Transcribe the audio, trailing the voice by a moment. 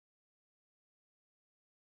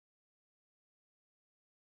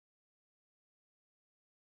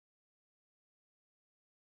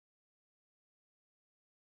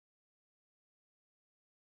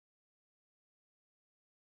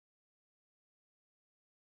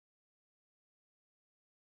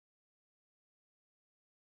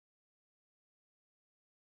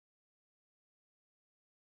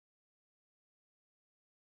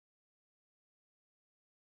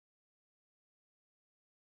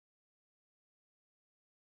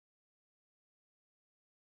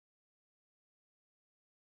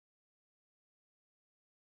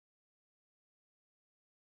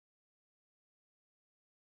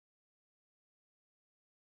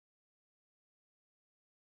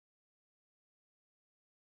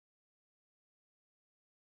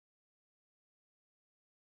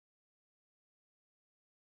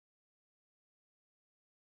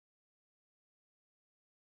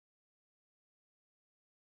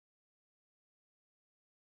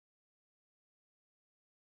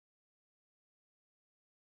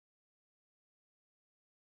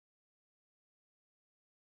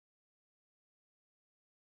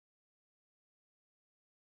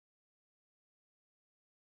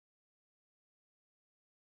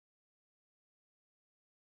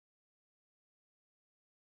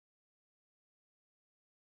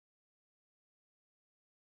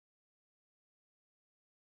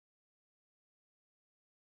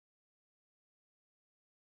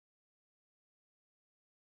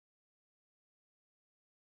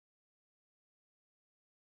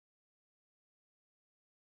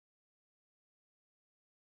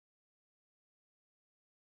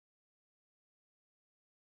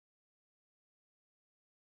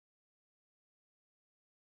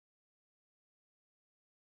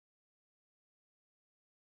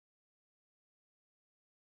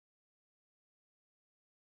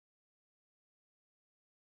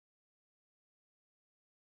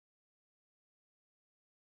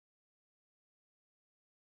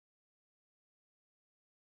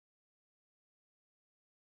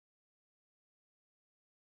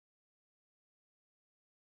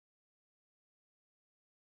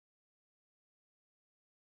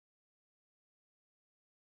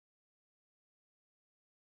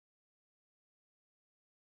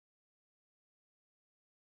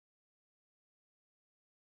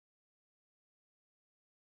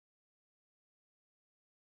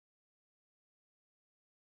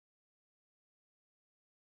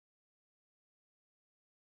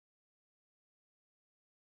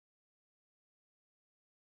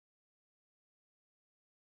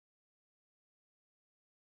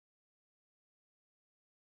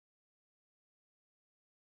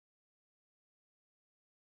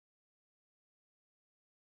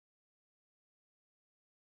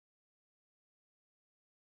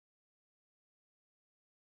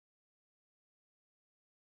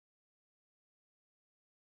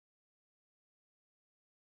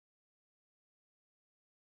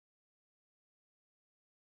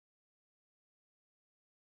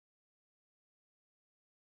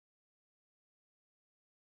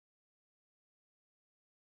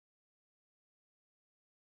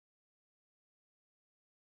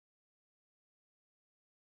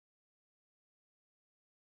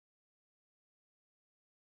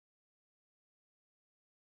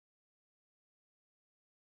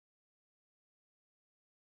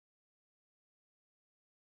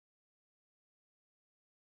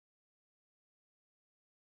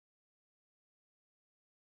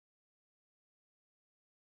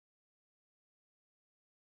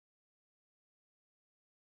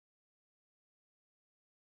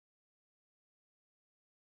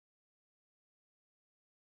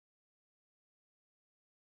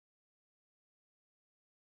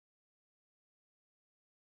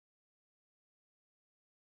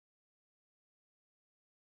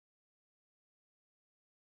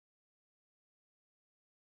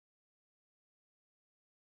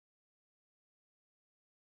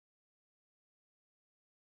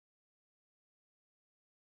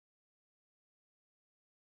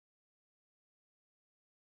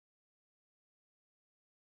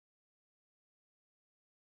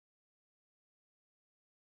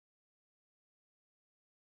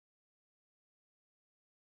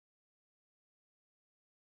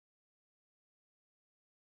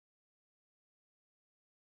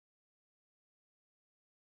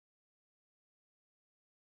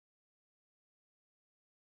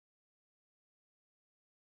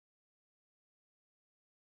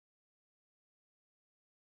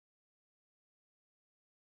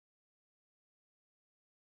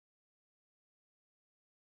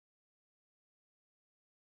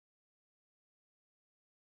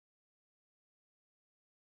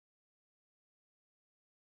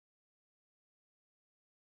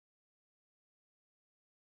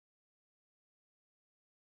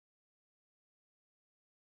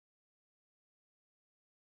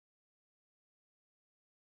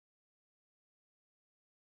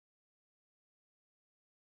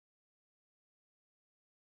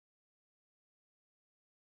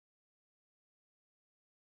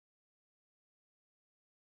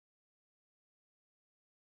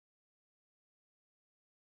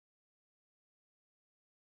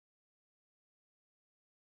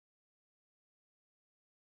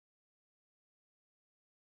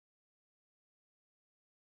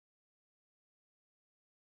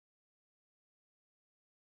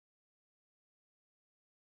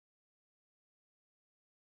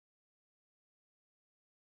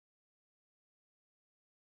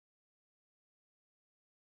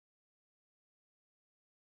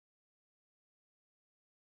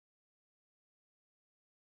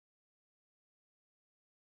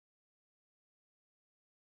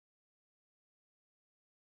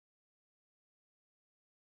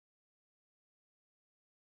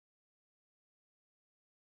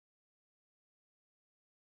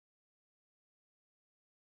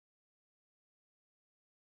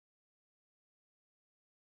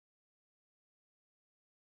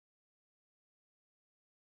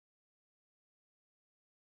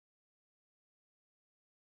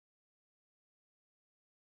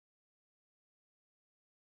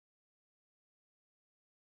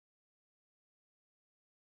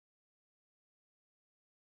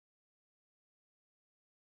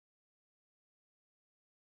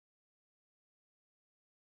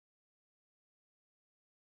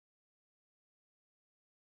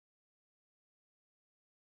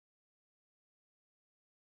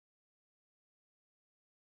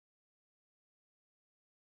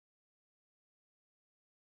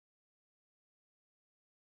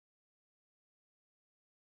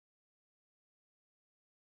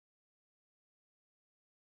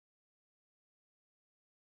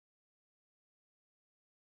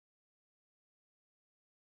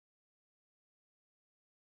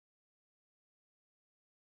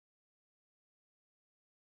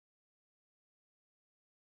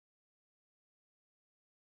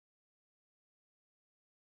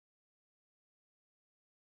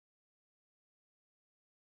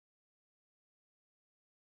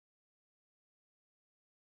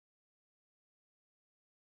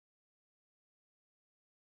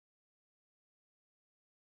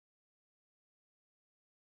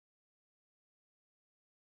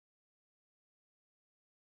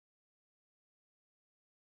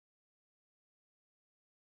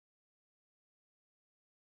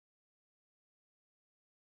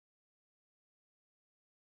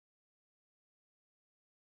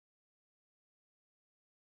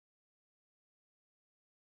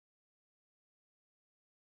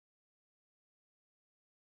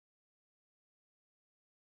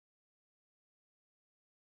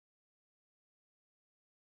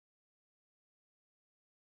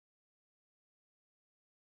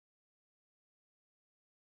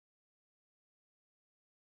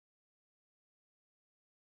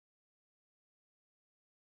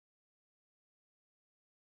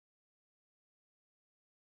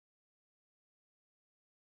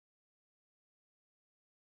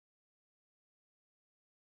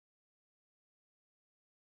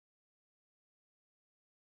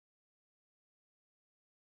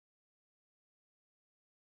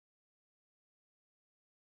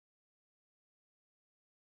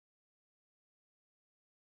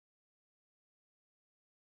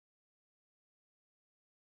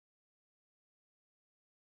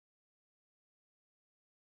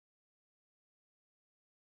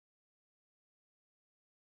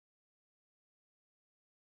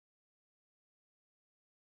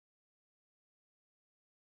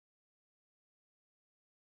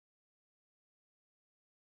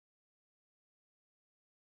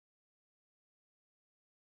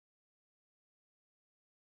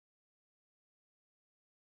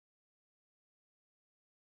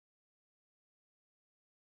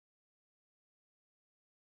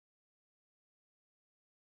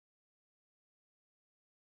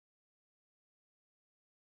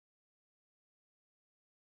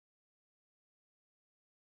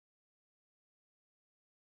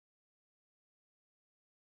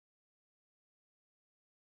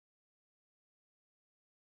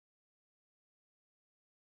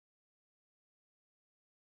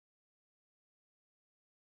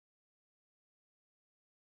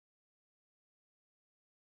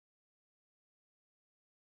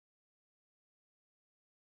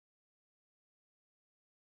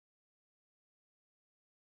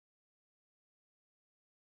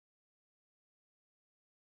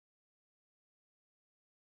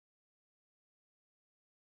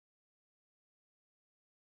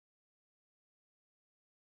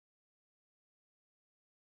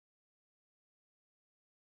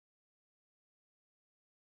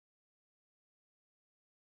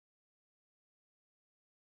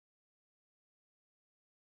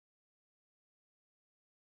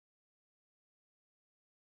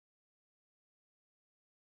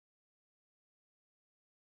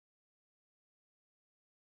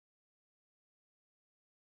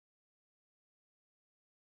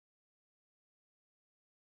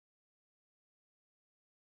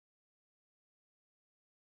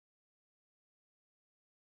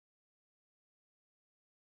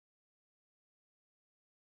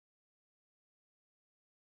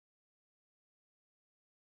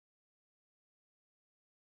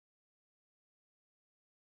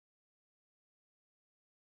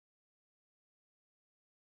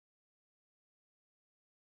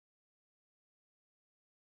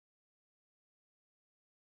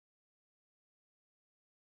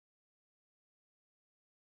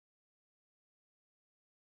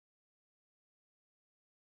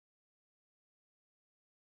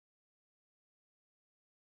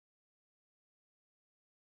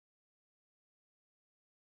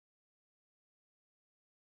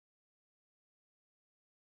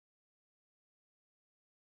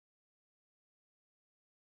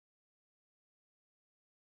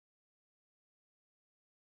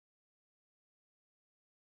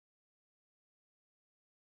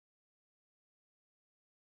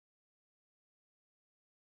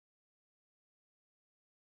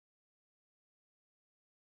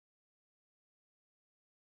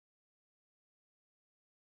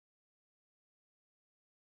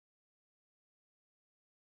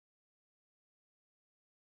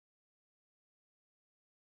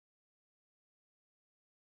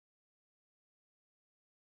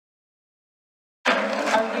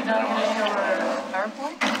now going to show our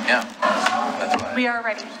PowerPoint? Yeah, that's right. We are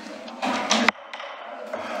ready.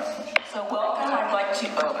 So welcome. I'd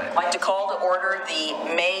like to call to order the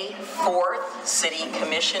May 4th City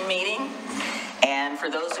Commission meeting. And for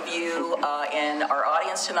those of you in our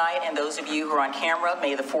audience tonight and those of you who are on camera,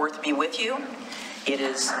 may the 4th be with you. It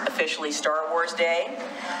is officially Star Wars Day.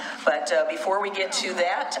 But before we get to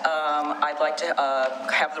that, I'd like to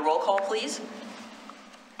have the roll call, please.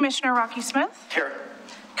 Commissioner Rocky Smith. Here.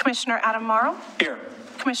 Commissioner Adam Morrow. Here.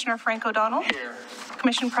 Commissioner Frank O'Donnell. Here.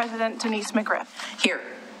 Commission President Denise McGriff. Here.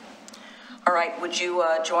 All right, would you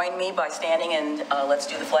join me by standing and let's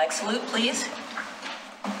do the flag salute, please.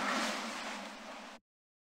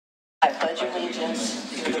 I pledge allegiance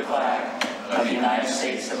to the flag of the United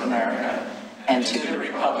States of America and to the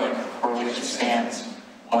republic for which it stands,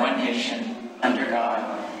 one nation, under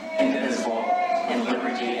God, indivisible, in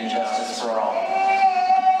liberty and justice for all.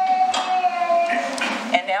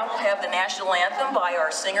 And now we'll have the national anthem by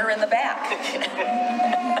our singer in the back.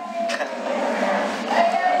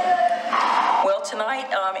 Well, tonight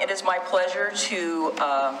it is my pleasure to,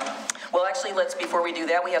 well, actually, before we do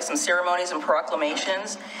that, we have some ceremonies and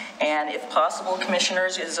proclamations. And if possible,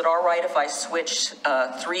 commissioners, is it all right if I switch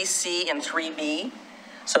 3C and 3B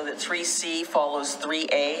so that 3C follows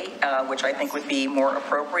 3A, which I think would be more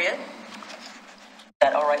appropriate? Is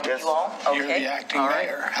that all right with you all? Okay. You're the acting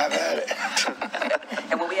mayor. Have at it.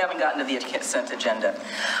 And well, we haven't gotten to the consent agenda.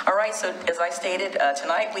 All right, so as I stated,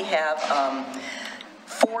 tonight we have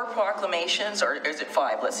 4 proclamations, or is it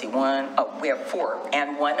 5? Let's see, we have 4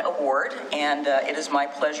 and 1 award. And it is my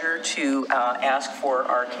pleasure to ask for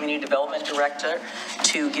our Community Development Director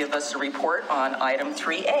to give us a report on item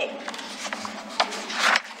 3A.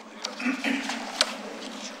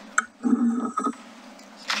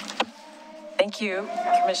 Thank you,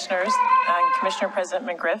 Commissioners, and Commissioner President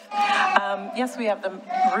McGriff. Yes, we have the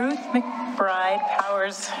Ruth McBride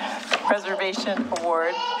Powers Preservation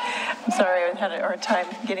Award. I'm sorry, I had a hard time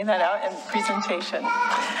getting that out in presentation.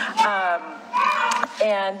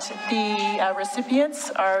 And the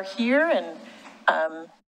recipients are here and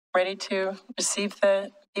ready to receive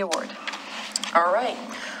the award. All right.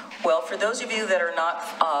 Well, for those of you that are not,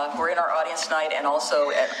 who are in our audience tonight and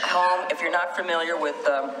also at home, if you're not familiar with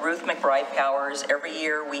Ruth McBride Powers, every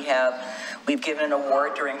year we've given an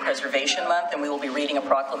award during Preservation Month, and we will be reading a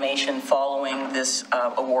proclamation following this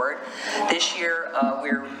award. This year,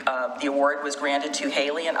 the award was granted to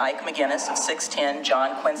Haley and Ike McGinnis of 610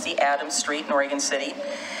 John Quincy Adams Street in Oregon City.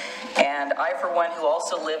 And I, for one, who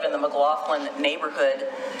also live in the McLaughlin neighborhood,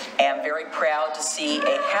 am very proud to see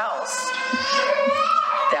a house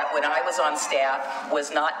that when I was on staff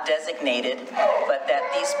was not designated, but that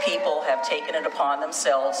these people have taken it upon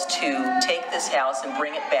themselves to take this house and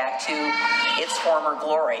bring it back to its former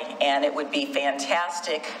glory. And it would be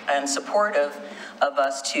fantastic and supportive of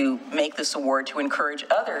us to make this award to encourage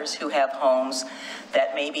others who have homes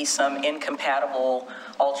that maybe some incompatible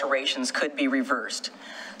alterations could be reversed.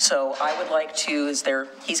 So I would like to,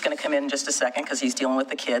 he's going to come in just a second because he's dealing with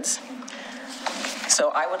the kids.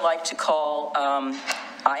 So I would like to call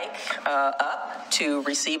Ike up to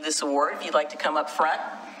receive this award. If you'd like to come up front.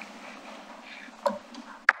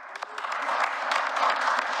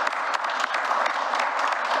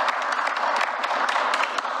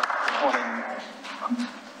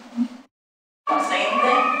 Want to say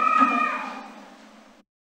anything?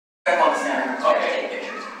 I want to stand here. Okay, take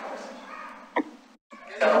pictures, of course.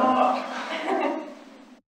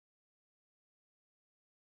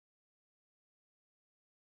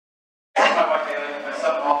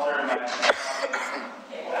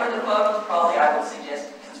 For the photos, probably I would suggest,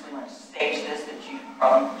 since we want to stage this, that you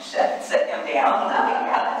probably set them down.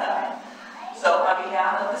 So on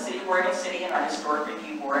behalf of the City of Oregon City and our Historic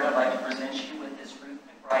Review Board, I'd like to present you with this Ruth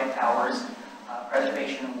McBride Powers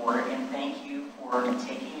Preservation Award, and thank you for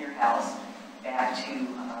taking your house back to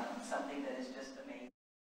something that is just amazing.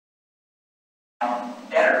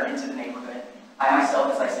 Better into the neighborhood. I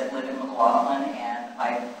myself, as I said, live in McLaughlin, and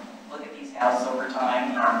I look at these houses over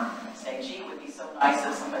time and say, gee, it would be so nice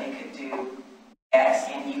if somebody could do X,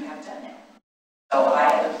 and you have done it. So I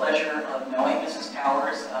had the pleasure of knowing Mrs.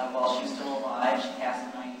 Powers while she was still alive. She passed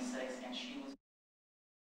in '96, and she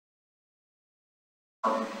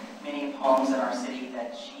was many homes in our city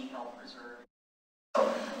that she helped preserve.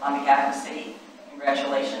 So on behalf of the city,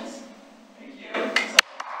 congratulations. Thank you.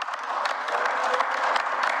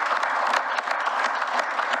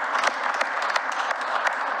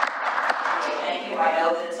 I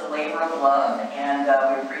know that it's a labor of love, and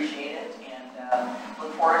we appreciate it, and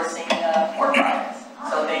look forward to seeing more projects.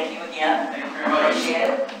 So thank you again. Thank you very much. Appreciate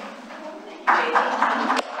it. Thank you,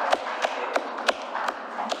 JT.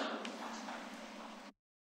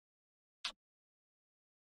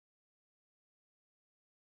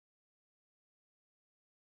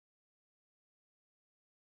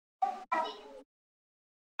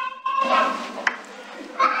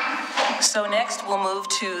 So next, we'll move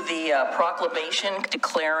to the proclamation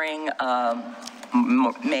declaring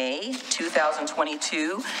May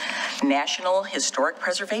 2022 National Historic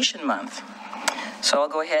Preservation Month. So I'll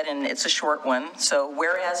go ahead, and it's a short one. So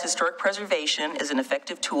whereas historic preservation is an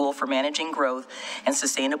effective tool for managing growth and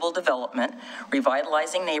sustainable development,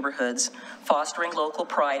 revitalizing neighborhoods, fostering local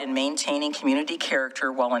pride, and maintaining community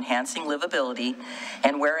character while enhancing livability,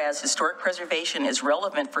 and whereas historic preservation is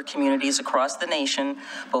relevant for communities across the nation,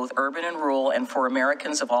 both urban and rural, and for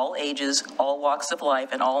Americans of all ages, all walks of life,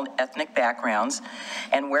 and all ethnic backgrounds,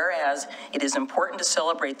 and whereas it is important to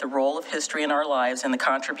celebrate the role of history in our lives and the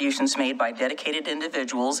contributions made by dedicated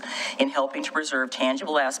individuals in helping to preserve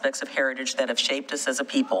tangible aspects of heritage that have shaped us as a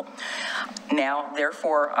people. Now,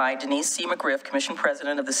 therefore, I, Denise C. McGriff, Commission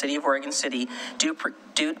President of the City of Oregon City, do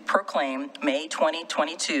proclaim May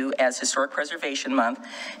 2022 as Historic Preservation Month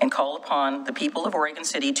and call upon the people of Oregon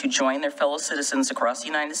City to join their fellow citizens across the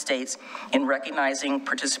United States in recognizing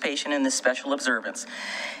participation in this special observance.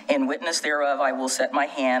 In witness thereof, I will set my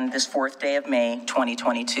hand this 4th day of May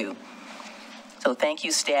 2022. So thank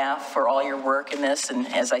you, staff, for all your work in this. And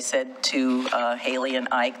as I said to Haley and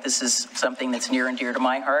Ike, this is something that's near and dear to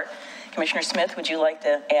my heart. Commissioner Smith, would you like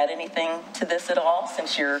to add anything to this at all,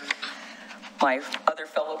 since you're my other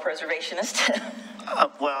fellow preservationist?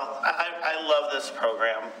 Well, I love this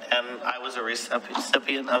program, and I was a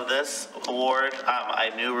recipient of this award.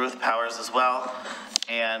 I knew Ruth Powers as well,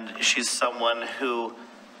 and she's someone who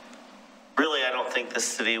really, I don't think the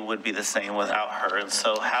city would be the same without her. And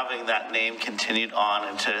so having that name continued on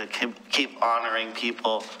and to keep honoring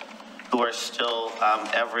people who are still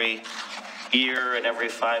every year and every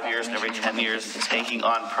 5 years and every 10 years taking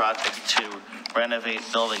on projects to renovate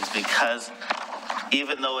buildings, because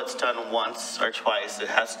even though it's done once or twice, it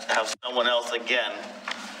has to have someone else again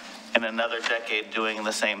in another decade doing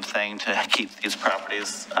the same thing to keep these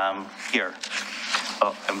properties here.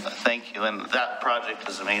 Oh, thank you. And that project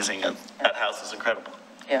is amazing. That house is incredible.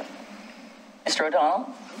 Yeah. Mr. O'Donnell?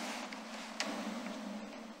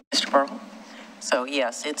 Mr. Burwell? So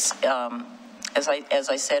yes, it's, as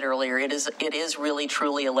I said earlier, it is really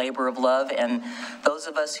truly a labor of love, and those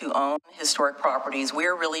of us who own historic properties,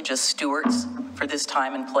 we're really just stewards for this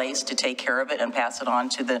time and place to take care of it and pass it on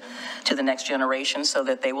to the next generation so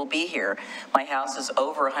that they will be here. My house is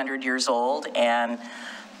over 100 years old, and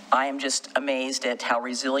I am just amazed at how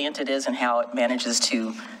resilient it is and how it manages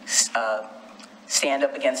to stand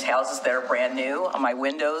up against houses that are brand new. My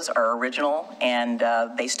windows are original, and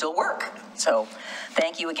they still work. So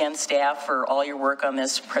thank you again, staff, for all your work on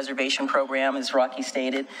this preservation program, as Rocky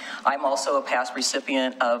stated. I'm also a past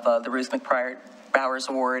recipient of the Ruth McBride Powers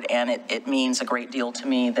Award, and it means a great deal to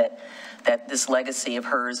me that this legacy of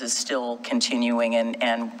hers is still continuing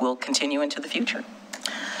and will continue into the future.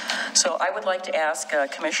 So I would like to ask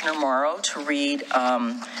Commissioner Morrow to read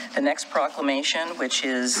the next proclamation, which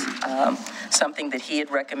is something that he had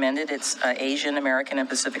recommended. It's Asian American and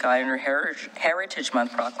Pacific Islander Heritage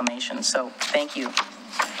Month proclamation. So thank you.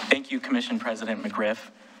 Thank you, Commission President McGriff.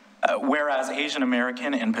 Whereas Asian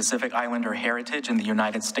American and Pacific Islander heritage in the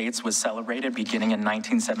United States was celebrated beginning in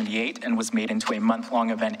 1978 and was made into a month-long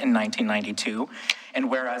event in 1992, and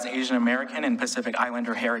whereas Asian American and Pacific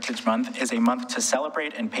Islander Heritage Month is a month to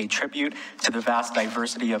celebrate and pay tribute to the vast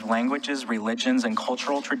diversity of languages, religions, and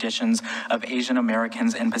cultural traditions of Asian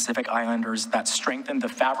Americans and Pacific Islanders that strengthen the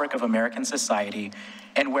fabric of American society,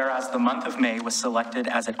 and whereas the month of May was selected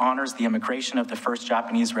as it honors the immigration of the first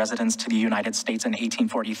Japanese residents to the United States in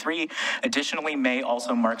 1843, additionally, May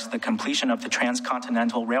also marks the completion of the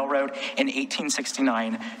Transcontinental Railroad in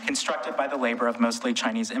 1869, constructed by the labor of mostly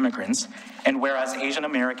Chinese immigrants. And whereas Asian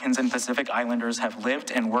Americans and Pacific Islanders have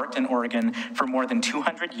lived and worked in Oregon for more than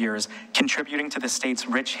 200 years, contributing to the state's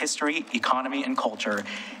rich history, economy, and culture.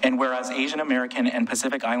 And whereas Asian American and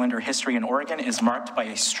Pacific Islander history in Oregon is marked by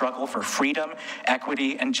a struggle for freedom, equity,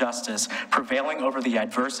 and justice, prevailing over the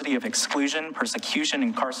adversity of exclusion, persecution,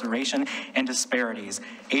 incarceration, and disparities.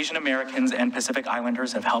 Asian Americans and Pacific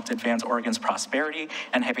Islanders have helped advance Oregon's prosperity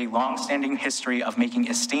and have a long-standing history of making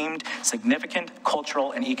esteemed, significant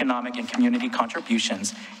cultural and economic and community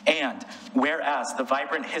contributions. And whereas the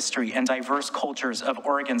vibrant history and diverse cultures of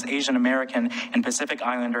Oregon's Asian American and Pacific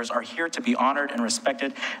Islanders are here to be honored and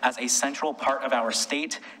respected as a central part of our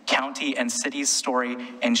state, county, and city's story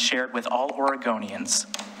and shared with all Oregonians.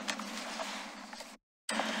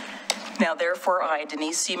 Now, Now therefore, I,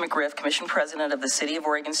 Denise C. McGriff, Commission President of the City of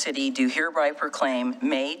Oregon City, do hereby proclaim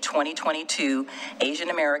May 2022 Asian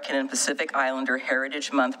American and Pacific Islander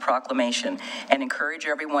Heritage Month Proclamation and encourage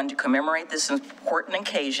everyone to commemorate this important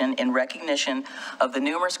occasion in recognition of the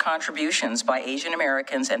numerous contributions by Asian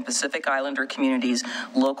Americans and Pacific Islander communities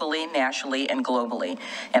locally, nationally, and globally.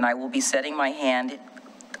 And I will be setting my hand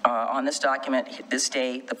on this document this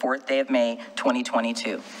day, the 4th day of May,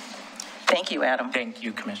 2022. Thank you, Adam. Thank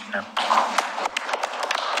you, Commissioner.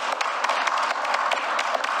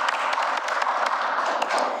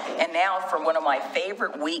 And now for one of my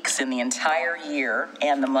favorite weeks in the entire year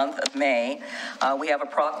and the month of May, we have a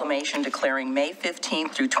proclamation declaring May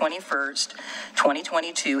 15th through 21st,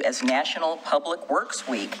 2022 as National Public Works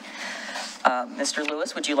Week. Mr.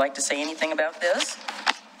 Lewis, would you like to say anything about this?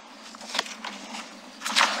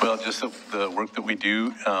 Well, just the work that we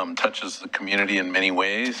do touches the community in many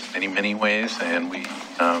ways, many ways, and we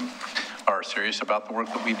are serious about the work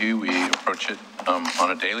that we do. We approach it on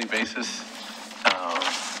a daily basis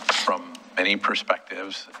from many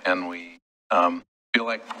perspectives, and we feel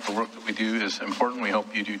like the work that we do is important. We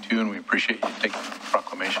hope you do too, and we appreciate you taking the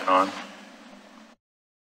proclamation on.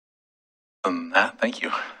 And that, thank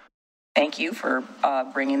you. Thank you for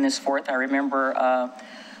bringing this forth. I remember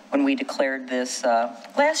when we declared this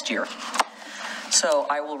last year. So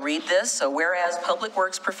I will read this. So whereas public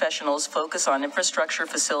works professionals focus on infrastructure,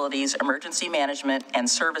 facilities, emergency management, and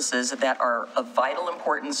services that are of vital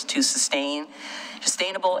importance to sustainable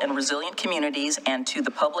and resilient communities and to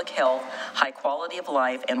the public health, high quality of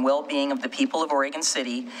life, and well-being of the people of Oregon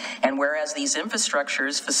City, and whereas these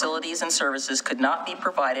infrastructures, facilities, and services could not be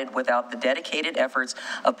provided without the dedicated efforts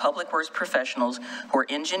of public works professionals who are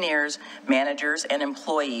engineers, managers, and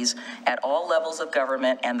employees at all levels of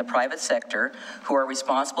government and the private sector, who are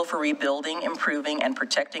responsible for rebuilding, improving, and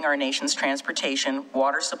protecting our nation's transportation,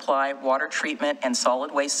 water supply, water treatment, and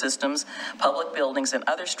solid waste systems, public buildings, and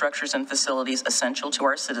other structures and facilities essential to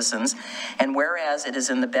our citizens. And whereas it is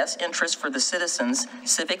in the best interest for the citizens,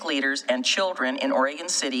 civic leaders, and children in Oregon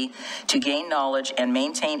City to gain knowledge and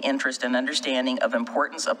maintain interest and understanding of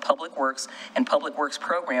importance of public works and public works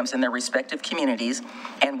programs in their respective communities.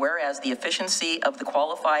 And whereas the efficiency of the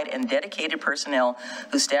qualified and dedicated personnel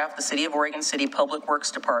who staff the City of Oregon City Public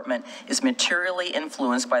Works Department is materially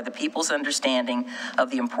influenced by the people's understanding of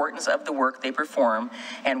the importance of the work they perform.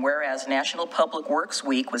 And whereas National Public Works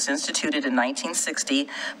Week was instituted in 1960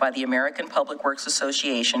 by the American Public Works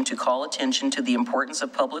Association to call attention to the importance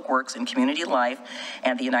of public works in community life,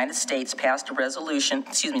 and the United States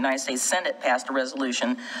Senate passed a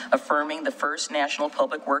resolution affirming the first National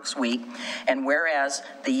Public Works Week. And whereas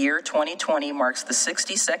the year 2020 marks the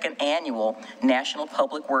 62nd annual National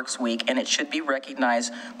Public Works Week, and it should be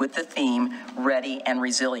recognized with the theme, Ready and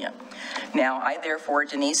Resilient. Now, I therefore,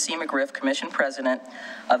 Denise C. McGriff, Commission President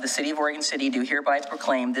of the City of Oregon City, do hereby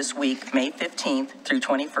proclaim this week, May 15th through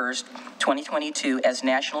 21st, 2022, as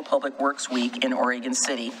National Public Works Week in Oregon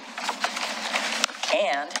City.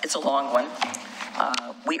 And it's a long one.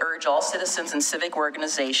 We urge all citizens and civic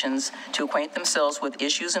organizations to acquaint themselves with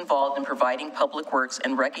issues involved in providing public works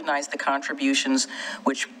and recognize the contributions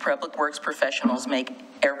which public works professionals make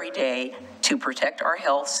every day to protect our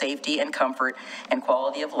health, safety, and comfort and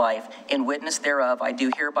quality of life. In witness thereof, I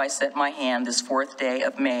do hereby set my hand this 4th day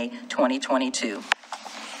of May, 2022.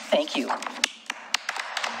 Thank you. An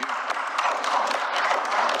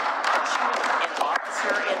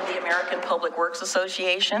officer in the American Public Works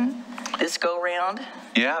Association this go round?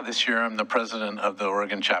 Yeah, this year I'm the president of the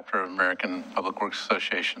Oregon chapter of American Public Works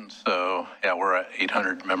Association. So yeah, we're an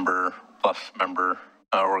 800 member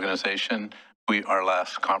organization. Our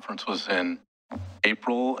last conference was in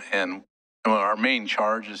April, and our main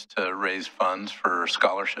charge is to raise funds for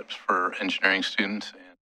scholarships for engineering students.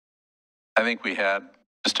 And I think we had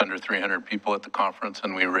just under 300 people at the conference,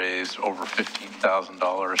 and we raised over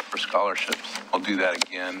 $15,000 for scholarships. We'll do that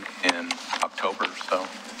again in October, so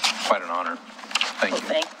quite an honor. Thank you.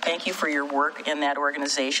 Thank you for your work in that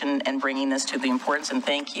organization and bringing this to the importance, and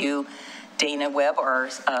thank you, Dana Webb, our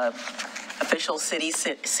official city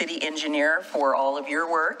engineer, for all of your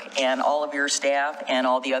work and all of your staff and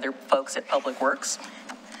all the other folks at Public Works.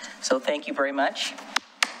 So thank you very much.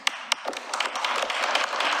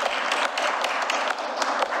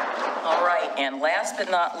 All right, and last but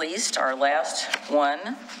not least, our last one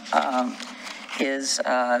is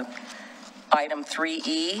item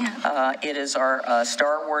 3E. It is our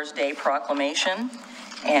Star Wars Day proclamation,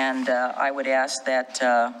 and I would ask that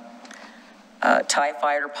TIE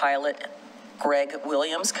fighter pilot Greg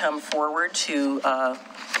Williams come forward to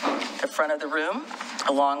the front of the room,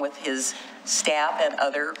 along with his staff and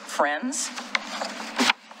other friends.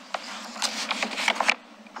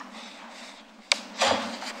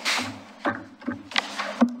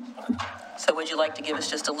 like to give us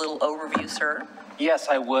just a little overview, sir? Yes,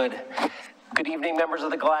 I would. Good evening, members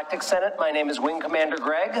of the Galactic Senate. My name is Wing Commander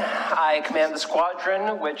Greg. I command the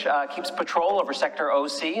squadron which keeps patrol over Sector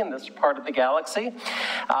OC in this part of the galaxy.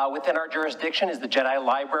 Within our jurisdiction is the Jedi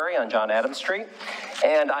Library on John Adams Street.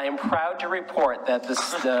 And I am proud to report that the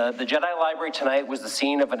Jedi Library tonight was the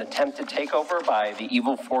scene of an attempted takeover by the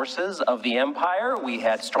evil forces of the Empire. We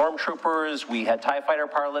had stormtroopers, we had TIE fighter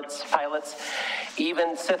pilots,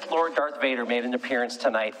 even Sith Lord Darth Vader made an appearance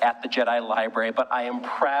tonight at the Jedi Library. But I am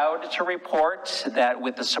proud to report that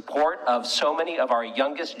with the support of so many of our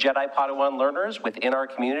youngest Jedi Padawan learners within our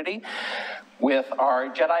community, with our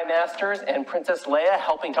Jedi Masters and Princess Leia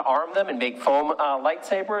helping to arm them and make foam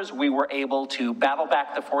lightsabers, we were able to battle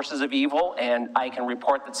back the forces of evil, and I can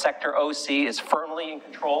report that Sector OC is firmly in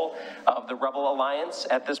control of the Rebel Alliance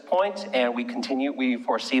at this point, and we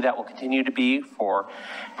foresee that will continue to be for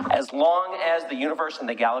as long as the universe and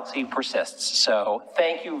the galaxy persists. So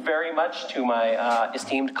thank you very much to my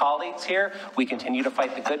esteemed colleagues here. We continue to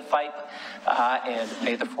fight the good fight, and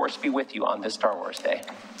may the Force be with you on this Star Wars Day.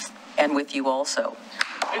 And with you also.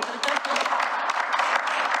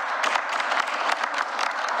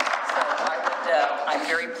 I'm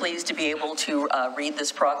very pleased to be able to read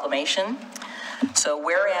this proclamation. So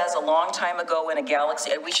whereas a long time ago in a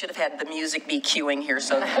galaxy, we should have had the music be cueing here.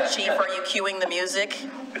 So Chief, are you cueing the music?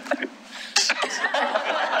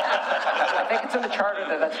 I think it's in the charter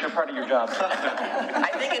that that's your part of your job. I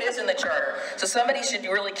think it is in the charter. So somebody should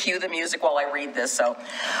really cue the music while I read this. So,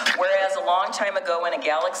 whereas a long time ago in a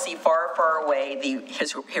galaxy far, far away,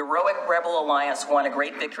 his heroic Rebel Alliance won a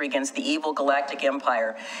great victory against the evil Galactic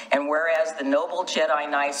Empire. And whereas the noble Jedi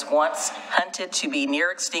Knights, once hunted to be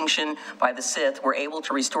near extinction by the Sith, were able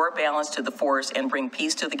to restore balance to the Force and bring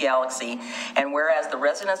peace to the galaxy. And whereas the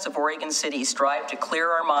residents of Oregon City strive to clear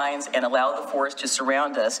our minds and allow the Force to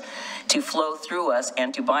surround us, to flow through us,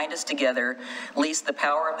 and to bind us together, lest the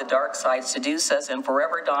power of the dark side seduce us and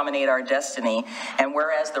forever dominate our destiny. And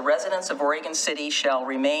whereas the residents of Oregon City shall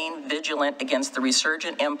remain vigilant against the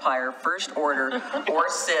resurgent Empire, First Order, or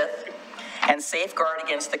Sith, and safeguard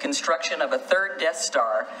against the construction of a third Death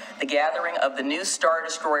Star, the gathering of the new Star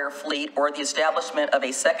Destroyer fleet, or the establishment of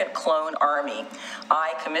a second clone army,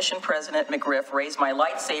 I, Commission President McGriff, raise my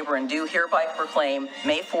lightsaber and do hereby proclaim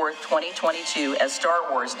May 4th, 2022 as Star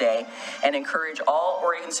Wars Day, and encourage all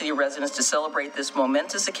Oregon City residents to celebrate this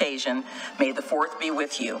momentous occasion. May the 4th be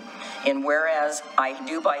with you. And whereas I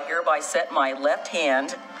do by hereby set my left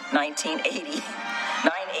hand, 980,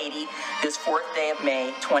 this 4th day of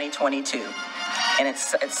May, 2022. And it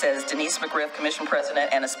says, Denise McGriff, Commission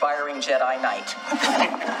President and aspiring Jedi Knight.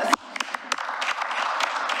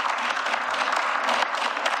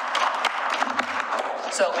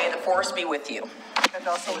 So may the Force be with you. And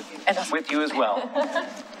also with you. And with you as well.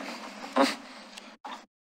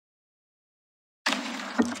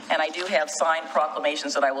 And I do have signed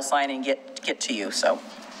proclamations that I will sign and get to you, so.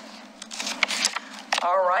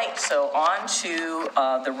 All right, so on to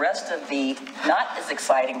the rest of the not as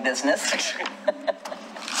exciting business.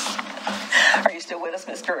 Are you still with us,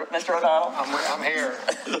 Mr. O'Donnell? I'm here.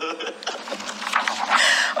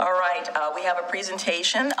 All right, we have a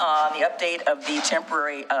presentation on the update of the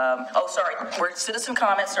temporary, we're citizen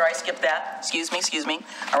comments. Sorry, I skipped that. Excuse me.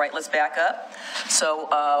 All right, let's back up. So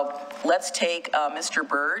let's take Mr.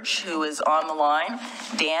 Burge, who is on the line.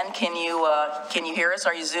 Dan, can you hear us?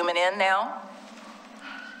 Are you zooming in now?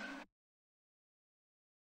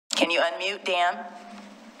 Can you unmute, Dan?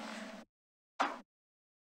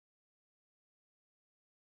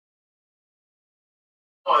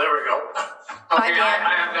 Oh, there we go. Okay, I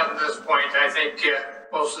have gotten to this point. I think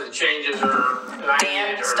most of the changes are...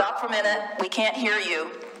 Dan, stop for a minute. We can't hear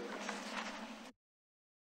you.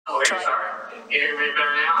 Okay, sorry. Can you hear me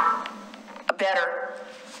better now? Better.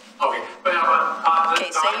 Okay.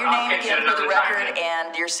 Okay, say your name again for the record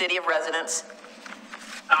and your city of residence.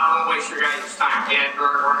 I won't waste your guys' time. Dan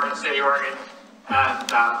Berg, Oregon City, Oregon. And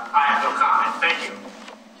I have no comment. Thank you.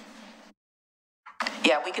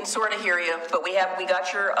 Yeah, we can sort of hear you, but we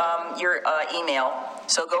got your email,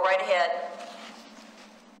 so go right ahead.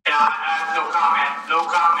 Yeah, I have no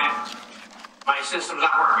comment. My system's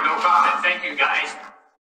not working. No comment. Thank you, guys.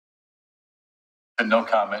 And no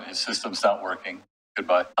comment. His system's not working.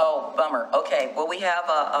 Goodbye. Oh, bummer. Okay. Well, we have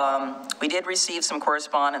we did receive some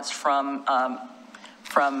correspondence from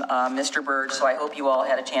Mr. Burge, so I hope you all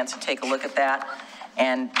had a chance to take a look at that,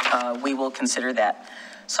 and we will consider that.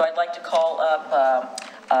 So I'd like to call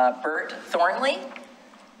up Bert Thornley.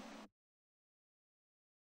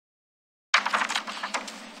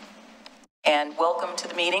 And welcome to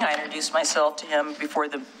the meeting. I introduced myself to him before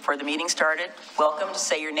the meeting started. Welcome. To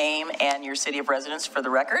say your name and your city of residence for the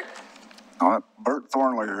record. Bert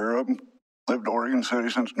Thornley here. I've lived in Oregon City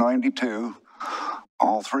since '92.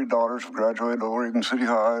 All three daughters have graduated Oregon City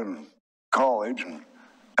High and college, and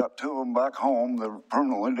got two of them back home. They're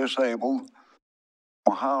permanently disabled.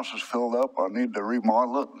 My house is filled up. I need to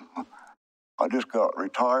remodel it. I just got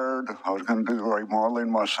retired. I was going to do the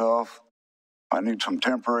remodeling myself. I need some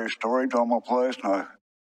temporary storage on my place, and I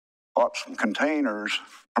bought some containers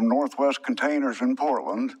from Northwest Containers in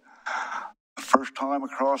Portland. First time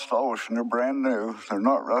across the ocean. They're brand new. They're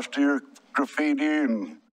not rusty or graffiti,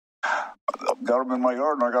 and I've got them in my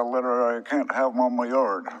yard, and I got a letter I can't have them on my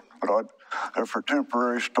yard. But they're for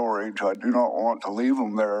temporary storage. I do not want to leave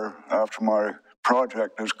them there after my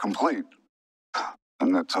project is complete.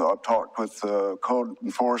 And I've talked with code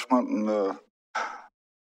enforcement and the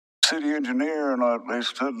city engineer, and they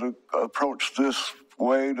said to approach this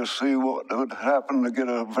way to see what would happen to get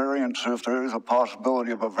a variance, if there is a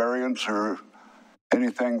possibility of a variance or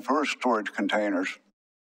anything for storage containers.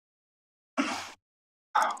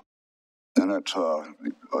 And it's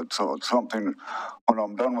something, when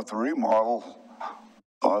I'm done with the remodel,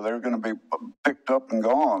 they're going to be picked up and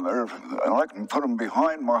gone. And I can put them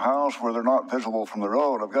behind my house where they're not visible from the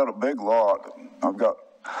road. I've got a big lot. I've got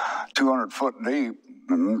 200 foot deep.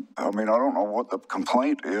 And I mean, I don't know what the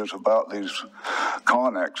complaint is about these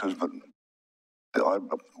connexes, but I'm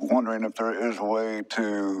wondering if there is a way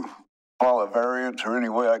to file a variance or any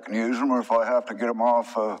way I can use them, or if I have to get them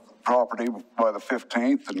off property by the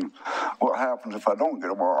 15th, and what happens if I don't get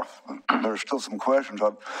them off. There's still some questions.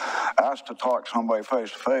 I've asked to talk to somebody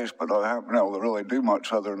face to face, but I haven't been able to really do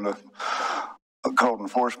much other than the code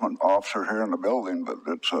enforcement officer here in the building. But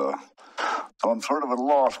it's so I'm sort of at a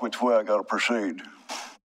loss which way I got to proceed.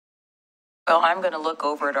 Well, I'm going to look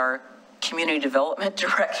over at our community development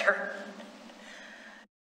director.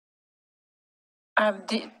 I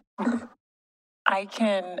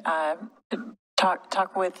can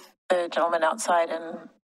talk with the gentleman outside and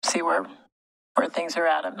see where things are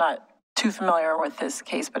at. I'm not too familiar with this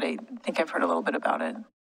case, but I think I've heard a little bit about it. Okay.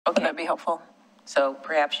 Would that be helpful? So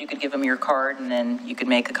perhaps you could give him your card and then you could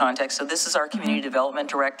make a contact. So this is our community development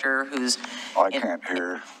director who's... I can't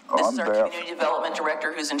hear. This is our community development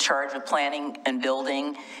director who's in charge of planning and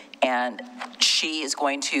building, and she is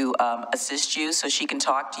going to assist you so she can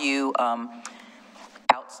talk to you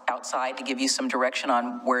outside to give you some direction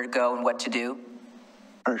on where to go and what to do.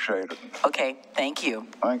 Appreciate it. Okay, thank you.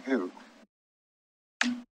 Thank you.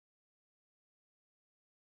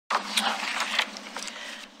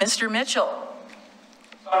 Mr. Mitchell.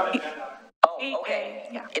 Oh, okay.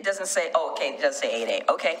 Yeah. It doesn't say, oh, okay, it does say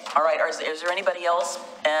 8A. Okay, all right. Is there anybody else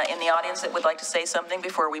in the audience that would like to say something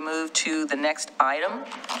before we move to the next item?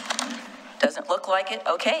 Doesn't look like it.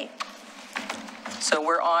 Okay. So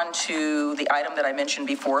we're on to the item that I mentioned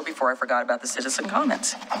before I forgot about the citizen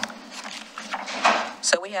comments.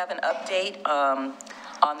 So we have an update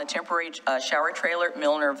on the temporary shower trailer at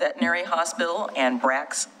Milner Veterinary Hospital and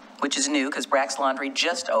Brax, which is new because Brax Laundry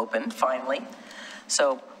just opened finally.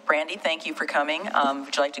 So Brandy, thank you for coming.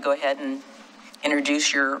 Would you like to go ahead and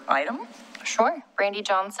introduce your item? Sure. Brandy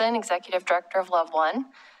Johnson, Executive Director of Love One.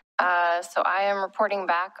 So I am reporting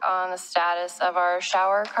back on the status of our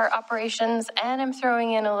shower cart operations, and I'm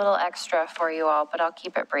throwing in a little extra for you all, but I'll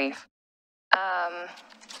keep it brief.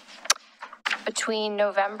 Between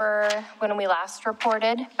November, when we last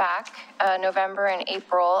reported back, November and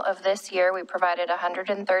April of this year, we provided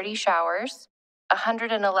 130 showers,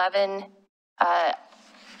 111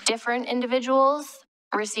 different individuals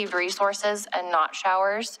received resources and not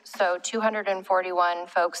showers. So 241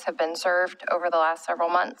 folks have been served over the last several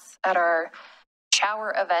months at our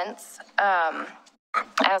shower events.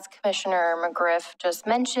 As Commissioner McGriff just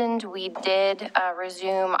mentioned, we did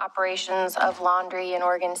resume operations of laundry in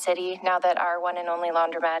Oregon City now that our one and only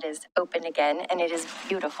laundromat is open again, and it is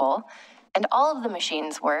beautiful. And all of the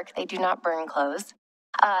machines work. They do not burn clothes.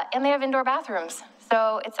 And they have indoor bathrooms.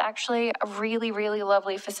 So it's actually a really, really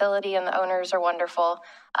lovely facility, and the owners are wonderful.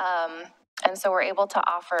 And so we're able to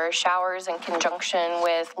offer showers in conjunction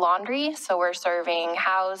with laundry. So we're serving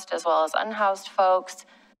housed as well as unhoused folks.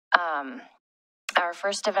 Our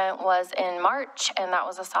first event was in March, and that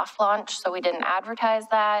was a soft launch, so we didn't advertise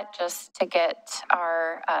that, just to get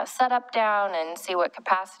our setup down and see what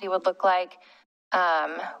capacity would look like.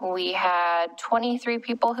 We had 23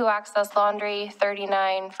 people who accessed laundry,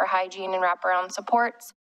 39 for hygiene and wraparound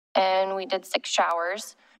supports, and we did 6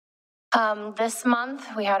 showers. This month,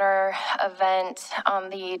 we had our event on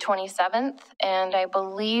the 27th, and I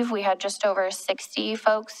believe we had just over 60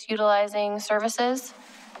 folks utilizing services.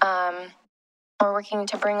 We're working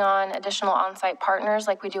to bring on additional on-site partners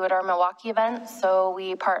like we do at our Milwaukee events. So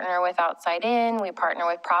we partner with Outside In, we partner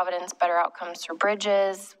with Providence Better Outcomes Through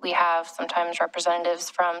Bridges. We have sometimes representatives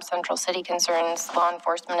from Central City Concerns Law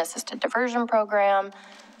Enforcement Assisted Diversion Program,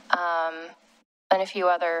 and a few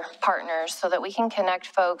other partners so that we can connect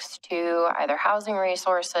folks to either housing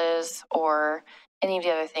resources or any of the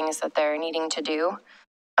other things that they're needing to do,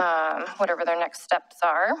 whatever their next steps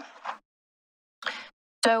are.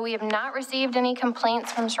 So we have not received any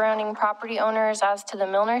complaints from surrounding property owners as to the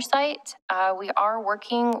Milner site. We are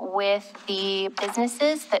working with the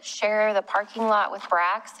businesses that share the parking lot with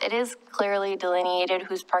Brax. It is clearly delineated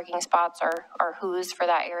whose parking spots are whose for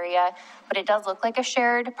that area, but it does look like a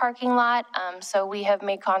shared parking lot. So we have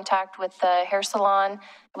made contact with the hair salon.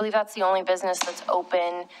 I believe that's the only business that's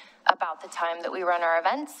open about the time that we run our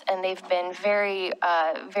events, and they've been very,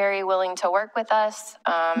 very willing to work with us.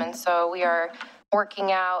 And so we are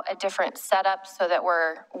working out a different setup so that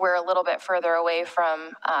we're a little bit further away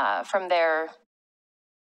from their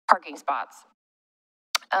parking spots.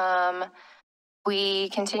 We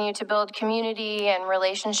continue to build community and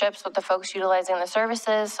relationships with the folks utilizing the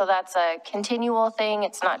services, so that's a continual thing.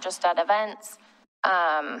 It's not just at events.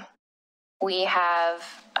 We have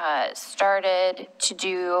started to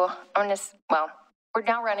do, we're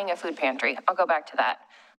now running a food pantry. I'll go back to that.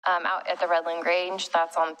 Out at the Redland Grange.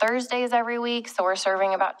 That's on Thursdays every week. So we're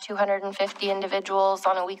serving about 250 individuals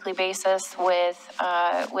on a weekly basis with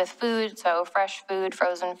food. So fresh food,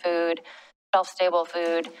 frozen food, shelf-stable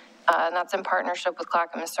food. And that's in partnership with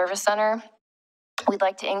Clackamas Service Center. We'd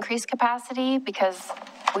like to increase capacity because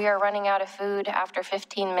we are running out of food after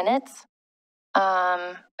 15 minutes.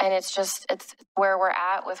 And it's where we're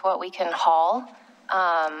at with what we can haul.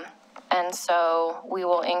 And so we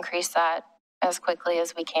will increase that as quickly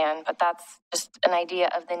as we can, but that's just an idea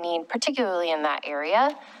of the need, particularly in that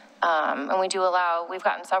area. And we've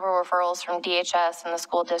gotten several referrals from DHS and the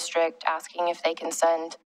school district asking if they can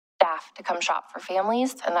send staff to come shop for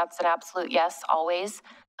families, and that's an absolute yes, always.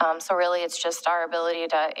 So really it's just our ability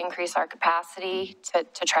to increase our capacity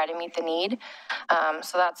to try to meet the need.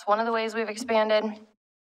 So that's one of the ways we've expanded.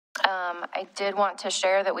 I did want to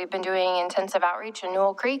share that we've been doing intensive outreach in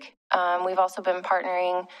Newell Creek. We've also been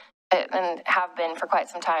partnering and have been for quite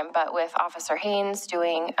some time, but with Officer Haynes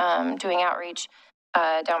doing outreach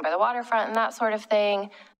down by the waterfront and that sort of thing,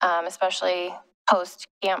 especially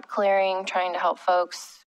post-camp clearing, trying to help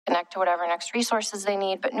folks connect to whatever next resources they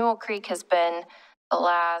need. But Newell Creek has been the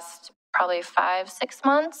last probably 5-6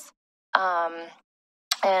 months.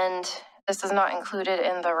 And this is not included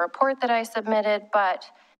in the report that I submitted, but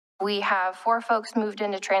we have 4 folks moved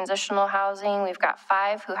into transitional housing. We've got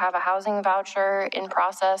 5 who have a housing voucher in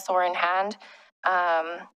process or in hand.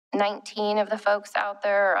 19 of the folks out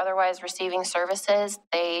there are otherwise receiving services.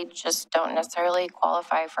 They just don't necessarily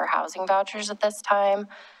qualify for housing vouchers at this time.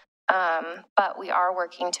 But we are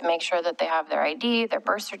working to make sure that they have their ID, their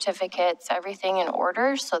birth certificates, everything in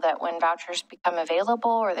order so that when vouchers become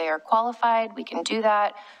available or they are qualified, we can do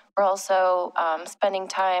that. We're also spending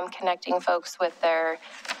time connecting folks with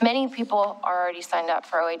many people are already signed up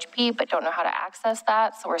for OHP but don't know how to access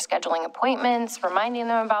that. So we're scheduling appointments, reminding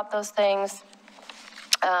them about those things,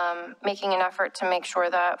 making an effort to make sure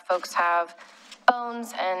that folks have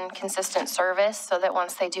phones and consistent service so that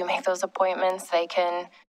once they do make those appointments, they can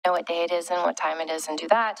know what day it is and what time it is and do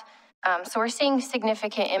that. So we're seeing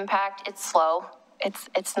significant impact. It's slow.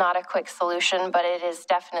 It's not a quick solution, but it is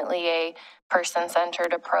definitely a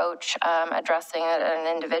person-centered approach, addressing it at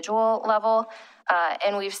an individual level.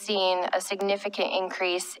 And we've seen a significant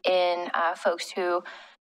increase in folks who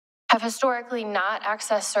have historically not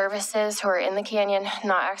accessed services, who are in the canyon,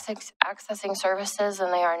 not accessing services,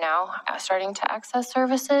 and they are now starting to access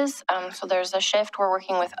services. So there's a shift. We're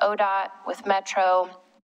working with ODOT, with Metro,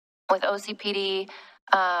 with OCPD,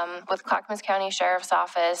 with Clackamas County Sheriff's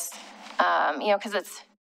Office, because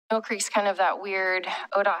Newell Creek's kind of that weird,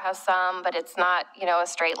 ODOT has some, but it's not, a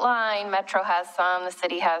straight line. Metro has some, the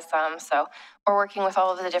city has some. So we're working with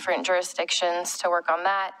all of the different jurisdictions to work on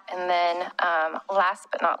that. And then last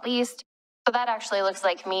but not least, so that actually looks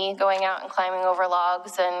like me going out and climbing over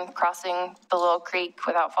logs and crossing the little creek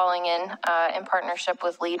without falling in partnership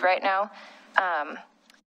with LEAD right now.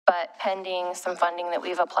 But pending some funding that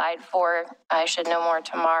we've applied for, I should know more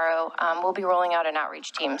tomorrow, we'll be rolling out an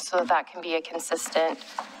outreach team so that can be a consistent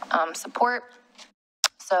support.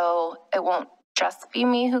 So it won't just be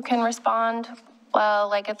me who can respond. Well,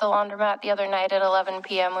 like at the laundromat the other night at 11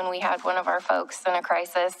 p.m. when we had one of our folks in a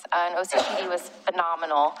crisis, and OCPD was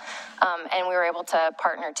phenomenal. And we were able to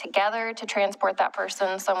partner together to transport that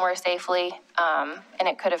person somewhere safely, and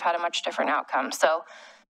it could have had a much different outcome. So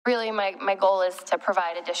really my goal is to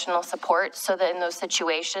provide additional support so that in those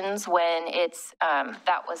situations when it's,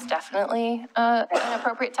 that was definitely an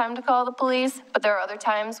appropriate time to call the police, but there are other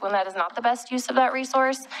times when that is not the best use of that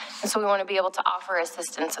resource. And so we want to be able to offer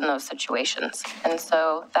assistance in those situations. And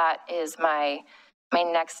so that is my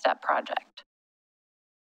next step project.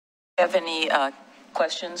 Have any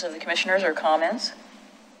questions of the commissioners or comments?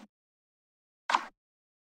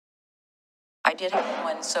 I did have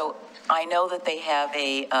one. So I know that they have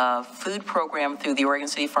a food program through the Oregon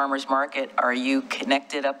City Farmers Market. Are you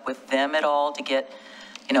connected up with them at all to get,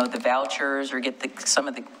 you know, the vouchers or get some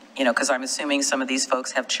of the, you know, because I'm assuming some of these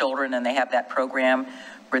folks have children and they have that program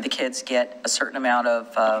where the kids get a certain amount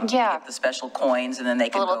of get the special coins and then they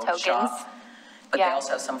can go tokens. shop. But they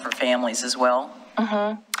also have some for families as well.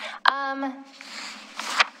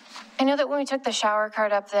 I know that when we took the shower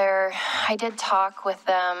cart up there, I did talk with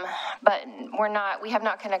them, but we have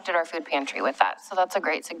not connected our food pantry with that. So that's a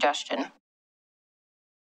great suggestion.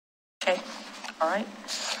 Okay, all right.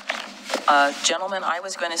 Gentlemen, I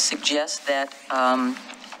was going to suggest that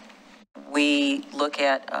we look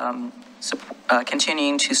at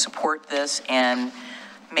continuing to support this and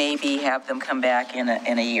maybe have them come back in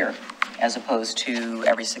a year as opposed to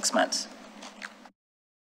every 6 months.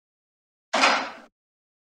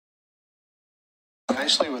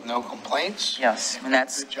 Nicely with no complaints. Yes, and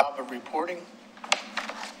that's... Good job of reporting.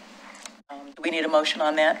 Do we need a motion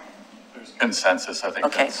on that? There's consensus, I think.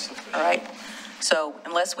 Okay, That's sufficient. all right. So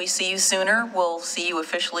unless we see you sooner, we'll see you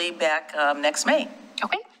officially back next May.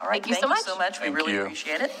 Okay, all right. Thank you so much. We really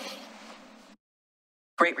appreciate it.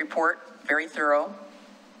 Great report, very thorough.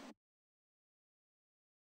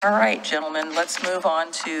 All right, gentlemen, let's move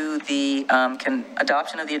on to the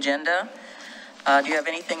adoption of the agenda. Do you have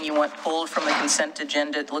anything you want pulled from the consent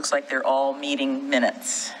agenda? It looks like they're all meeting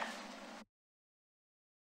minutes.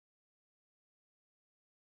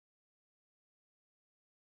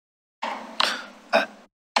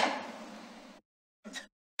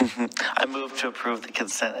 I move to approve the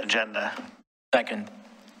consent agenda. Second.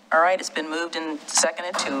 All right, it's been moved and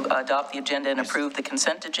seconded to adopt the agenda and approve the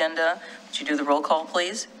consent agenda. Would you do the roll call,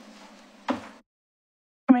 please?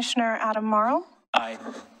 Commissioner Adam Morrow? Aye.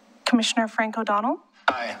 Commissioner Frank O'Donnell?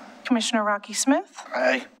 Aye. Commissioner Rocky Smith?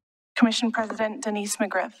 Aye. Commission President Denise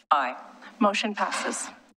McGriff? Aye. Motion passes.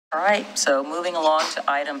 All right, so moving along to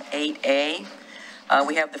item 8A,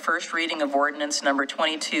 we have the first reading of ordinance number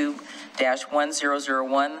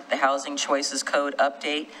 22-1001, the Housing Choices Code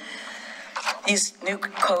update. These new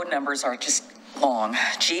code numbers are just long.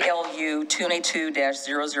 GLU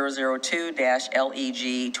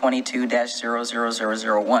 22-0002-LEG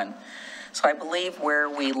 22-000001. So I believe where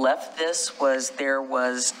we left this was there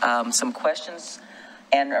was some questions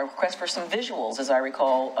and a request for some visuals, as I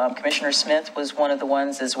recall. Commissioner Smith was one of the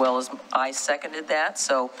ones, as well as I seconded that.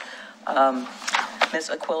 So Ms.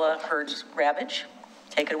 Aquila Hurd-Ravage,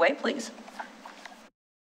 take it away, please.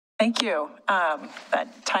 Thank you.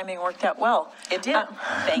 That timing worked out well. It did.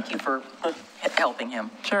 Thank you for helping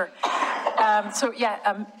him. Sure.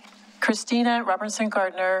 Christina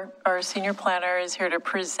Robertson-Gardner, our senior planner, is here to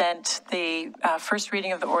present the first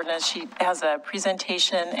reading of the ordinance. She has a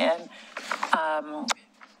presentation and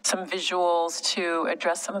some visuals to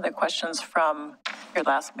address some of the questions from your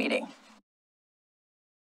last meeting.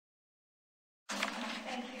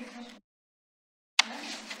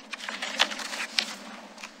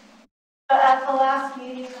 At the last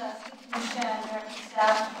meeting, the Commission and Director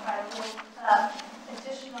staff provided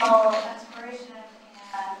additional exploration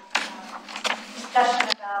and discussion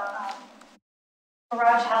about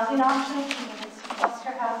garage housing options, needed some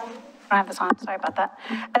cluster housing. I don't have this on, sorry about that.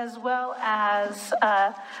 As well as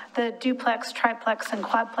the duplex, triplex, and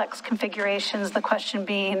quadplex configurations, the question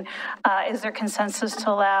being, is there consensus to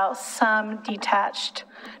allow some detached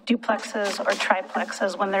duplexes or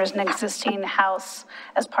triplexes when there's an existing house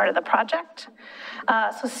as part of the project?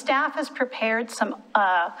 So staff has prepared some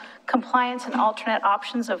compliance and alternate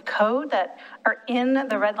options of code that are in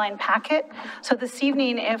the red line packet. So this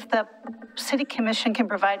evening, if the City Commission can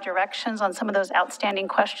provide directions on some of those outstanding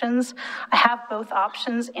questions, I have both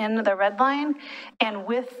options in the red line. And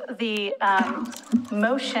with the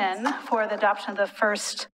motion for the adoption of the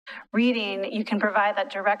first reading, you can provide that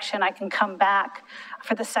direction. I can come back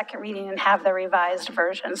for the second reading and have the revised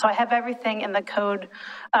version. So I have everything in the code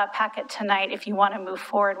packet tonight if you want to move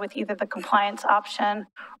forward with either the compliance option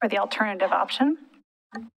or the alternative option.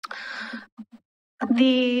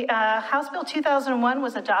 The House Bill 2001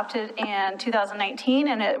 was adopted in 2019,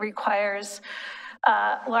 and it requires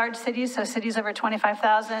large cities, so cities over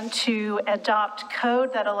 25,000, to adopt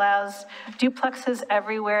code that allows duplexes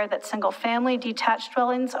everywhere that single-family detached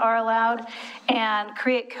dwellings are allowed, and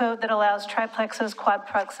create code that allows triplexes,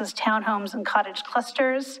 quadplexes, townhomes, and cottage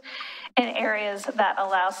clusters in areas that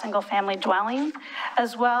allow single-family dwelling,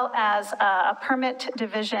 as well as a permits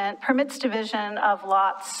division of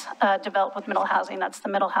lots developed with middle housing. That's the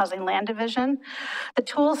middle housing land division. The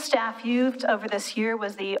tools staff used over this year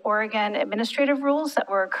was the Oregon administrative rules that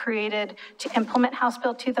were created to implement House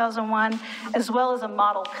Bill 2001, as well as a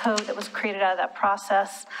model code that was created out of that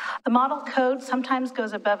process. The model code sometimes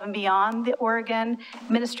goes above and beyond the Oregon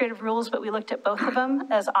administrative rules, but we looked at both of them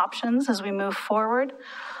as options as we move forward.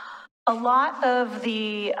 A lot of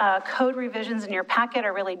the code revisions in your packet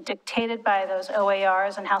are really dictated by those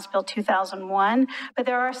OARs and House Bill 2001, but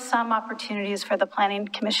there are some opportunities for the Planning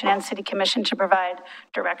Commission and City Commission to provide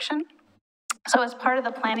direction. So as part of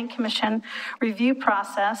the Planning Commission review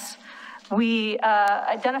process, we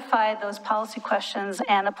identified those policy questions,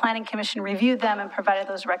 and the Planning Commission reviewed them and provided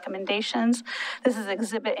those recommendations. This is an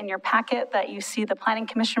exhibit in your packet that you see the Planning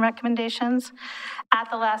Commission recommendations. At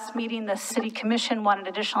the last meeting, the City Commission wanted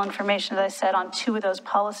additional information, as I said, on 2 of those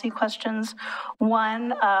policy questions.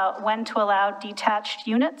 One, when to allow detached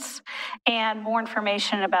units, and more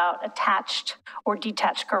information about attached or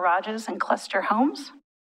detached garages and cluster homes.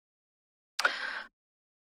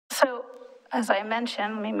 So, as I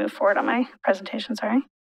mentioned, let me move forward on my presentation, sorry.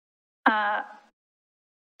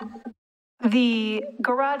 The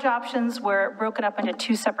garage options were broken up into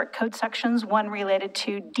 2 separate code sections, one related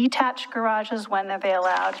to detached garages, when are they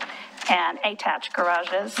allowed, and attached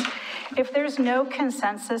garages. If there's no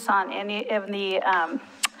consensus on any of the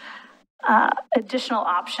additional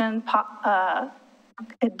option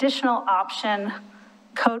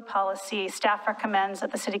code policy, staff recommends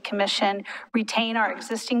that the City Commission retain our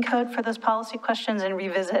existing code for those policy questions and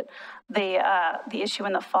revisit the issue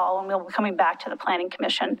in the fall, and we'll be coming back to the Planning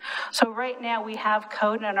Commission. So right now we have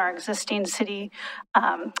code in our existing city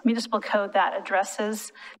municipal code that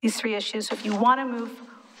addresses these 3 issues. So if you want to move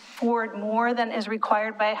forward more than is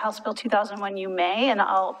required by House Bill 2001, you may, and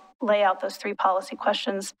I'll lay out those 3 policy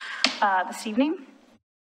questions this evening.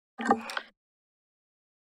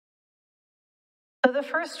 So the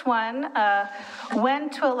first one,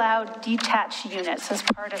 when to allow detached units as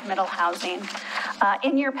part of middle housing.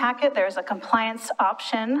 In your packet, there's a compliance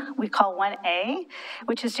option we call 1A,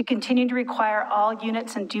 which is to continue to require all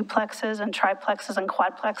units and duplexes and triplexes and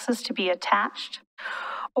quadplexes to be attached.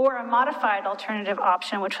 Or a modified alternative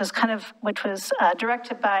option, which was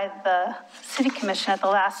directed by the City Commission at the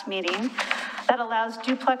last meeting, that allows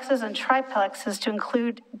duplexes and triplexes to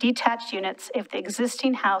include detached units if the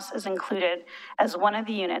existing house is included as one of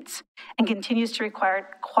the units, and continues to require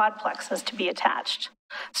quadplexes to be attached.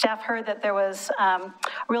 Staff heard that there was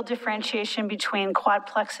real differentiation between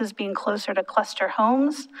quadplexes being closer to cluster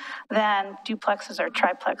homes than duplexes or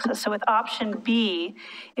triplexes. So with option B,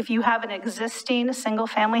 if you have an existing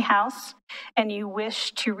single-family house and you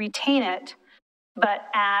wish to retain it, but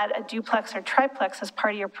add a duplex or triplex as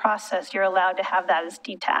part of your process, you're allowed to have that as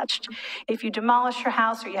detached. If you demolish your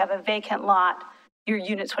house or you have a vacant lot, your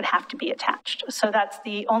units would have to be attached. So that's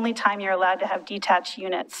the only time you're allowed to have detached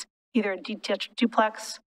units, either a detached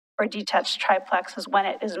duplex or detached triplex, is when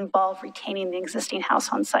it is involved retaining the existing house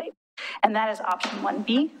on site. And that is option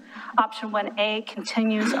 1B. Option 1A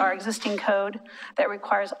continues our existing code that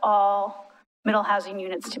requires all middle housing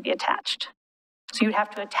units to be attached. So you'd have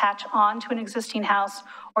to attach onto an existing house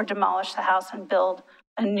or demolish the house and build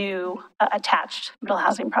a new attached middle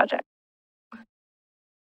housing project.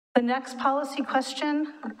 The next policy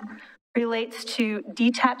question relates to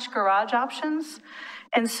detached garage options.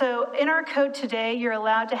 And so in our code today, you're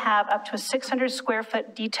allowed to have up to a 600 square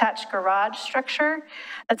foot detached garage structure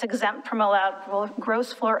that's exempt from allowed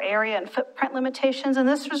gross floor area and footprint limitations. And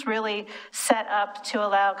this was really set up to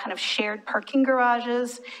allow kind of shared parking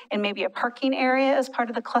garages and maybe a parking area as part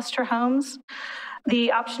of the cluster homes.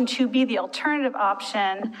 The option 2B, the alternative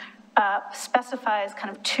option, specifies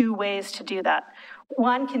kind of 2 ways to do that.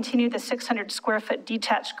 One, continue the 600 square foot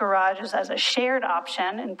detached garages as a shared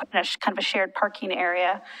option and kind of a shared parking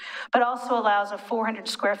area, but also allows a 400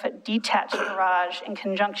 square foot detached garage in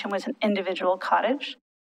conjunction with an individual cottage.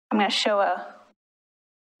 I'm going to show a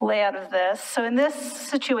layout of this. So in this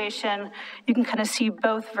situation, you can kind of see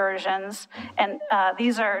both versions, and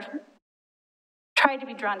these are tried to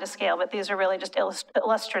be drawn to scale, but these are really just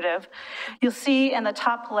illustrative. You'll see in the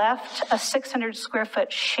top left a 600 square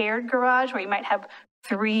foot shared garage where you might have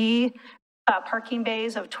 3 parking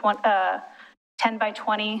bays of 10 by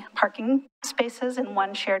 20 parking spaces in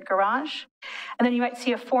one shared garage. And then you might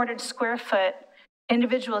see a 400 square foot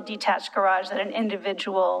individual detached garage that an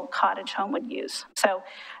individual cottage home would use. So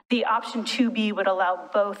the option 2B would allow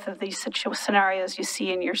both of these scenarios you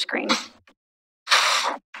see in your screen.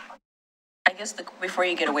 I guess before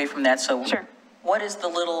you get away from that, so sure. What is the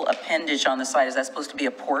little appendage on the side? Is that supposed to be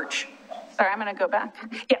a porch? Sorry, I'm going to go back.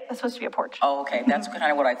 Yeah, that's supposed to be a porch. Oh, okay. That's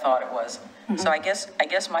kind of what I thought it was. So I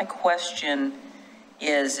guess my question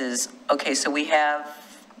is okay, so we have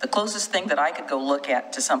the closest thing that I could go look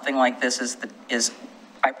at to something like this is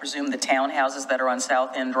I presume the townhouses that are on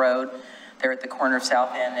South End Road. They're at the corner of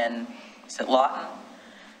South End and is it Lawton?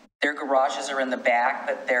 Their garages are in the back,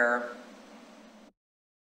 but they're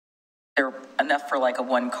enough for like a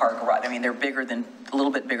one-car garage. I mean, they're a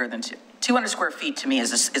little bit bigger than 200 square feet to me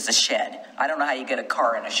is a shed. I don't know how you get a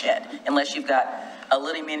car in a shed unless you've got a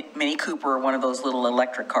little Mini Cooper or one of those little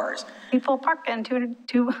electric cars. People park in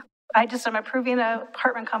I'm approving an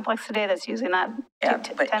apartment complex today that's using that. Yeah,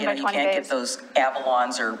 but you can't get those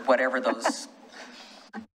Avalons or whatever those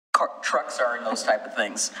trucks are and those type of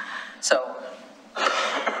things. So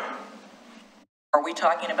are we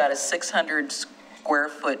talking about a 600 square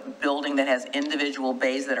foot building that has individual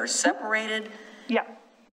bays that are separated? Yeah.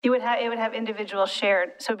 It would have individual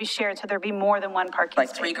shared, so it'd be shared, so there'd be more than one parking like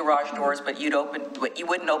space. 3 garage doors, but you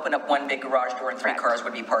wouldn't open up one big garage door and 3 cars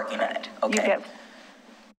would be parking in it. Okay.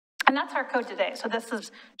 And that's our code today. So this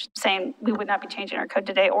is saying we would not be changing our code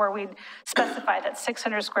today, or we'd specify that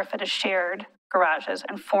 600 square foot is shared garages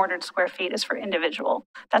and 400 square feet is for individual.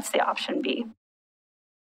 That's the option B.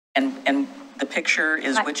 And the picture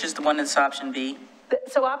is, which is the one that's option B?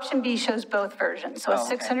 So option B shows both versions. So a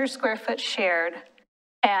 600 square foot shared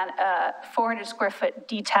and a 400 square foot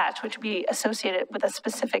detached, which would be associated with a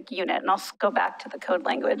specific unit. And I'll go back to the code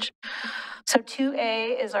language. So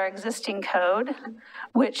 2A is our existing code,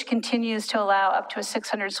 which continues to allow up to a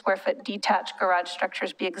 600 square foot detached garage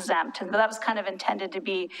structures be exempt. And that was kind of intended to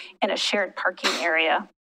be in a shared parking area.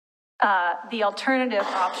 The alternative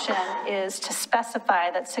option is to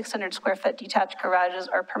specify that 600 square foot detached garages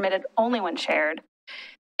are permitted only when shared,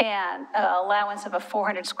 and allowance of a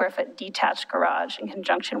 400 square foot detached garage in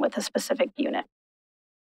conjunction with a specific unit.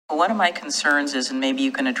 One of my concerns is, and maybe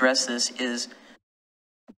you can address this, is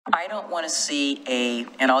I don't want to see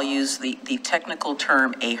and I'll use the technical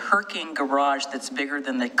term, a Herking garage that's bigger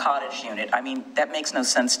than the cottage unit. I mean, that makes no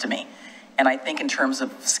sense to me. And I think in terms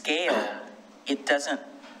of scale, it doesn't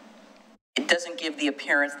give the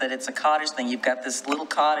appearance that it's a cottage thing. You've got this little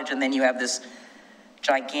cottage and then you have this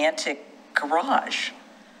gigantic garage.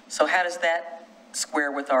 So how does that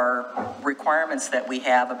square with our requirements that we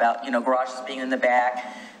have about, garages being in the back,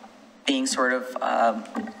 being sort of,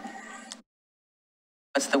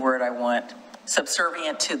 what's the word I want?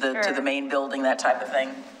 Subservient to the main building, that type of thing?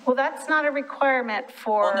 Well, that's not a requirement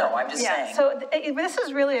for... Well, no, I'm just saying. So this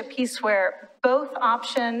is really a piece where both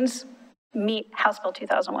options meet House Bill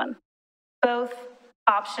 2001. Both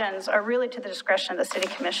options are really to the discretion of the City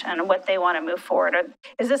Commission and what they want to move forward.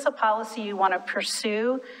 Is this a policy you want to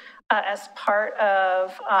pursue as part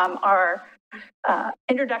of our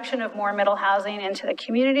introduction of more middle housing into the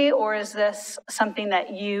community, or is this something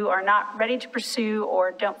that you are not ready to pursue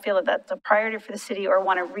or don't feel that that's a priority for the city or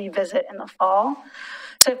want to revisit in the fall?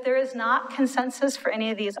 So if there is not consensus for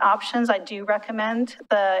any of these options, I do recommend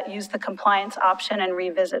use the compliance option and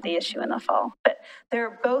revisit the issue in the fall. But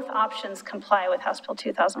both options comply with House Bill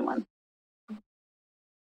 2001.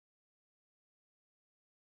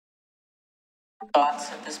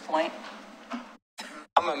 Thoughts at this point?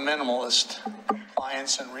 I'm a minimalist,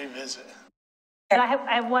 compliance and revisit. And I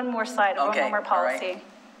have one more slide, one more policy. Right.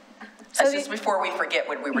 So this is before we forget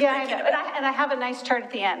what we were thinking about. And I have a nice chart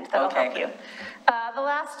at the end that'll help you. The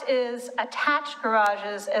last is attached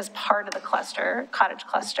garages as part of the cluster, cottage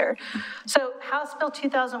cluster. So House Bill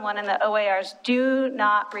 2001 and the OARs do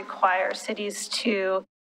not require cities to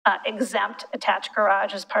exempt attached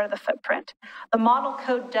garage as part of the footprint. The model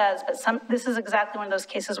code does, but this is exactly one of those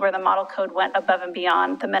cases where the model code went above and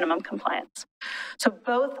beyond the minimum compliance. So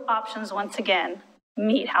both options, once again,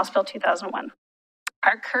 meet House Bill 2001.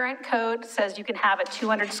 Our current code says you can have a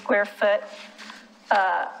 200 square foot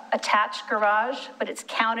attached garage, but it's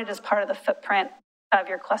counted as part of the footprint of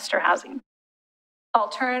your cluster housing.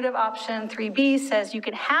 Alternative option 3B says you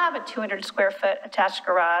can have a 200 square foot attached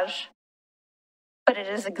garage, but it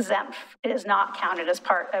is exempt. It is not counted as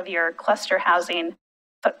part of your cluster housing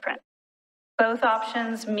footprint. Both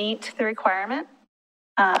options meet the requirement.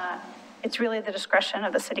 It's really the discretion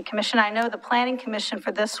of the City Commission. I know the Planning Commission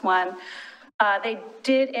for this one, they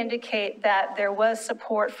did indicate that there was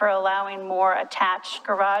support for allowing more attached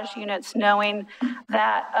garage units, knowing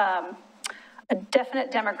that a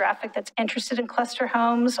definite demographic that's interested in cluster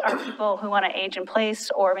homes are people who want to age in place,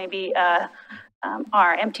 or maybe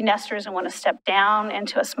are empty nesters and want to step down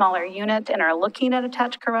into a smaller unit and are looking at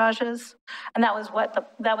attached garages. And that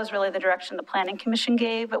was really the direction the Planning Commission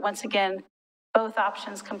gave. But once again, both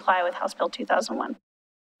options comply with House Bill 2001.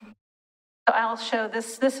 So I'll show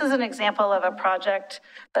this. This is an example of a project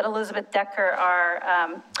that Elizabeth Decker,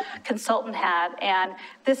 our consultant, had. And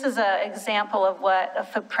this is an example of what a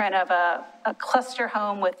footprint of a cluster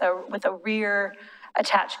home with a rear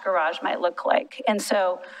attached garage might look like. And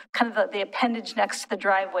so kind of the appendage next to the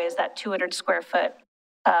driveway is that 200 square foot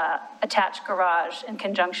attached garage in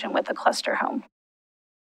conjunction with a cluster home.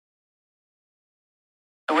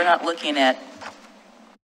 So we're not looking at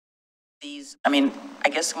these, I mean, I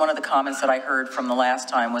guess one of the comments that I heard from the last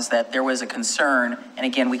time was that there was a concern, and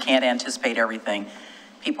again, we can't anticipate everything.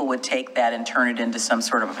 People would take that and turn it into some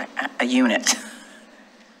sort of a unit.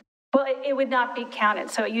 Well, it would not be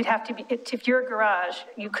counted. So you'd have to be, if you're a garage,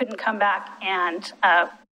 you couldn't come back and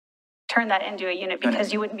turn that into a unit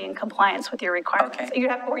because you wouldn't be in compliance with your requirements. Okay.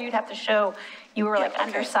 You'd have to show you were like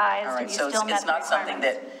undersized. All right, and you so still met it's not something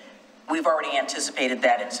that we've already anticipated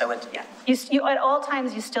that, and so it's, yeah. You at all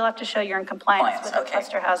times, you still have to show you're in compliance with the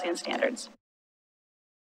cluster housing standards.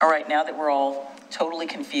 All right, now that we're all totally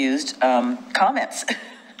confused, comments.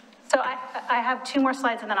 So I have two more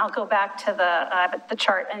slides, and then I'll go back to the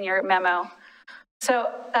chart in your memo.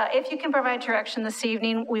 So if you can provide direction this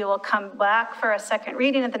evening, we will come back for a second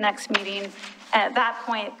reading at the next meeting. And at that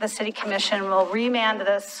point, the City Commission will remand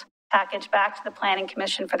this package back to the Planning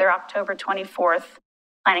Commission for their October 24th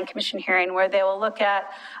Planning Commission hearing, where they will look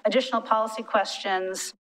at additional policy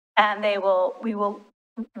questions, and this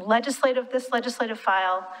legislative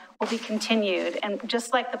file will be continued. And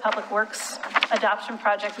just like the Public Works adoption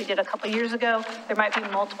project we did a couple years ago, there might be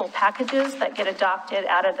multiple packages that get adopted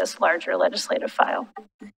out of this larger legislative file.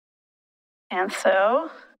 And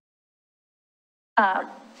so,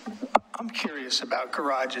 I'm curious about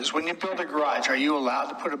garages. When you build a garage, are you allowed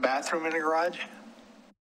to put a bathroom in a garage?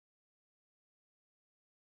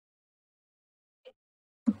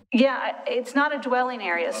 yeah, it's not a dwelling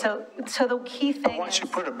area. So the key thing Once you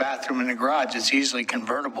put a bathroom in a garage, it's easily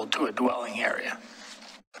convertible to a dwelling area.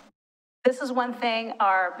 This is one thing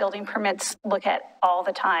our building permits look at all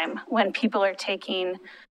the time. When people are taking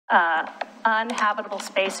uninhabitable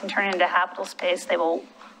space and turning it into habitable space, they will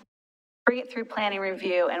bring it through planning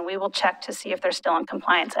review, and we will check to see if they're still in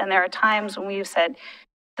compliance. And there are times when we've said,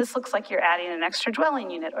 this looks like you're adding an extra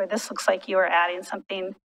dwelling unit, or this looks like you are adding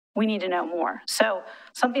something, we need to know more. So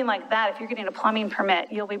something like that, if you're getting a plumbing permit,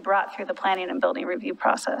 you'll be brought through the planning and building review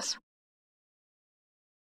process.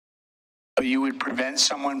 So you would prevent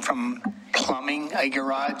someone from plumbing a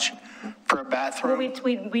garage for a bathroom? Well,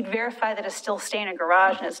 we'd verify that it's still staying a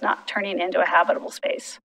garage and it's not turning into a habitable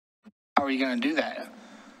space. How are you going to do that?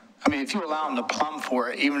 I mean, if you allow them to plumb for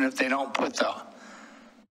it, even if they don't put the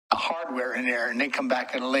hardware in there and they come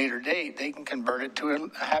back at a later date, they can convert it to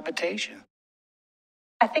a habitation.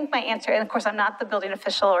 I think my answer, and of course I'm not the building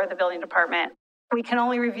official or the building department, we can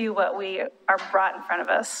only review what we are brought in front of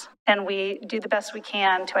us, and we do the best we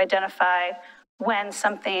can to identify when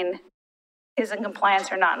something is in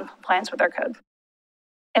compliance or not in compliance with our code.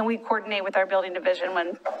 And we coordinate with our building division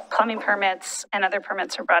when plumbing permits and other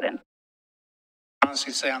permits are brought in.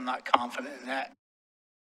 Honestly say I'm not confident in that.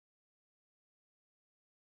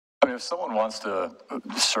 I mean, if someone wants to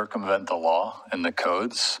circumvent the law and the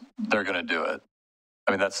codes, they're going to do it.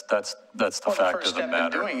 I mean, that's the fact of the matter. The first step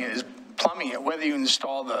in doing it is plumbing it, whether you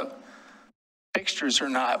install the fixtures or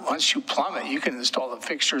not. Once you plumb it, you can install the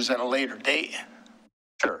fixtures at a later date.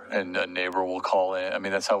 Sure, and a neighbor will call in. I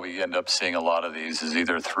mean, that's how we end up seeing a lot of these, is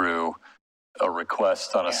either through a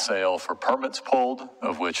request on a sale for permits pulled,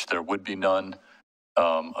 of which there would be none.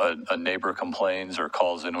 A neighbor complains or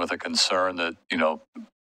calls in with a concern that, you know,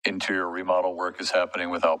 interior remodel work is happening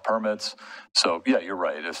without permits. So yeah, you're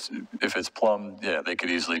right. If it's plumbed, yeah, they could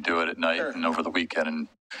easily do it at night and over the weekend, and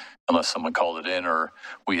unless someone called it in or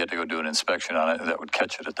we had to go do an inspection on it, that would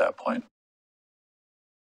catch it at that point.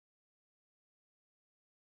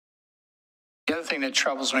 The other thing that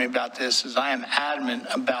troubles me about this is I am adamant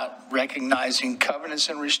about recognizing covenants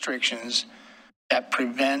and restrictions that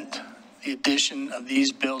prevent the addition of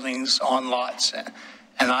these buildings on lots.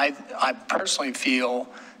 And I personally feel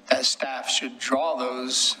that staff should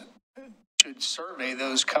survey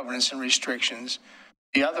those covenants and restrictions.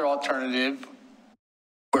 The other alternative,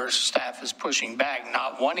 where staff is pushing back,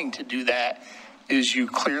 not wanting to do that, is you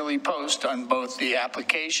clearly post on both the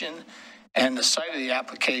application and the site of the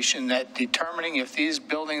application that determining if these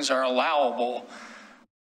buildings are allowable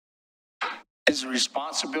is the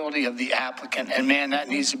responsibility of the applicant. And man, that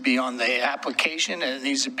needs to be on the application, and it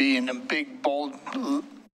needs to be in a big, bold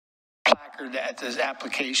placard at this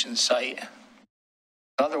application site.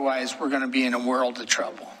 Otherwise, we're going to be in a world of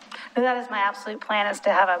trouble. That is my absolute plan, is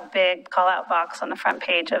to have a big call-out box on the front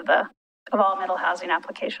page of all middle housing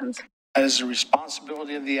applications. That is the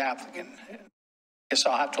responsibility of the applicant. I guess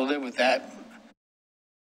I'll have to live with that.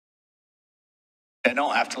 I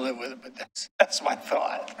don't have to live with it, but that's my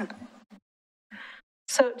thought.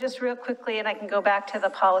 So just real quickly, and I can go back to the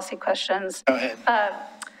policy questions. Go ahead.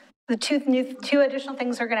 The two additional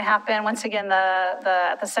things are going to happen. Once again,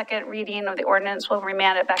 the second reading of the ordinance will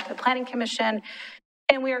remand it back to the Planning Commission.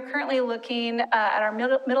 And we are currently looking at our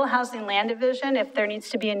middle housing land division. If there needs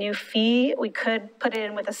to be a new fee, we could put it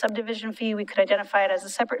in with a subdivision fee. We could identify it as a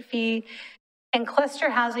separate fee. And cluster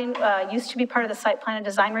housing used to be part of the site plan and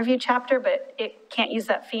design review chapter, but it can't use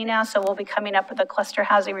that fee now. So we'll be coming up with a cluster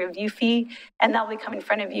housing review fee, and that'll be coming in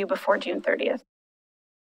front of you before June 30th.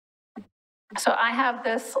 So I have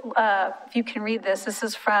this, if you can read this, this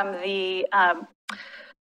is from the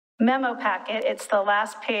memo packet. It's the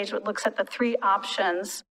last page, which looks at the three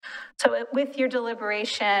options. So with your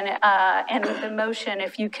deliberation and the motion,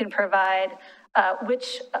 if you can provide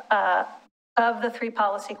which of the three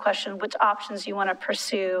policy questions, which options you want to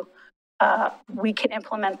pursue, we can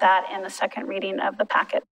implement that in the second reading of the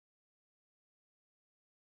packet.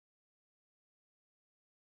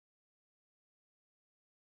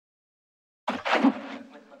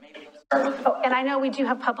 Oh, and I know we do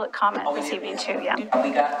have public comment this evening too, yeah.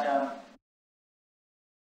 We got,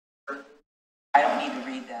 I don't need to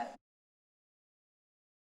read that.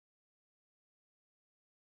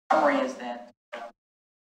 Summary is that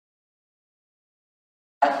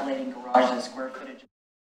calculating garage and square footage.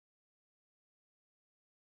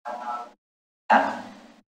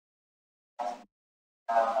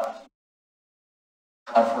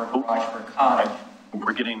 For a garage for a cottage.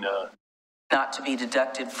 We're getting Not to be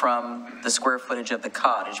deducted from the square footage of the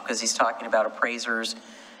cottage, because he's talking about appraisers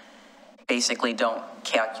basically don't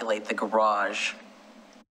calculate the garage,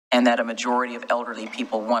 and that a majority of elderly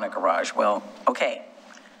people want a garage. Well, okay.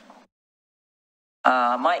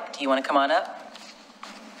 Mike, do you want to come on up?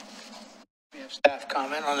 We have staff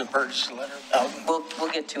comment on the purchase letter.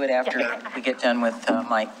 We'll get to it after we get done with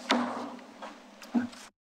Mike.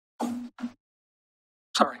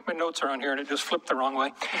 Sorry, my notes are on here and it just flipped the wrong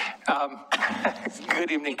way.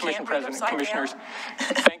 Good evening, Commission President, Commissioners.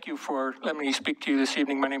 Thank you for letting me speak to you this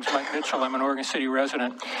evening. My name is Mike Mitchell. I'm an Oregon City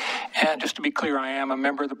resident. And just to be clear, I am a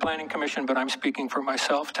member of the Planning Commission, but I'm speaking for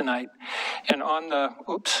myself tonight. And on the,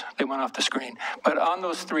 oops, they went off the screen. But on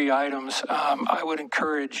those three items, I would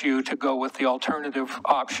encourage you to go with the alternative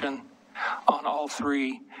option on all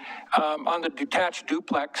three. On the detached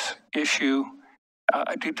duplex issue,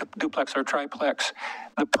 duplex or triplex,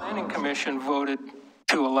 the Planning Commission voted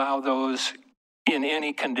to allow those in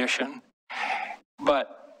any condition.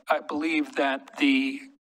 But I believe that the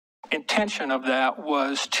intention of that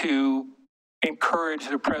was to encourage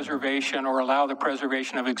the preservation or allow the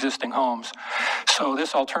preservation of existing homes. So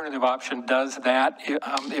this alternative option does that.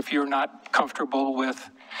 If you're not comfortable with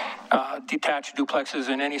detached duplexes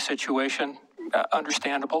in any situation,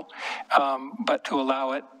 understandable, but to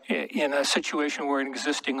allow it in a situation where an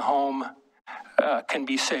existing home can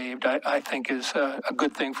be saved, I think is a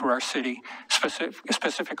good thing for our city,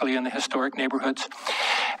 specifically in the historic neighborhoods.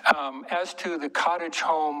 As to the cottage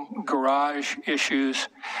home garage issues,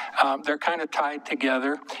 they're kind of tied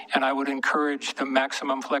together, and I would encourage the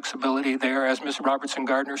maximum flexibility there. As Ms.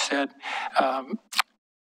 Robertson-Gardner said,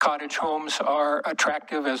 cottage homes are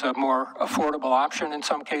attractive as a more affordable option in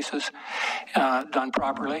some cases, done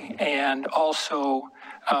properly, and also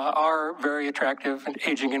are very attractive and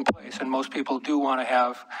aging in place. And most people do want to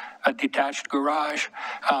have a detached garage.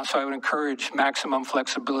 So I would encourage maximum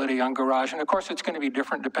flexibility on garage. And of course, it's going to be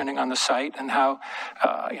different depending on the site and how,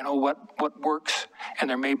 what works. And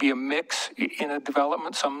there may be a mix in a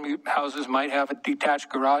development. Some houses might have a detached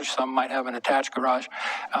garage, some might have an attached garage.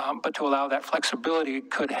 But to allow that flexibility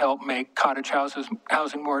could help make cottage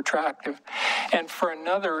housing more attractive. And for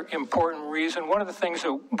another important reason, one of the things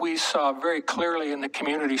that we saw very clearly in the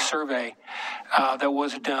community survey that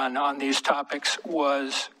was done on these topics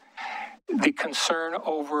was the concern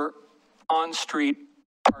over on-street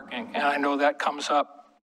parking. And I know that comes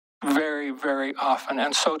up very, very often.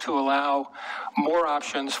 And so to allow more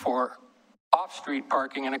options for off-street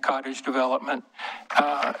parking in a cottage development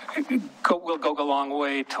will go a long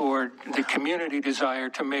way toward the community desire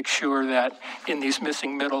to make sure that in these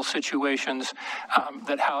missing middle situations,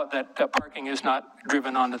 that parking is not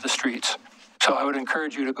driven onto the streets. So I would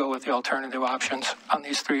encourage you to go with the alternative options on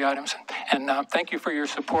these three items. And thank you for your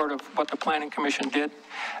support of what the Planning Commission did.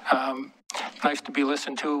 Nice to be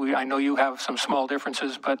listened to. I know you have some small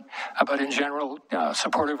differences, but in general,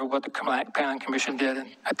 supportive of what the Planning Commission did, and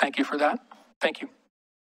I thank you for that. Thank you.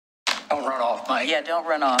 Don't run off, Mike. Yeah, don't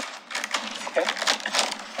run off. Okay.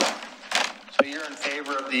 So you're in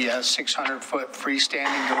favor of the 600-foot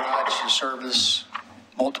freestanding garage to service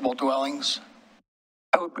multiple dwellings?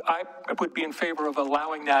 I would be in favor of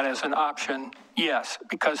allowing that as an option, yes,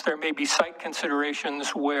 because there may be site considerations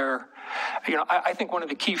where, I think one of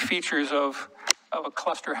the key features of a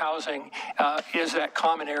cluster housing is that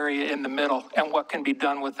common area in the middle and what can be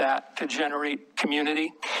done with that to generate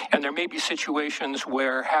community. And there may be situations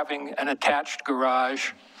where having an attached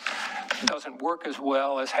garage doesn't work as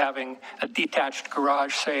well as having a detached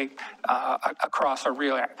garage, say, across a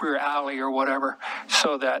rear alley or whatever,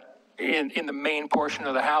 so that in the main portion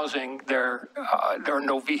of the housing, there are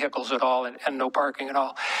no vehicles at all and no parking at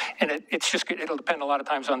all. And it'll depend a lot of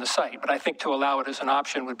times on the site, but I think to allow it as an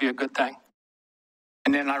option would be a good thing.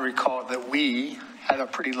 And then I recall that we had a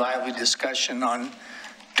pretty lively discussion on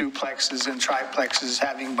duplexes and triplexes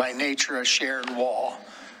having by nature a shared wall.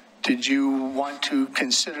 Did you want to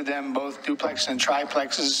consider them both duplex and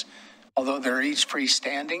triplexes, although they're each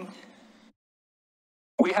freestanding?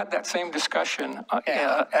 We had that same discussion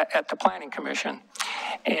at the Planning Commission,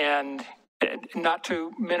 and not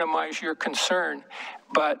to minimize your concern,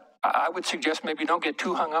 but I would suggest maybe don't get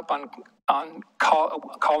too hung up on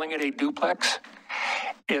calling it a duplex.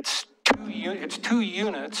 It's two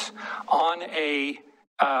units on a,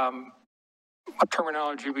 what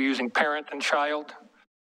terminology are we using, parent and child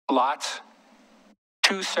lots,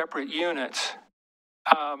 two separate units.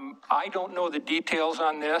 I don't know the details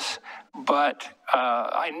on this, but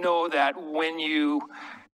I know that when you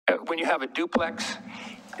have a duplex,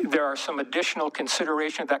 there are some additional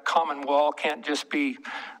considerations. That common wall can't just be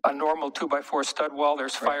a normal 2x4 stud wall.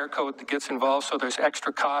 There's fire code that gets involved, so there's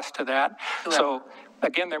extra cost to that. Right. So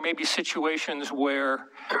again, there may be situations where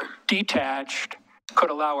detached could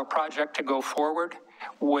allow a project to go forward,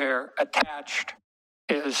 where attached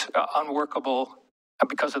is unworkable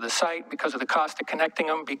because of the site, because of the cost of connecting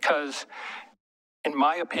them, because in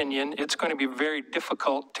my opinion, it's going to be very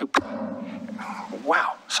difficult to,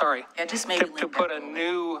 to put a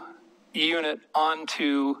new unit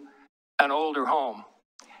onto an older home.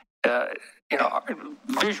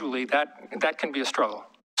 Visually, that can be a struggle.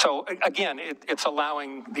 So again, it's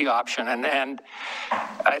allowing the option. And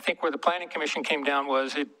I think where the Planning Commission came down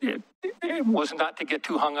was it was not to get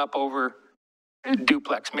too hung up over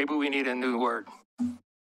duplex. Maybe we need a new word.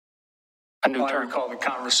 A new term. I recall the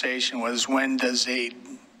conversation was, when does a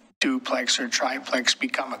duplex or triplex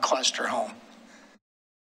become a cluster home?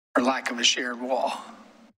 For lack of a shared wall.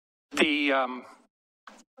 The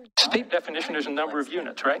state definition is a number of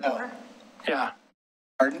units, right? No. Yeah.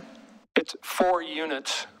 Pardon? It's 4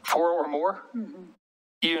 units, 4 or more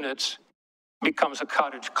units becomes a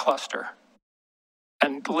cottage cluster.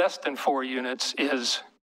 And less than 4 units is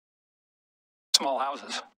small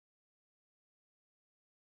houses.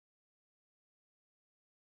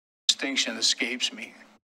 Distinction escapes me.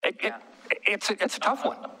 It's a tough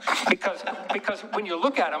one because when you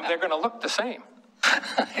look at them, they're going to look the same.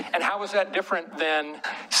 And how is that different than,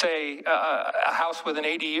 say, a house with an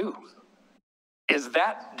ADU? Is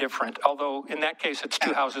that different? Although in that case, it's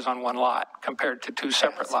 2 houses on 1 lot compared to 2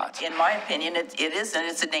 separate lots. In my opinion, it isn't.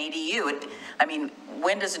 It's an ADU.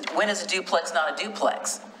 When is a duplex not a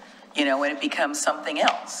duplex? When it becomes something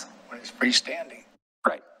else. When it's freestanding.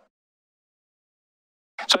 Right.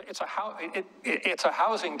 So it's a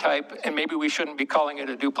housing type, and maybe we shouldn't be calling it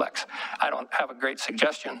a duplex. I don't have a great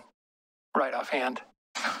suggestion right offhand,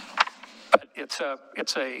 but it's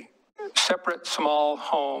a separate small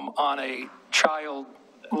home on a child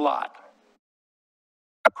lot,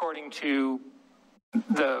 according to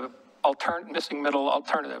the missing middle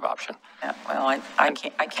alternative option. Yeah, well, I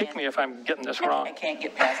can't. Kick me if I'm getting this wrong. I can't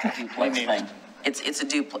get past the duplex thing. It's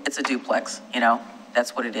a duplex.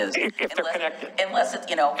 That's what it is. If they're connected. Unless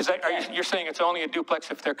it's, you're saying it's only a duplex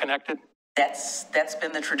if they're connected? That's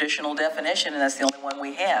been the traditional definition, and that's the only one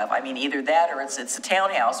we have. Either that or it's a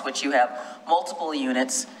townhouse, which you have multiple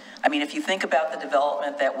units. If you think about the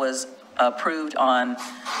development that was approved on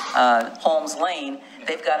Holmes Lane,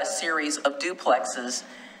 they've got a series of duplexes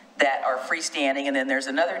that are freestanding, and then there's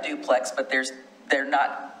another duplex, but they're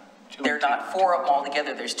not 4 of them all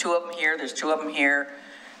together. There's 2 of them here, there's 2 of them here.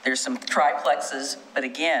 There's some triplexes, but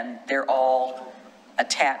again, they're all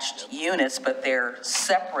attached units, but they're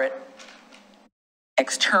separate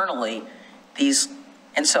externally. These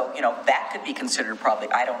And so, you know, that could be considered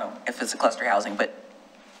probably, I don't know if it's a cluster housing, but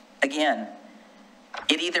again,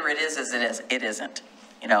 it either it is as it isn't,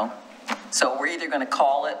 you know? So we're either going to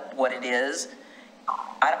call it what it is.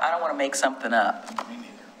 I don't want to make something up.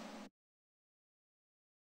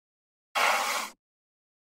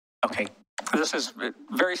 Okay. This is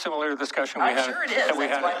very similar to the discussion we had. I'm sure it is.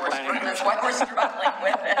 That's why we're struggling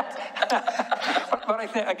with it. But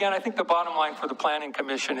I think the bottom line for the Planning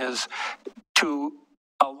Commission is to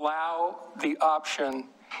allow the option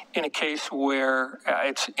in a case where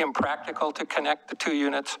it's impractical to connect the two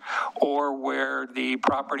units or where the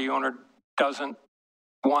property owner doesn't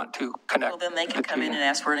want to connect. Well, then they can come in and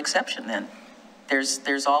ask for an exception then.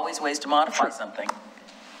 There's always ways to modify something.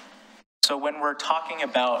 So when we're talking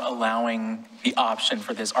about allowing the option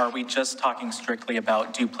for this, are we just talking strictly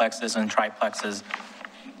about duplexes and triplexes,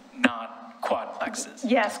 not quadplexes?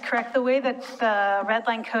 Yes, correct. The way that the red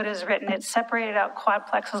line code is written, it's separated out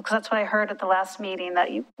quadplexes, because that's what I heard at the last meeting, that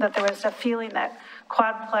there was a feeling that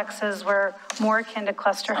quadplexes were more akin to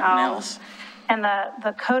cluster homes. And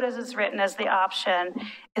the code as it's written as the option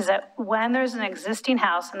is that when there's an existing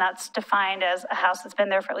house, and that's defined as a house that's been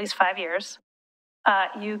there for at least 5 years,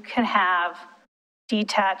 you can have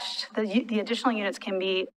detached, the additional units can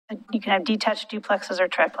be, you can have detached duplexes or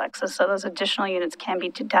triplexes, so those additional units can be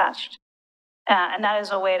detached. And that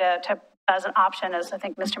is a way to as an option, as I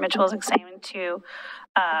think Mr. Mitchell is saying, to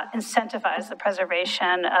incentivize the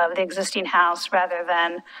preservation of the existing house rather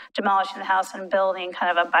than demolishing the house and building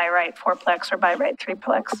kind of a by right fourplex or by right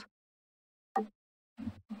threeplex.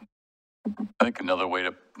 I think another way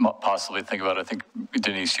to possibly think about it, I think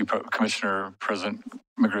Denise, Commissioner President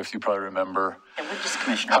McGriff, you probably remember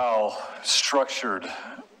how structured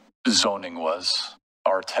zoning was.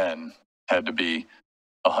 R10 had to be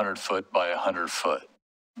 100 foot by 100 foot,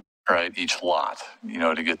 right? Each lot, you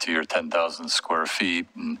know, to get to your 10,000 square feet.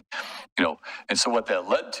 And, you know, and so what that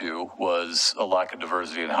led to was a lack of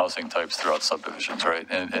diversity in housing types throughout subdivisions, right?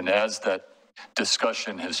 And as that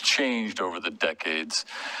discussion has changed over the decades,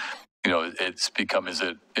 you know, it's become, is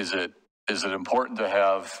it important to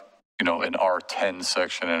have, you know, an R10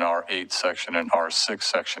 section, an R8 section, an R6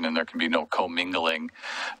 section, and there can be no commingling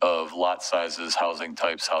of lot sizes, housing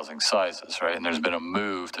types, housing sizes, right? And there's been a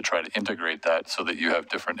move to try to integrate that so that you have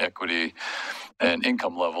different equity and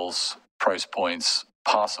income levels, price points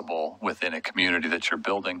possible within a community that you're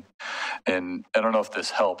building. And I don't know if this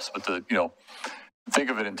helps, but you know, think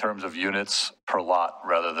of it in terms of units per lot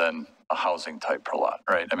rather than a housing type per lot,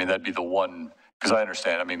 right? I mean, that'd be the one, because I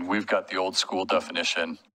understand, I mean, we've got the old school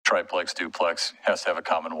definition, triplex, duplex, has to have a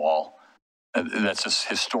common wall. And that's just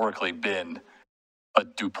historically been a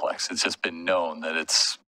duplex. It's just been known that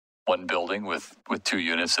it's one building with two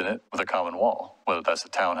units in it with a common wall, whether that's a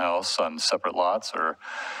townhouse on separate lots or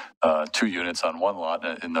 2 units on one lot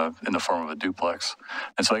in the form of a duplex.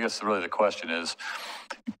 And so I guess really the question is,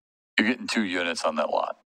 you're getting 2 units on that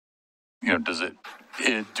lot. You know, do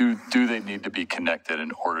they need to be connected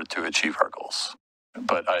in order to achieve our goals?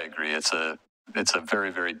 But I agree, it's a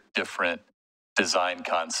very, very different design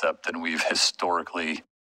concept than we've historically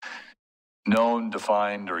known,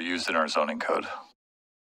 defined, or used in our zoning code.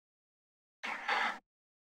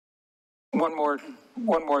 One more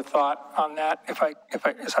thought on that, if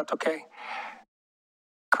is that okay?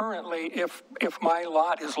 Currently, if my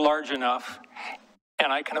lot is large enough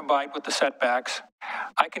and I can abide with the setbacks,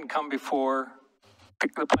 I can come before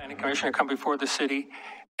the Planning Commission, or come before the city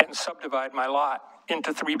and subdivide my lot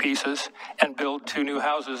into 3 pieces and build 2 new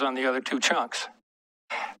houses on the other 2 chunks.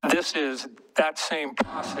 This is that same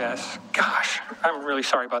process. Gosh, I'm really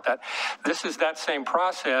sorry about that. This is that same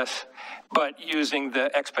process, but using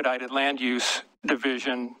the expedited land use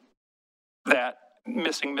division that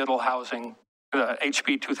missing middle housing, the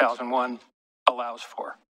HB 2001 allows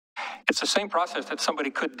for. It's the same process that somebody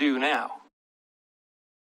could do now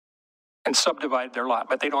and subdivide their lot,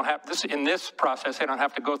 but they don't have this. In this process, they don't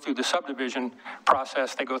have to go through the subdivision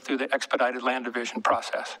process. They go through the expedited land division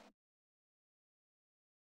process.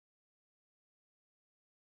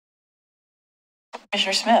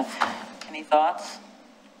 Commissioner Smith, any thoughts?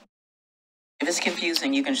 If it's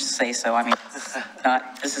confusing, you can just say so. I mean,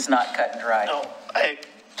 this is not cut and dry. No,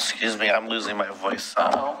 excuse me, I'm losing my voice.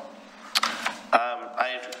 I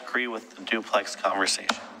agree with the duplex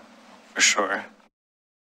conversation, for sure.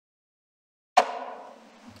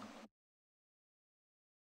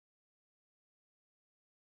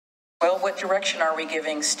 Well, what direction are we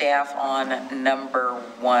giving staff on number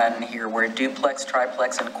 1 here, where duplex,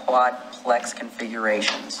 triplex, and quadplex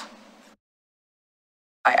configurations?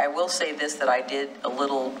 I will say this, that I did a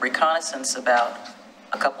little reconnaissance about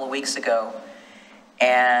a couple of weeks ago,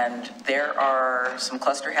 And there are some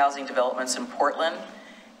cluster housing developments in Portland,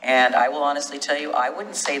 and I will honestly tell you, I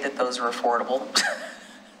wouldn't say that those are affordable.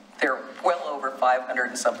 They're well over 500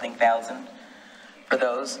 and something thousand for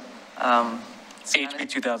those. HB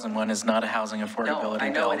 2001 is not a housing affordability bill. No, I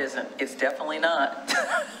know it isn't. It's definitely not.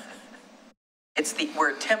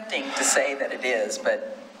 We're attempting to say that it is,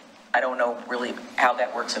 but I don't know really how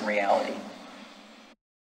that works in reality.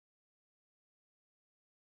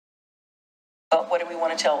 Well, what do we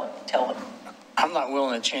want to tell them? I'm not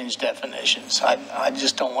willing to change definitions. I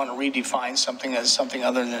just don't want to redefine something as something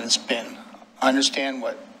other than it's been. I understand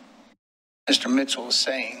what Mr. Mitchell is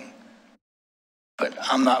saying, but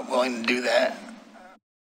I'm not willing to do that.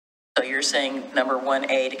 So you're saying number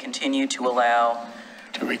 1A to continue to allow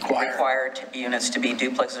required units to be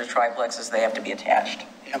duplexes or triplexes, they have to be attached.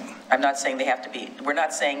 Yep. I'm not saying they have to be,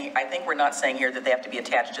 I think we're not saying here that they have to be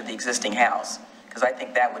attached to the existing house, because I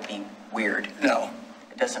think that would be weird. No.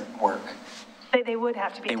 It doesn't work. They would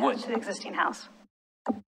have to be attached to the existing house.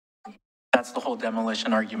 That's the whole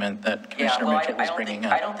demolition argument that Commissioner Mitchell was bringing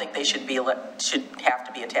up. I don't think they should have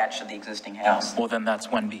to be attached to the existing house. Well, then that's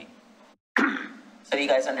 1B. So do you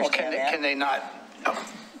guys understand that? Can they not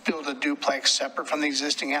build a duplex separate from the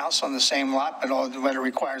existing house on the same lot, but all that it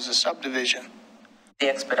requires a subdivision? Be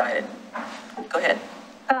expedited. Go ahead.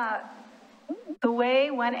 The way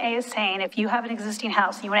 1A is saying, if you have an existing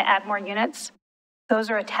house and you want to add more units, those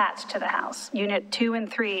are attached to the house. Unit 2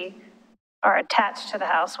 and 3 are attached to the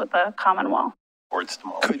house with a common wall. Or it's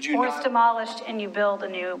demolished. Or it's demolished and you build a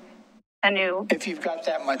new. If you've got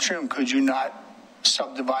that much room, could you not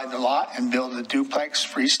subdivide the lot and build a duplex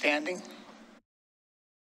freestanding?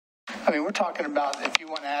 I mean, we're talking about if you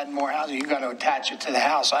want to add more housing, you've got to attach it to the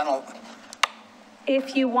house.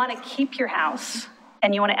 If you want to keep your house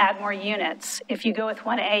and you want to add more units, if you go with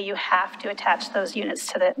 1A, you have to attach those units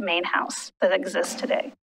to the main house that exists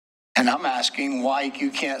today. And I'm asking why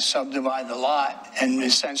you can't subdivide the lot and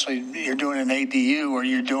essentially you're doing an ADU or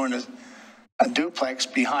you're doing a duplex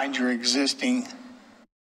behind your existing.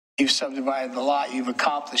 You've subdivided the lot, you've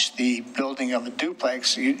accomplished the building of a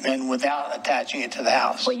duplex and without attaching it to the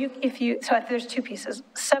house. Well, so there's two pieces.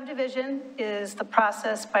 Subdivision is the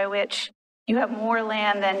process by which you have more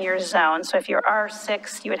land than your zone. So if you're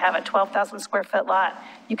R6, you would have a 12,000 square foot lot.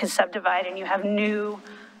 You can subdivide and you have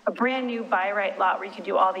a brand new by right lot where you can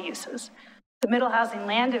do all the uses. The middle housing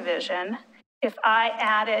land division, if I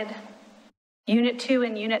added unit 2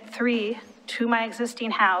 and unit 3 to my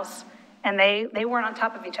existing house, and they weren't on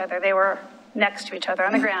top of each other, they were next to each other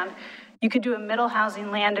on the ground, you could do a middle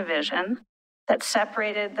housing land division that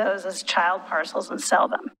separated those as child parcels and sell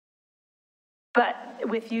them. But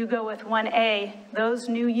if you go with 1A, those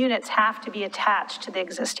new units have to be attached to the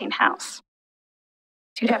existing house.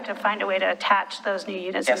 So you'd have to find a way to attach those new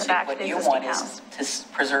units in the back of the existing house. What you want is to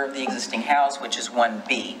preserve the existing house, which is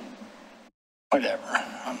 1B. Whatever.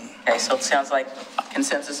 Okay, so it sounds like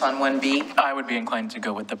consensus on 1B? I would be inclined to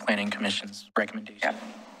go with the Planning Commission's recommendation. Yeah.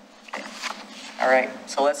 Okay. All right,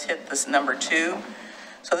 so let's hit this number 2.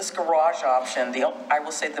 So this garage option, I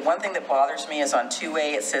will say the one thing that bothers me is on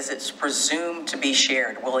 2A, it says it's presumed to be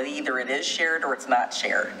shared. Well, either it is shared or it's not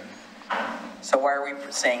shared. So why are we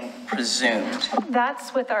saying presumed?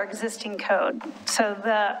 That's with our existing code. So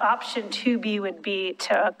the option 2B would be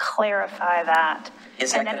to clarify that.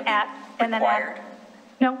 Is that going to be required?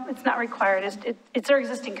 No, it's not required. It's our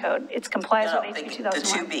existing code. It complies with HB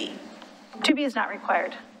 2001. The 2B. 2B is not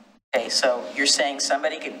required. Okay, so you're saying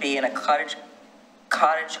somebody could be in a cottage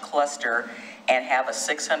cluster and have a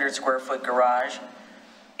 600 square foot garage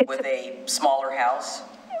with a smaller house?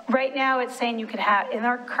 Right now, it's saying you could have, in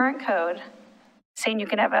our current code, saying you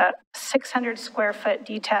can have a 600 square foot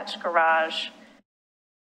detached garage.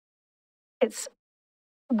 It's,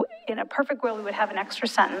 in a perfect world, we would have an extra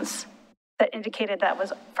sentence that indicated that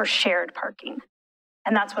was for shared parking.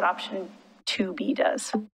 And that's what option 2B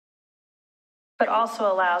does. But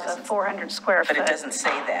also allows a 400 square foot. But it doesn't say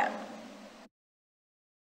that.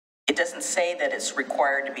 It doesn't say that it's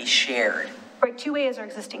required to be shared. Right, 2A is our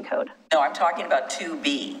existing code. No, I'm talking about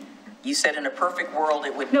 2B. You said in a perfect world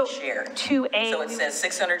it would be shared. 2A. So it says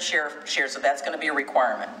 600 share, so that's going to be a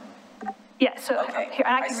requirement. Yeah, so okay. Here,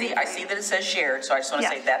 I see that it says shared, so I just want to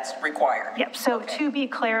say that's required. Yep, so 2B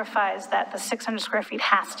clarifies that the 600 square feet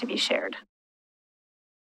has to be shared.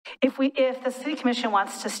 If the City Commission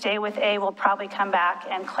wants to stay with A, we'll probably come back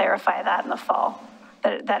and clarify that in the fall,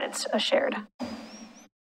 that it's a shared.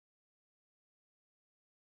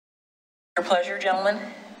 Your pleasure, gentlemen?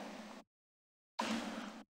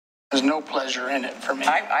 There's no pleasure in it for me.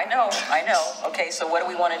 I know. Okay, so what do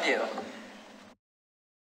we want to do?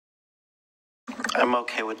 I'm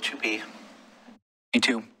okay with 2B. Me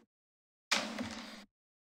too.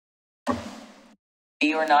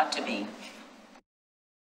 Be or not to be?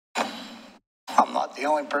 I'm not the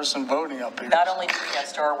only person voting up here. Not only do we have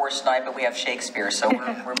Star Wars tonight, but we have Shakespeare, so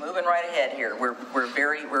we're moving right ahead here. We're a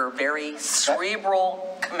very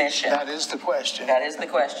cerebral commission. That is the question. That is the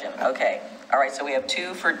question. Okay. All right. So we have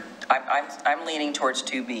two for. I'm leaning towards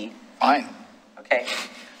 2B. Fine. Okay.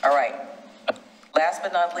 All right. Last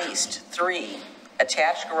but not least, 3,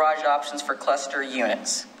 attached garage options for cluster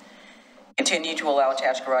units. Continue to allow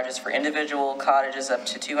attached garages for individual cottages up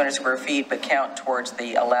to 200 square feet, but count towards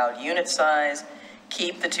the allowed unit size.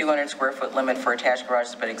 Keep the 200 square foot limit for attached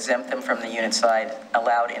garages, but exempt them from the unit size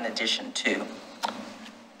allowed in addition to.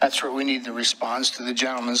 That's where we need the response to the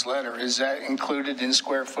gentleman's letter. Is that included in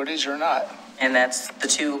square footage or not? And that's the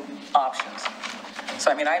 2 options.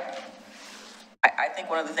 So, I mean, I think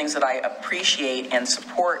one of the things that I appreciate and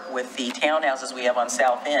support with the townhouses we have on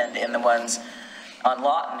South End and the ones on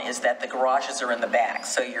Lawton is that the garages are in the back.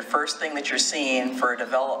 So your first thing that you're seeing for a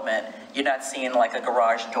development, you're not seeing like a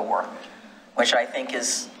garage door, which I think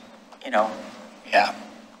is, you know,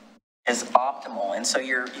 is optimal. And so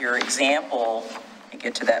your example, you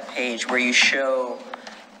get to that page where you show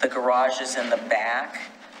the garages in the back,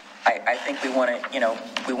 I think we want to, you know,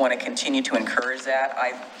 we want to continue to encourage that.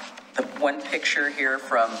 The one picture here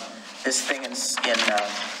from this thing in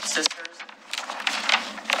Sisters,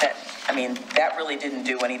 that, I mean, that really didn't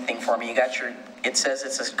do anything for me. You got it says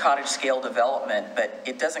it's a cottage scale development, but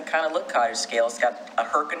it doesn't kind of look cottage scale. It's got a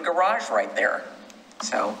Herkin garage right there.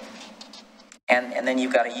 So, and then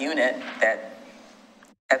you've got a unit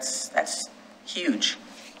that's huge.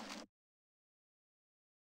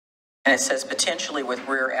 And it says potentially with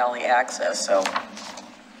rear alley access. So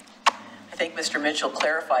I think Mr. Mitchell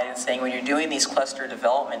clarified in saying when you're doing these cluster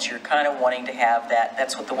developments, you're kind of wanting to have that.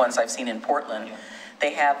 That's what the ones I've seen in Portland.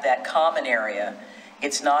 They have that common area.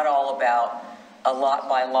 It's not all about a lot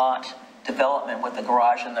by lot development with the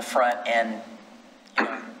garage in the front, and you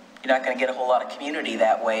know, you're not going to get a whole lot of community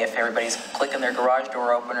that way if everybody's clicking their garage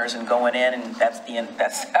door openers and going in, and that's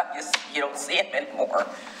how you don't see them anymore.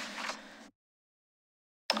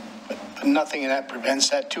 But nothing in that prevents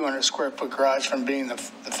that 200 square foot garage from being the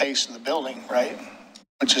face of the building, right?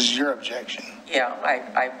 Which is your objection. Yeah,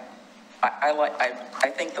 I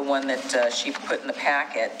think the one that she put in the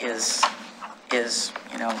packet is,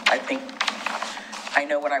 you know, I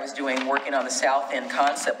know when I was working on the South End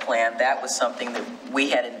concept plan, that was something that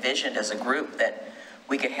we had envisioned as a group, that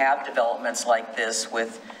we could have developments like this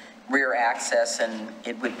with rear access, and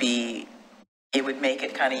it would make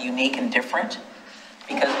it kind of unique and different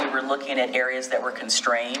because we were looking at areas that were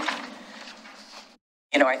constrained.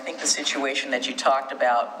 You know, I think the situation that you talked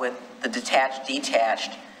about with the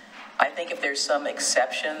detached, I think if there's some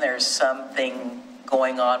exception, there's something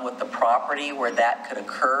going on with the property where that could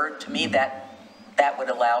occur, to me, that would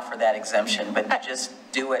allow for that exemption, but to just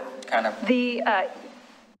do it kind of. The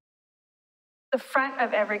front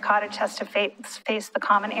of every cottage has to face the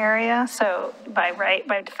common area. So by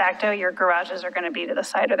de facto, your garages are going to be to the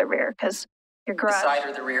side or the rear, because your garage. The side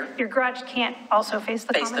or the rear? Your garage can't also face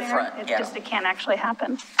the common area. Face the front, It can't actually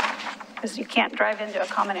happen, because you can't drive into a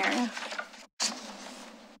common area.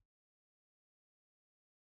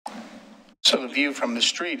 So the view from the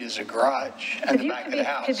street is a garage and the back of the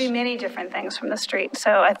house. Could be many different things from the street.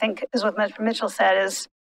 So I think, is what Mr. Mitchell said, is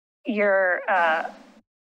your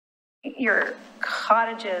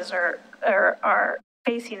cottages are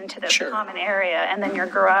facing into this common area, and then your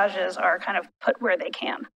garages are kind of put where they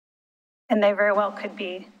can. And they very well could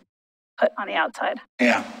be put on the outside.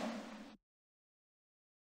 Yeah.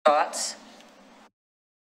 Thoughts?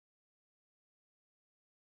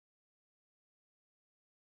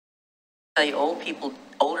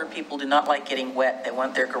 Older people do not like getting wet. They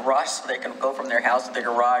want their garage so they can go from their house to their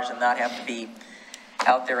garage and not have to be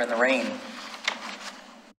out there in the rain.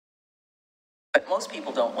 But most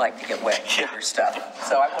people don't like to get wet with their stuff.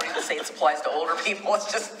 So I won't even say it applies to older people.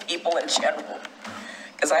 It's just people in general.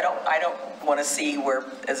 Because I don't want to see where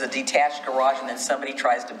there's a detached garage and then somebody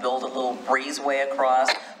tries to build a little breezeway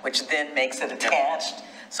across, which then makes it attached.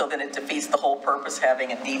 So then it defeats the whole purpose of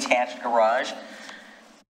having a detached garage.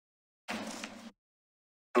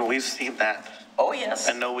 And we've seen that. Oh, yes.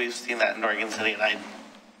 I know we've seen that in Oregon City, and I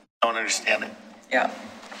don't understand it. Yeah.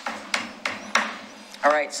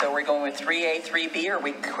 All right, so we're going with 3A, 3B, or are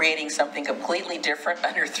we creating something completely different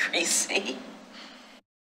under 3C?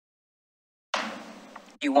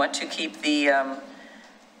 You want to keep the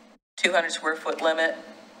 200 square foot limit,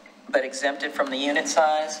 but exempt it from the unit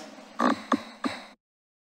size?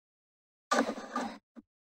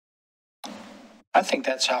 I think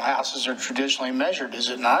that's how houses are traditionally measured, is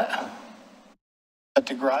it not? but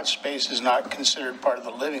the garage space is not considered part of the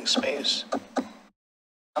living space.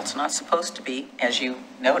 It's not supposed to be, as you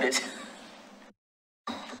noted.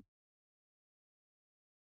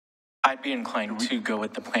 I'd be inclined to go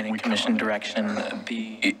with the Planning Commission direction.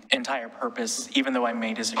 The entire purpose, even though I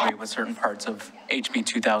may disagree with certain parts of HB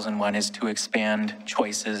 2001, is to expand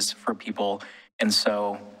choices for people. And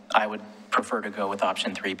so I would prefer to go with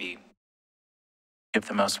option 3B. Give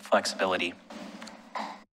the most flexibility.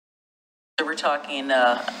 So we're talking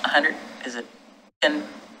 100, is it 10,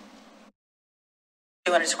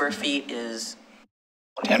 200 square feet is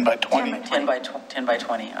 10 by 20. 10 by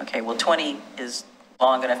 20. Okay, well, 20 is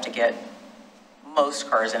long enough to get most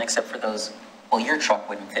cars in, except for those, well, your truck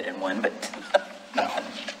wouldn't fit in one, but. No.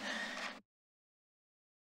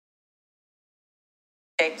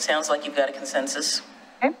 Okay, sounds like you've got a consensus.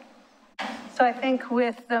 Okay. So I think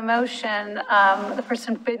with the motion, the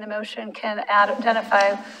person putting the motion can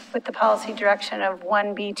identify with the policy direction of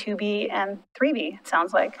 1B, 2B, and 3B, it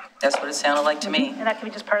sounds like. That's what it sounded like to me. And that can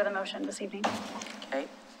be just part of the motion this evening. Okay.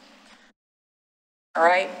 All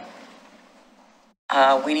right.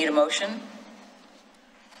 We need a motion.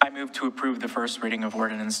 I move to approve the first reading of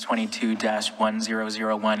Ordinance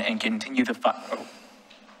 22-1001 and continue the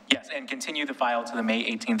file to the May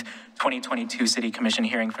 18th, 2022 City Commission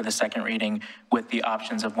hearing for the second reading with the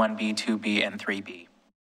options of 1B, 2B, and 3B.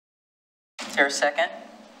 Is there a second?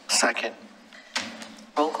 Second.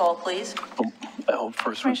 Roll call, please.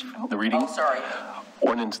 First, the reading. Oh, sorry.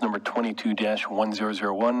 Ordinance number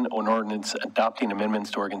 22-1001, an ordinance adopting amendments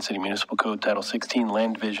to Oregon City Municipal Code, Title 16,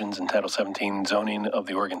 Land Divisions, and Title 17, Zoning of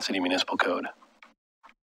the Oregon City Municipal Code.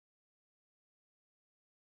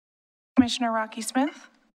 Commissioner Rocky Smith?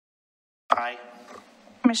 Aye.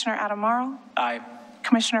 Commissioner Adam Marl? Aye.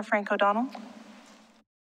 Commissioner Frank O'Donnell?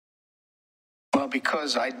 Well,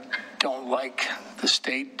 because I don't like the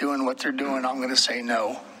state doing what they're doing, I'm going to say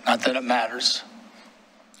no. Not that it matters.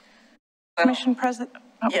 Commission President.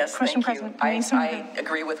 Yes, Commission thank you. President. I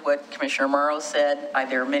agree with what Commissioner Morrow said.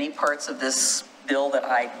 There are many parts of this bill that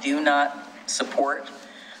I do not support,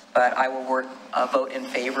 but I will vote in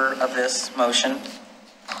favor of this motion.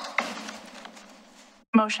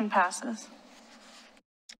 Motion passes.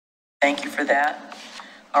 Thank you for that.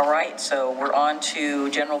 All right, so we're on to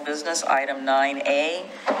general business, item 9A.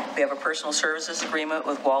 We have a personal services agreement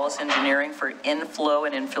with Wallis Engineering for Inflow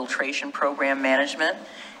and Infiltration Program Management.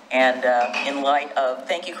 And in light of,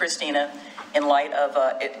 thank you, Christina, in light of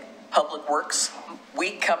Public Works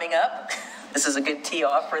Week coming up, this is a good tee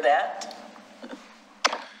off for that.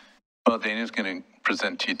 Well, Dana's going to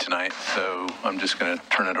present to you tonight, so I'm just going to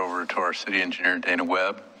turn it over to our city engineer, Dana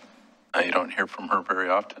Webb. You don't hear from her very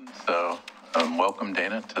often, so welcome,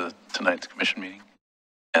 Dana, to tonight's commission meeting.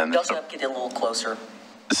 And you also have to get a little closer.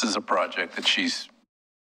 This is a project that she's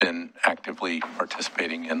been actively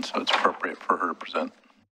participating in, so it's appropriate for her to present.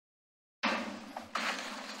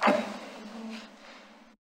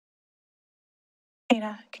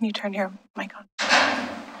 Dana, can you turn your mic on?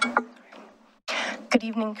 Good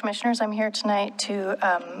evening, Commissioners. I'm here tonight to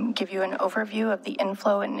give you an overview of the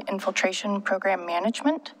Inflow and Infiltration Program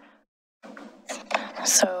Management.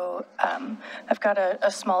 So I've got a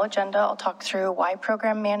small agenda. I'll talk through why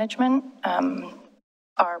program management,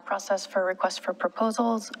 our process for requests for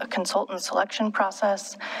proposals, a consultant selection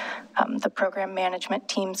process, the program management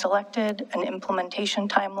team selected, an implementation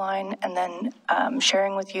timeline, and then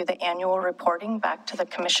sharing with you the annual reporting back to the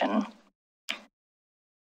Commission.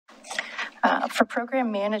 For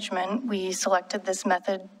program management, we selected this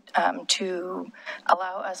method to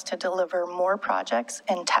allow us to deliver more projects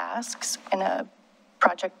and tasks in a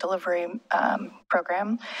project delivery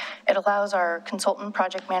program. It allows our consultant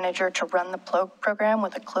project manager to run the program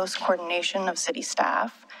with a close coordination of city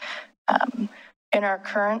staff. In our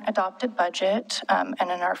current adopted budget and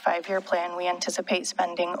in our 5-year plan, we anticipate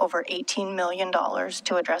spending over $18 million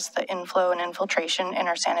to address the inflow and infiltration in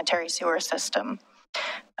our sanitary sewer system.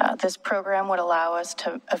 This program would allow us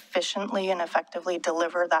to efficiently and effectively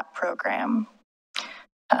deliver that program.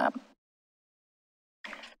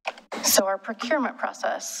 So our procurement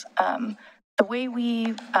process, the way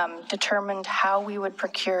we determined how we would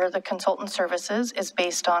procure the consultant services is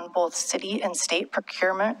based on both city and state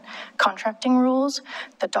procurement contracting rules.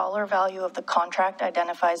 The dollar value of the contract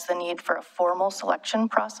identifies the need for a formal selection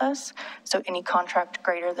process. So any contract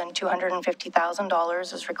greater than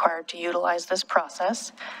 $250,000 is required to utilize this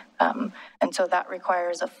process. And so that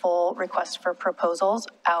requires a full request for proposals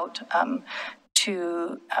out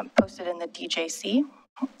posted in the DJC.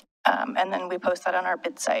 And then we post that on our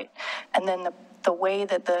bid site. And then the way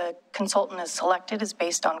that the consultant is selected is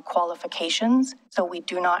based on qualifications. So we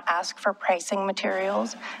do not ask for pricing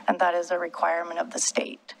materials, and that is a requirement of the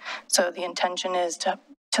state. So the intention is to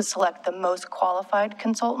select the most qualified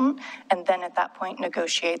consultant, and then at that point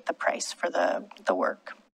negotiate the price for the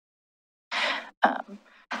work.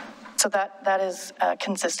 So that is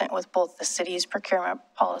consistent with both the city's procurement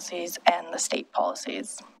policies and the state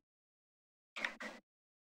policies.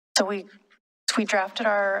 So we drafted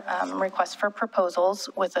our request for proposals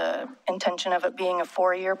with the intention of it being a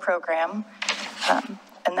 4-year program,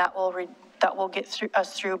 and that will get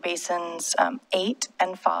us through basins 8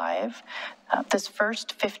 and 5. This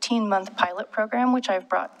first 15-month pilot program, which I've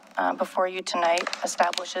brought before you tonight,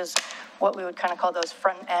 establishes what we would kind of call those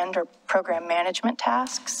front-end or program management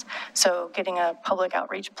tasks. So getting a public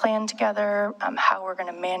outreach plan together, how we're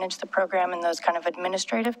going to manage the program and those kind of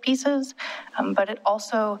administrative pieces. But it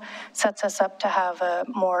also sets us up to have a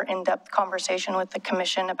more in-depth conversation with the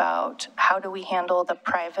commission about how do we handle the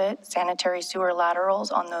private sanitary sewer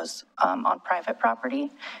laterals on those on private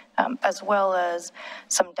property, as well as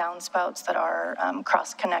some downspouts that are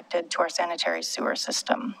cross-connected to our sanitary sewer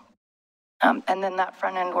system. And then that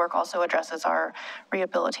front-end work also addresses our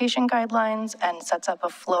rehabilitation guidelines and sets up a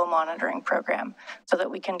flow monitoring program so that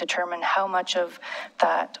we can determine how much of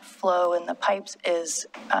that flow in the pipes is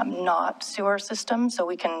not sewer system, so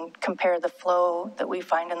we can compare the flow that we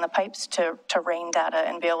find in the pipes to rain data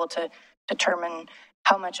and be able to determine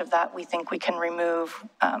how much of that we think we can remove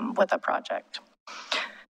with a project.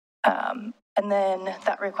 And then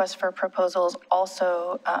that request for proposals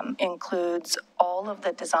also includes all of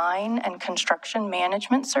the design and construction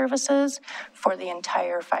management services for the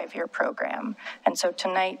entire 5-year program. And so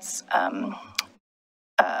tonight's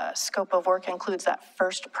scope of work includes that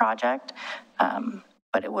first project,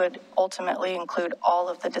 but it would ultimately include all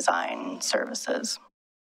of the design services.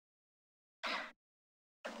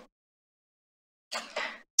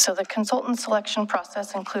 So the consultant selection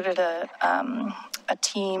process included a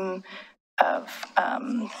team of,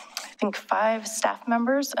 I think, 5 staff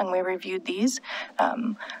members, and we reviewed these.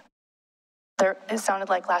 It sounded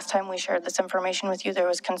like last time we shared this information with you, there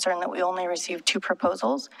was concern that we only received 2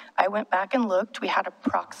 proposals. I went back and looked. We had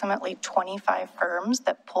approximately 25 firms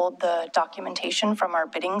that pulled the documentation from our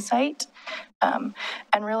bidding site. And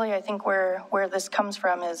really, I think where this comes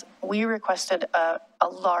from is we requested a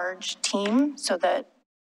large team so that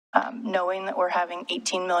knowing that we're having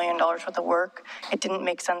 $18 million worth of work, it didn't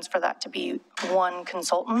make sense for that to be one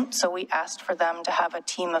consultant. So we asked for them to have a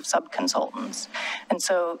team of sub-consultants. And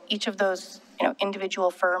so each of those,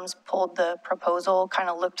 individual firms pulled the proposal, kind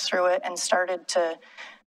of looked through it and started to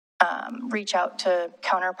reach out to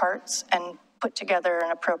counterparts and put together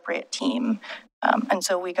an appropriate team. And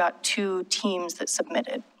so we got 2 teams that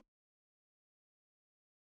submitted.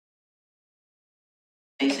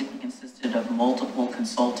 Basically consisted of multiple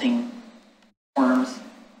consulting firms,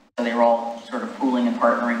 so they were all sort of pooling and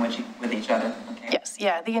partnering with each other. Okay. Yes,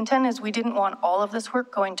 yeah, the intent is we didn't want all of this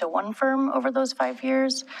work going to one firm over those 5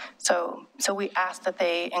 years, so we asked that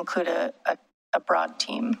they include a broad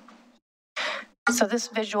team. So this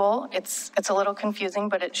visual, it's a little confusing,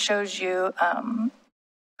 but it shows you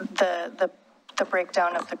the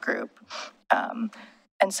breakdown of the group.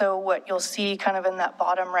 And so what you'll see kind of in that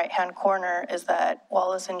bottom right-hand corner is that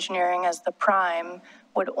Wallis Engineering as the prime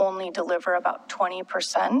would only deliver about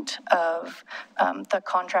 20% of the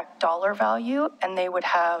contract dollar value, and they would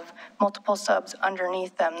have multiple subs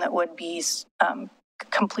underneath them that would be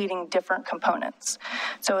completing different components.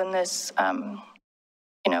 So in this,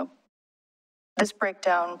 this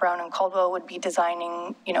breakdown, Brown and Caldwell would be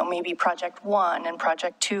designing, maybe project 1, and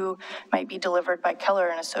project 2 might be delivered by Keller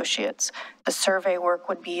and Associates. The survey work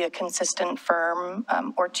would be a consistent firm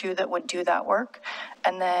or 2 that would do that work.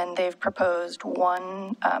 And then they've proposed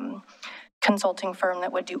 1 consulting firm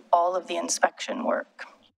that would do all of the inspection work.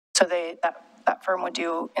 So that firm would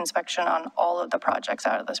do inspection on all of the projects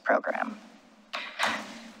out of this program.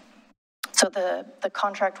 So the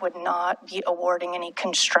contract would not be awarding any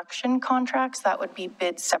construction contracts. That would be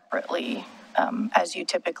bid separately, as you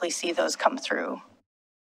typically see those come through.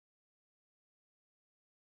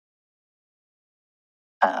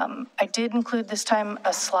 I did include this time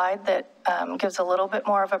a slide that gives a little bit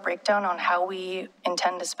more of a breakdown on how we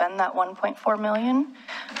intend to spend that $1.4 million.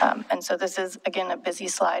 And so this is, again, a busy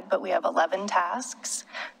slide, but we have 11 tasks.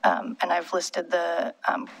 And I've listed the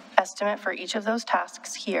estimate for each of those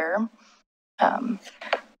tasks here.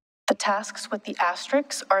 The tasks with the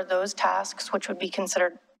asterisks are those tasks which would be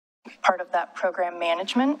considered part of that program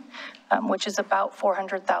management, which is about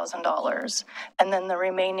 $400,000. And then the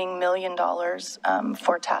remaining $1 million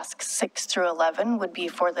for tasks 6 through 11 would be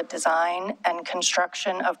for the design and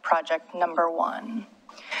construction of project number 1.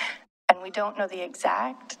 And we don't know the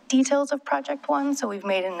exact details of project 1, so we've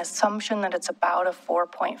made an assumption that it's about a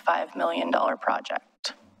 $4.5 million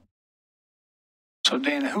project. So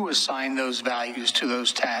Dan, who assigned those values to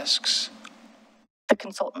those tasks? The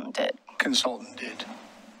consultant did. Consultant did.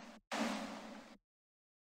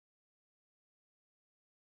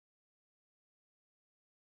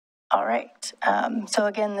 All right. So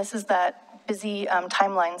again, this is that busy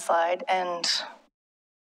timeline slide, and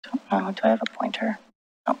I don't know, do I have a pointer?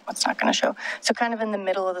 Oh, it's not going to show. So kind of in the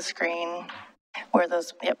middle of the screen, where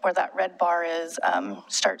those, where that red bar is,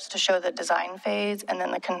 starts to show the design phase, and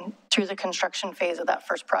then through the construction phase of that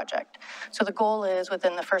first project. So the goal is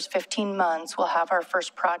within the first 15 months, we'll have our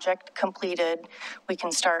first project completed. We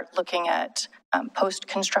can start looking at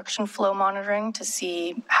post-construction flow monitoring to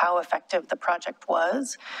see how effective the project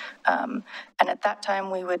was. And at that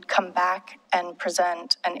time, we would come back and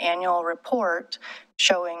present an annual report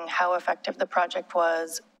showing how effective the project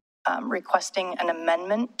was, requesting an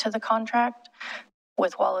amendment to the contract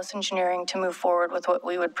with Wallis Engineering to move forward with what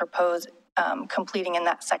we would propose completing in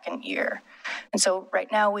that second year. And so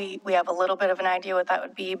right now we have a little bit of an idea what that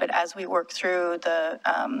would be, but as we work through the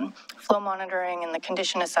flow monitoring and the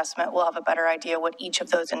condition assessment, we'll have a better idea what each of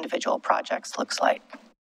those individual projects looks like.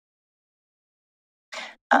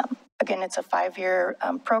 Again, it's a 5-year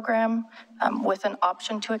program with an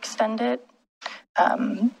option to extend it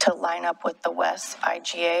to line up with the WES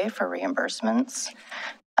IGA for reimbursements.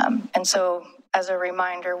 And so as a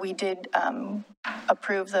reminder, we did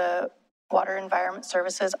approve the Water Environment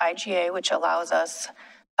Services IGA, which allows us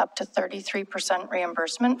up to 33%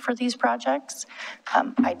 reimbursement for these projects.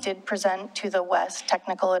 I did present to the WES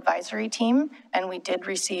Technical Advisory Team, and we did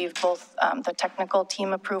receive both the technical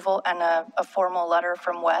team approval and a formal letter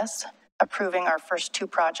from WES approving our first 2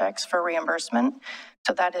 projects for reimbursement.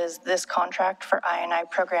 So that is this contract for I&I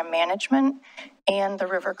program management and the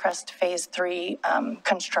Rivercrest Phase 3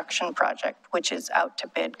 construction project, which is out to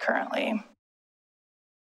bid currently.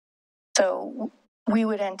 So we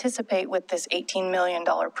would anticipate with this $18 million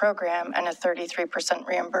program and a 33%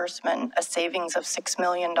 reimbursement, a savings of $6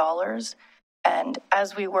 million. And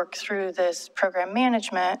as we work through this program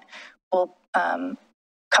management, we'll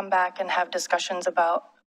come back and have discussions about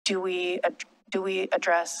do we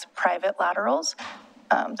address private laterals?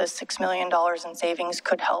 The $6 million in savings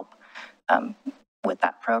could help with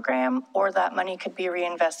that program, or that money could be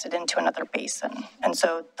reinvested into another basin. And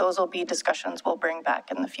so those will be discussions we'll bring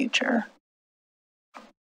back in the future.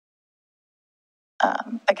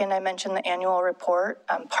 Again, I mentioned the annual report.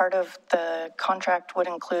 Part of the contract would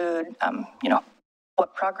include,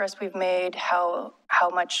 what progress we've made, how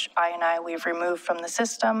much I&I we've removed from the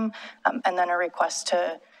system, and then a request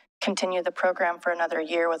to continue the program for another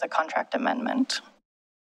year with a contract amendment.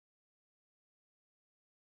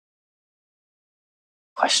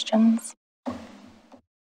 Questions?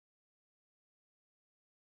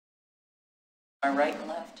 My right and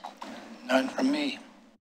left. None from me.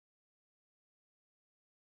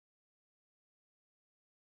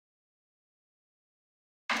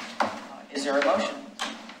 Is there a motion?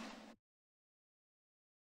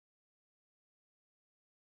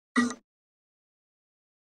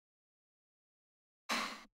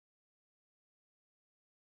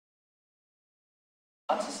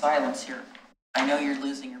 Lots of silence here. I know you're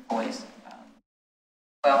losing your voice.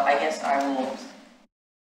 Well, I guess I will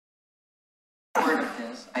word of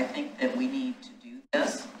this. I think that we need to do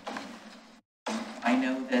this. I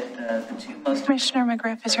know that the 2 most... Commissioner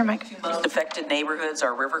McGriff, is your mic? 2 most affected neighborhoods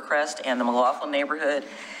are Rivercrest and the McLaughlin neighborhood,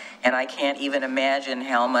 and I can't even imagine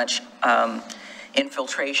how much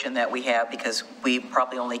infiltration that we have, because we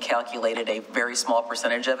probably only calculated a very small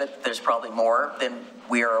percentage of it. There's probably more than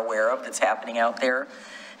we are aware of that's happening out there.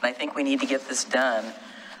 And I think we need to get this done.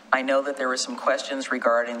 I know that there were some questions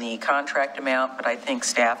regarding the contract amount, but I think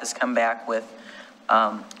staff has come back with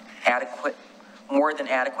more than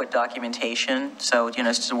adequate documentation. So,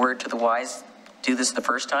 just a word to the wise, do this the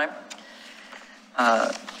first time.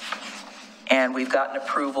 And we've gotten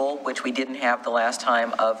approval, which we didn't have the last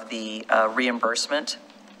time, of the reimbursement.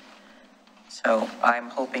 So I'm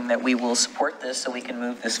hoping that we will support this so we can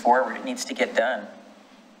move this forward. It needs to get done.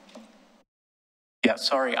 Yeah,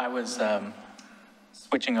 sorry, I was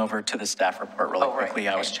switching over to the staff report really quickly.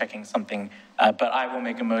 I was checking something, but I will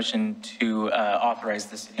make a motion to authorize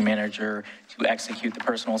the city manager to execute the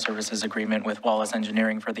personal services agreement with Wallis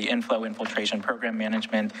Engineering for the Inflow Infiltration Program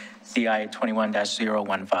Management, CI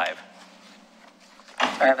 21-015.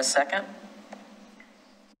 I have a second?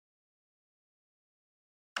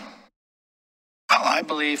 I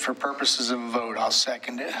believe for purposes of a vote, I'll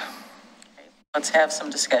second it. Let's have some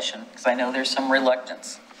discussion, because I know there's some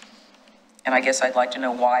reluctance. And I guess I'd like to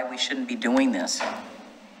know why we shouldn't be doing this.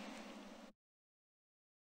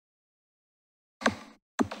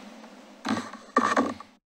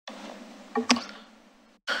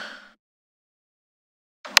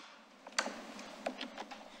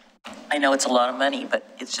 I know it's a lot of money, but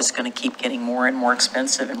it's just going to keep getting more and more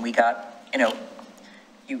expensive. And we got,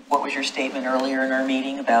 what was your statement earlier in our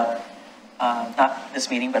meeting about, not this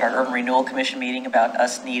meeting, but our Urban Renewal Commission meeting about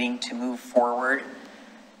us needing to move forward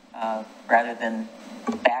rather than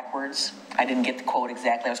backwards? I didn't get the quote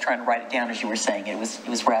exactly. I was trying to write it down as you were saying it. It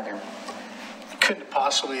was rather... Couldn't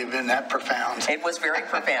possibly have been that profound. It was very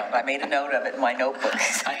profound. I made a note of it in my notebook.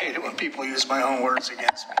 I hate it when people use my own words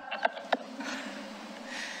against me.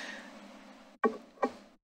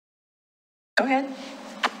 Go ahead.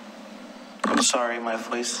 I'm sorry, my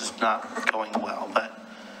voice is not going well, but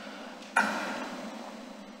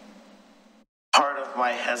part of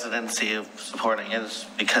my hesitancy of supporting it is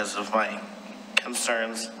because of my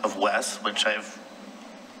concerns of Wes, which I've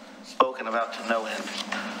spoken about to no end.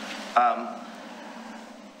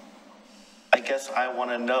 I guess I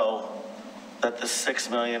want to know that the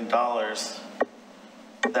 $6 million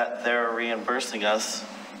that they're reimbursing us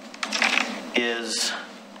is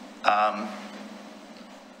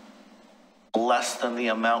less than the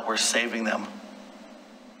amount we're saving them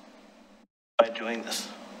by doing this.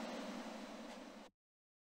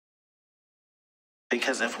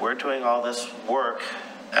 Because if we're doing all this work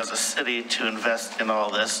as a city to invest in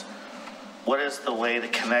all this, what is the way to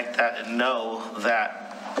connect that and know that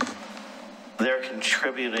they're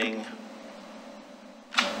contributing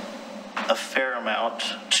a fair amount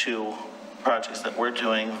to projects that we're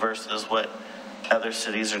doing versus what other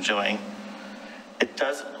cities are doing?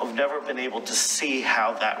 I've never been able to see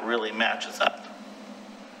how that really matches up.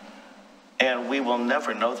 And we will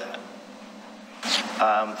never know that.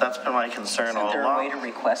 That's been my concern all along. Is there a way to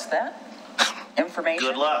request that information?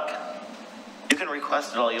 Good luck. You can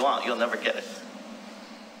request it all you want. You'll never get it.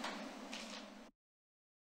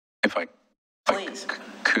 If I Please.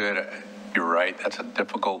 Could, you're right, that's a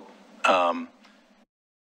difficult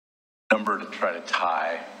number to try to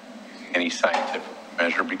tie using any scientific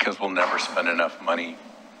measure, because we'll never spend enough money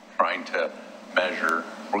trying to measure.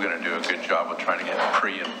 We're going to do a good job of trying to get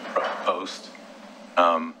pre and post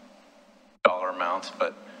dollar amounts,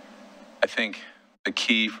 but I think the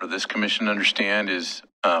key for this commission to understand is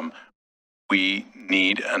we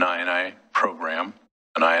need an I&I program,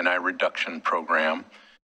 an I&I reduction program.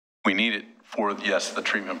 We need it for, yes, the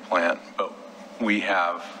treatment plant, but we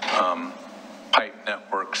have pipe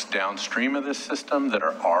networks downstream of this system that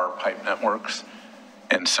are our pipe networks.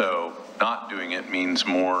 And so not doing it means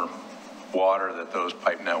more water that those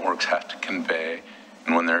pipe networks have to convey.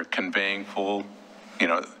 And when they're conveying full,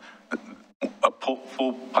 a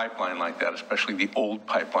full pipeline like that, especially the old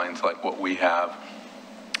pipelines like what we have,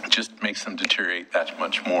 just makes them deteriorate that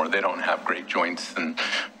much more. They don't have great joints and,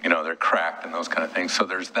 they're cracked and those kind of things. So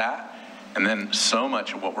there's that. And then so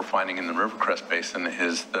much of what we're finding in the Rivercrest Basin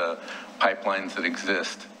is the pipelines that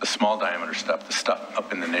exist, the small diameter stuff, the stuff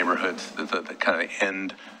up in the neighborhoods, the kind of the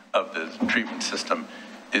end of the treatment system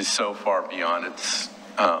is so far beyond its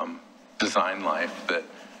design life that,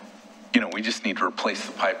 we just need to replace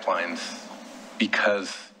the pipelines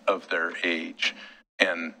because of their age.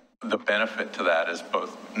 And the benefit to that is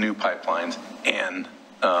both new pipelines and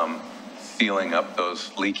sealing up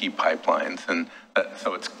those leaky pipelines. And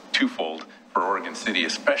so it's twofold for Oregon City,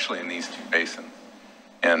 especially in these two basins.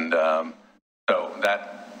 And so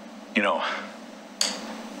that,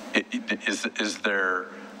 is there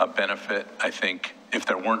a benefit? I think if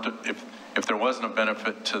there wasn't a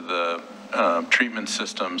benefit to the treatment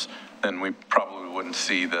systems, then we probably wouldn't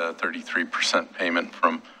see the 33% payment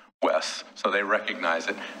from Wes. So they recognize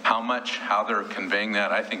it. How they're conveying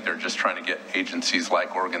that, I think they're just trying to get agencies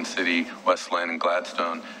like Oregon City, Westland, and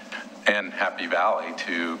Gladstone, and Happy Valley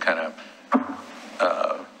to kind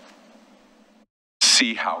of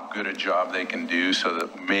see how good a job they can do so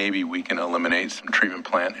that maybe we can eliminate some treatment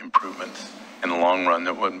plant improvements in the long run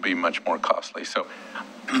that wouldn't be much more costly. So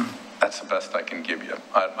that's the best I can give you.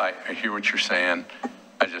 I hear what you're saying.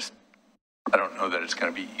 I don't know that it's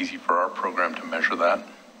going to be easy for our program to measure that.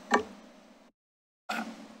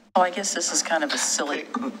 Oh, I guess this is kind of a silly...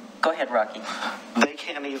 Go ahead, Rocky. They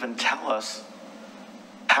can't even tell us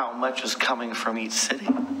how much is coming from each city.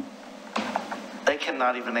 They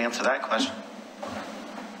cannot even answer that question.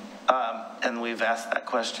 And we've asked that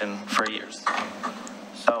question for years.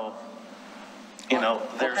 So,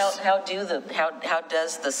 how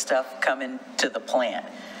does the stuff come into the plant?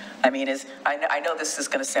 I mean, I know this is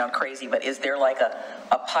going to sound crazy, but is there like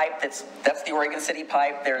a pipe that's the Oregon City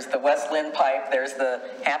pipe, there's the West Lynn pipe, there's the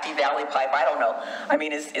Happy Valley pipe, I don't know. I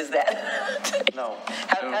mean, is that? No.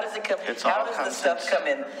 How does it come, how does the stuff come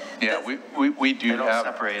in? Yeah, we do have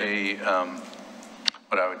a,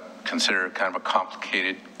 what I would consider kind of a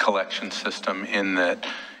complicated collection system in that,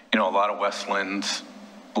 you know, a lot of West Lynn's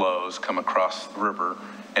flows come across the river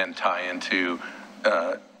and tie into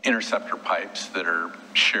interceptor pipes that are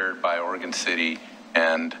shared by Oregon City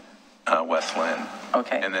and West Lynn.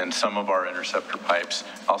 Okay. And then some of our interceptor pipes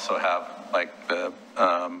also have like the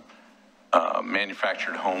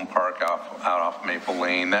manufactured home park out off Maple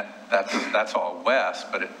Lane. That's all west,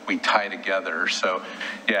 but we tie together. So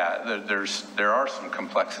yeah, there are some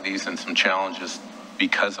complexities and some challenges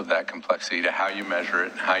because of that complexity to how you measure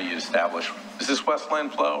it and how you establish, is this West Lynn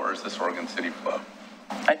flow or is this Oregon City flow?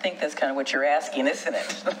 I think that's kind of what you're asking, isn't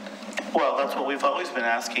it? Well, that's what we've always been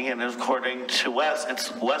asking, and according to West,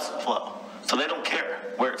 it's West flow. So they don't care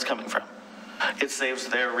where it's coming from. It saves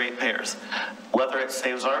their ratepayers. Whether it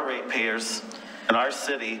saves our ratepayers in our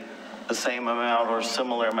city the same amount or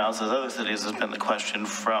similar amounts as other cities has been the question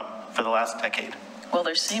for the last decade. Well,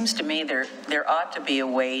 there seems to me there ought to be a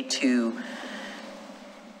way to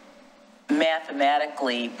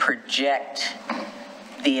mathematically project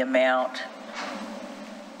the amount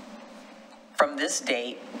from this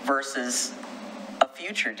date versus a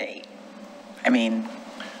future date. I mean,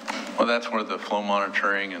 well, that's where the flow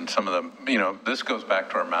monitoring and some of the, you know, this goes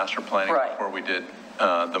back to our master planning before we did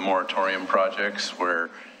the moratorium projects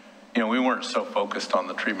where, you know, we weren't so focused on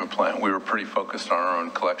the treatment plant. We were pretty focused on our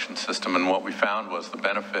own collection system. And what we found was the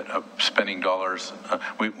benefit of spending dollars.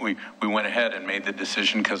 We went ahead and made the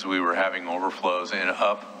decision because we were having overflows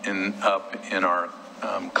up in our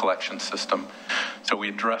collection system. So we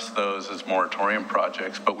addressed those as moratorium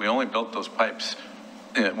projects, but we only built those pipes.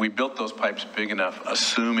 We built those pipes big enough,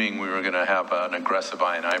 assuming we were going to have an aggressive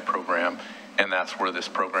I&I program, and that's where this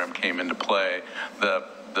program came into play.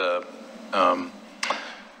 The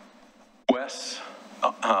West's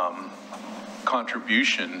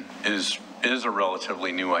contribution is a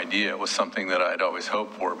relatively new idea. It was something that I'd always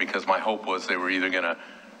hoped for because my hope was they were either going to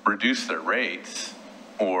reduce their rates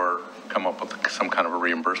or come up with some kind of a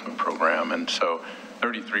reimbursement program. And so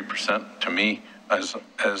 33% to me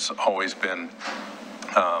has always been,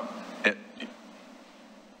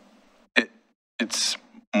 it's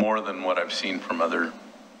more than what I've seen from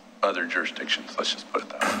other jurisdictions. Let's just put it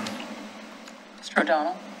that way. Mr.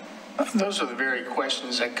 O'Donnell? Those are the very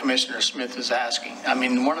questions that Commissioner Smith is asking. I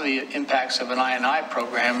mean, one of the impacts of an I&I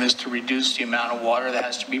program is to reduce the amount of water that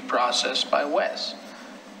has to be processed by West.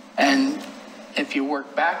 And if you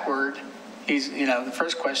work backward, you know, the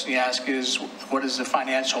first question you ask is, what is the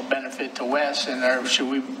financial benefit to West? And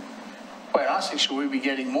quite honestly, should we be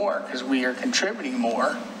getting more because we are contributing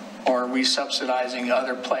more, or are we subsidizing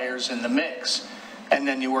other players in the mix? And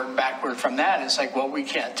then you work backward from that. It's like, well, we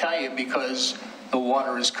can't tell you because the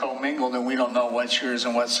water is commingled and we don't know what's yours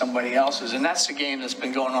and what's somebody else's. And that's the game that's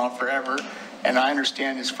been going on forever. And I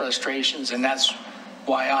understand his frustrations, and that's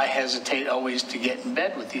why I hesitate always to get in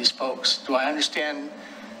bed with these folks. Do I understand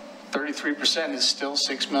 33% is still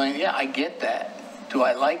 $6 million? Yeah, I get that. Do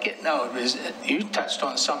I like it? No. You touched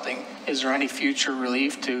on something. Is there any future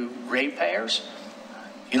relief to ratepayers?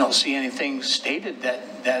 You don't see anything stated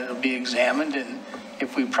that it'll be examined, and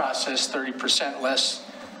if we process 30% less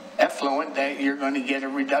effluent, that you're going to get a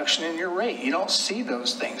reduction in your rate. You don't see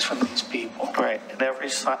those things from these people. Right. And every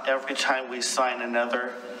time we sign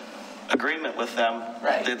another agreement with them,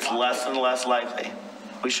 it's less and less likely.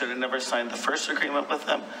 We should have never signed the first agreement with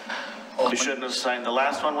them. We shouldn't have signed the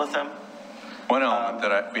last one with them. One element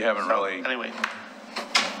that we haven't really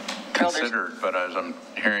considered, but as I'm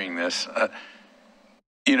hearing this,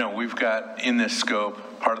 you know, we've got in this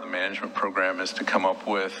scope, part of the management program is to come up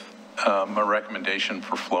with a recommendation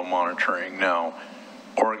for flow monitoring. Now,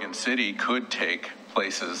 Oregon City could take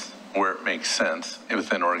places where it makes sense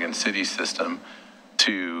within Oregon City system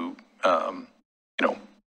to, you know,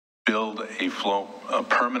 build a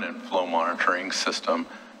permanent flow monitoring system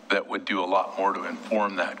that would do a lot more to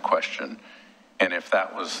inform that question. And if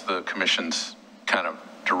that was the commission's kind of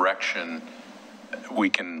direction, we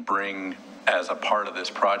can bring, as a part of this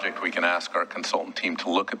project, we can ask our consultant team to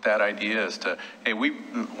look at that idea as to, hey,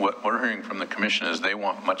 what we're hearing from the commission is they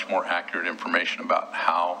want much more accurate information about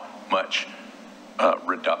how much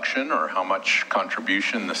reduction or how much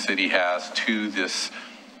contribution the city has to this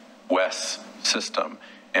West system.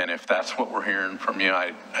 And if that's what we're hearing from you,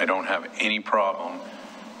 I don't have any problem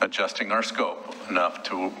adjusting our scope enough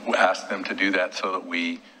to ask them to do that so that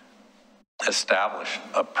we establish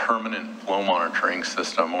a permanent flow monitoring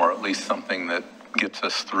system, or at least something that gets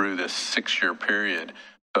us through this 6-year period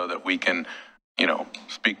so that we can, you know,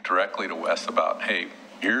 speak directly to Wes about, hey,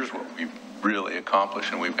 here's what we've really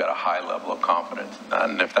accomplished, and we've got a high level of confidence in that.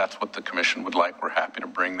 And if that's what the commission would like, we're happy to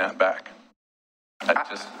bring that back.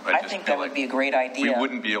 I think that would be a great idea. We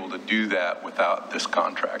wouldn't be able to do that without this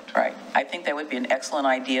contract. Right. I think that would be an excellent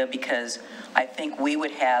idea, because I think we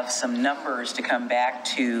would have some numbers to come back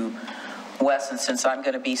to Wes, and since I'm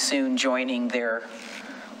going to be soon joining their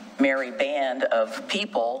merry band of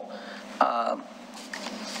people,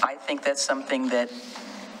 I think that's something that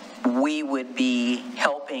we would be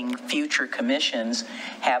helping future commissions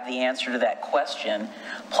have the answer to that question.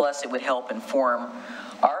 Plus, it would help inform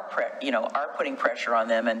our putting pressure on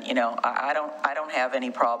them. And, I don't have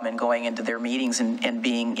any problem in going into their meetings and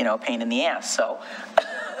being, a pain in the ass. So.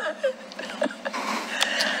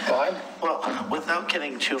 Well, without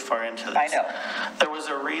getting too far into this. I know. There was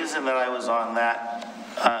a reason that I was on that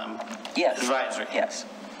advisory. Yes.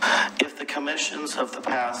 If the commissions of the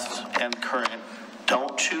past and current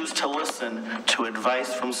don't choose to listen to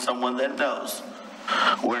advice from someone that knows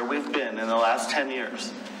where we've been in the last 10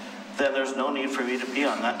 years, then there's no need for me to be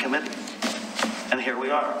on that committee. And here we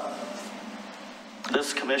are.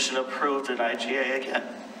 This commission approved an IGA again.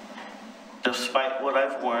 Despite what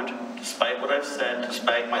I've warned, despite what I've said,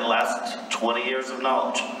 despite my last 20 years of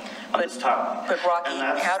knowledge on this topic. But Rocky,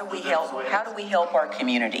 how do we help our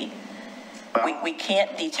community? Well, we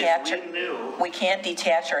can't detach. We can't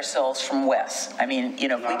detach ourselves from Wes. I mean,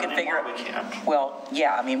 if we could figure. We can't. Well,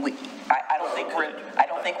 yeah. I mean, I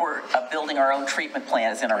don't think we're building our own treatment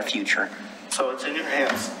plans in our future. So it's in your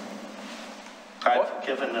hands. I've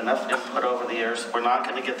given enough input over the years. We're not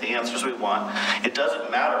going to get the answers we want. It doesn't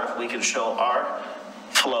matter if we can show our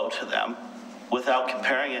flow to them without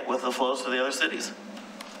comparing it with the flows to the other cities.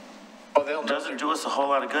 Well, it doesn't do us a whole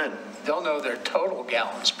lot of good. They'll know their total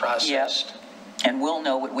gallons processed. Yep. And we'll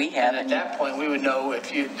know what we have. And at that point, we would know if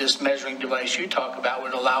this measuring device you talk about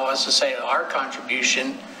would allow us to say our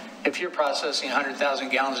contribution, if you're processing 100,000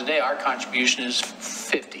 gallons a day, our contribution is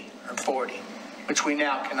 50 or 40, which we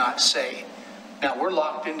now cannot say. Now, we're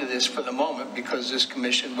locked into this for the moment because this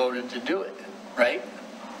commission voted to do it, right?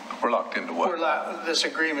 We're locked into what? This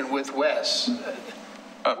agreement with Wes.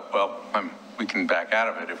 We can back out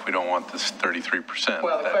of it if we don't want this 33%.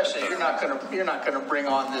 Well, the question is, you're not going to bring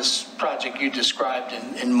on this project you described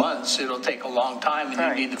in months. It'll take a long time, and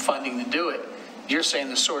you need the funding to do it. You're saying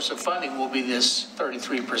the source of funding will be this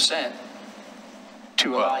 33%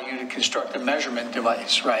 to allow you to construct a measurement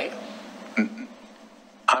device, right?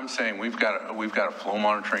 I'm saying we've got a flow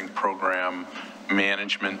monitoring program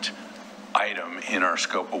management item in our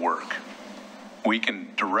scope of work. We can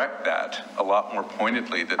direct that a lot more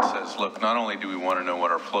pointedly that says, look, not only do we want to know what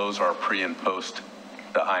our flows are pre and post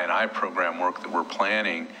the I&I program work that we're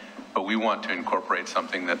planning, but we want to incorporate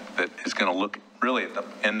something that is going to look really at the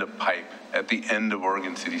end of pipe, at the end of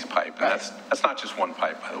Oregon City's pipe. And that's not just one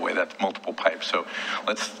pipe, by the way, that's multiple pipes. So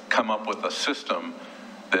let's come up with a system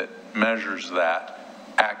that measures that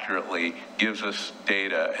accurately, gives us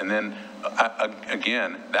data, and then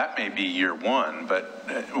again, that may be year one, but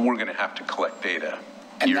we're going to have to collect data.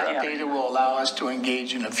 And that data will allow us to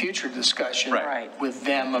engage in a future discussion with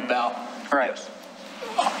them about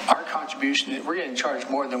our contribution. We're getting charged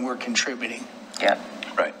more than we're contributing. Yeah.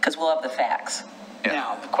 Right. Because we'll have the facts. Yeah.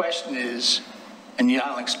 Now, the question is, and I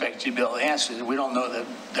don't expect you to be able to answer it, we don't know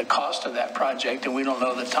the cost of that project, and we don't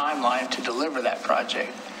know the timeline to deliver that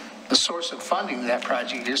project. The source of funding of that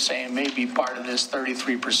project, you're saying, may be part of this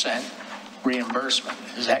 33% reimbursement.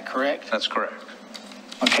 Is that correct? That's correct.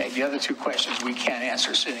 Okay, the other two questions we can't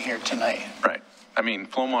answer sitting here tonight. Right. I mean,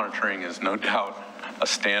 flow monitoring is no doubt a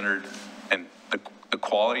standard, and the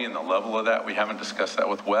quality and the level of that, we haven't discussed that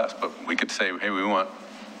with Wes, but we could say, hey, we want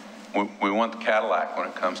the Cadillac when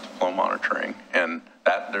it comes to flow monitoring, and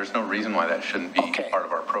that there's no reason why that shouldn't be part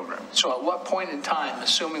of our program. So at what point in time,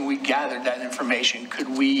 assuming we gathered that information, could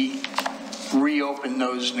we reopen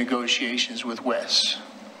those negotiations with Wes?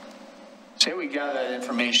 Say we gather that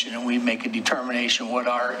information and we make a determination what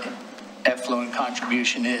our effluent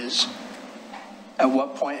contribution is. At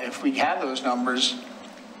what point, if we have those numbers,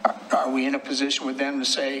 are we in a position with them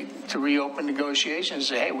to reopen negotiations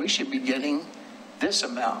and say, hey, we should be getting this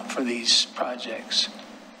amount for these projects,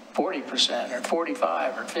 40% or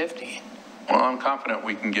 45 or 50? Well, I'm confident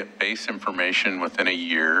we can get base information within a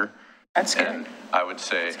year. That's good. And I would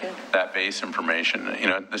say that base information,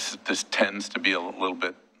 this tends to be a little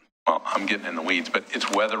bit, well, I'm getting in the weeds, but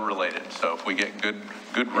it's weather related. So if we get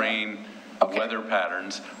good rain weather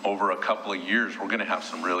patterns over a couple of years, we're going to have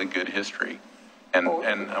some really good history. And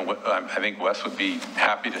I think Wes would be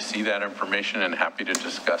happy to see that information and happy to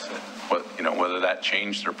discuss it. Whether that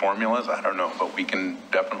changed their formulas, I don't know, but we can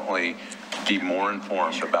definitely be more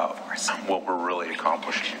informed about what we're really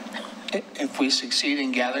accomplishing. If we succeed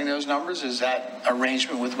in gathering those numbers, is that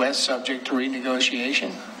arrangement with Wes subject to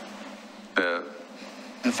renegotiation? The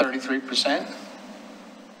 33%?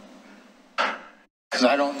 Because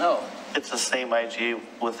I don't know. It's the same IG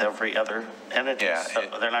with every other entity, so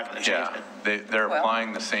they're not going to change it. They're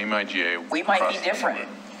applying the same IGA. We might be different.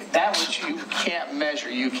 That which you can't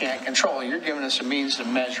measure, you can't control. You're giving us a means to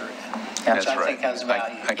measure it, which I think has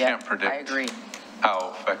value. I can't predict. I agree.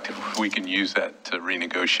 How effective we can use that to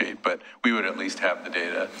renegotiate, but we would at least have the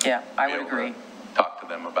data. Yeah, I would agree. Talk to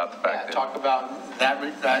them about the fact that. Talk about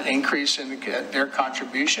that increase in their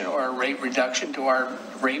contribution or a rate reduction to our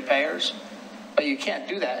ratepayers. But you can't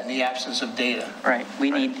do that in the absence of data. Right. We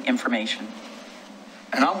need information.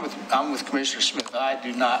 And I'm with Commissioner Smith. I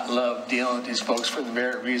do not love dealing with these folks for the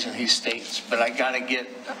very reason he states, but I got to get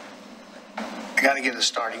a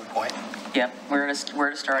starting point. Yeah, we're at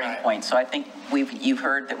a starting point. So I think you've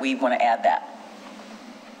heard that we want to add that.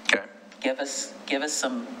 Okay. Give us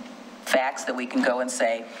some facts that we can go and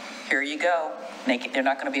say, here you go. They're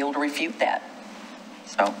not going to be able to refute that.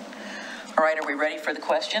 So, all right, are we ready for the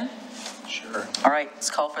question? Sure. All right, let's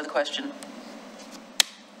call for the question.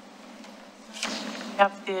 We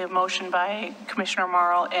have the motion by Commissioner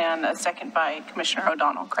Morrow and a second by Commissioner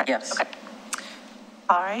O'Donnell, correct? Yes. Okay.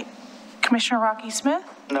 All right. Commissioner Rocky Smith?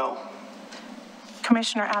 No.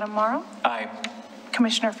 Commissioner Adam Morrow? Aye.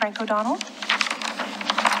 Commissioner Frank O'Donnell?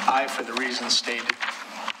 Aye, for the reasons stated.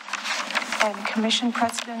 And Commission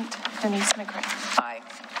President Denise McGrith? Aye.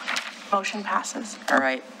 Motion passes. All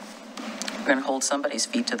right. We're going to hold somebody's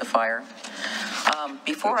feet to the fire.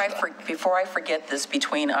 Before I forget this,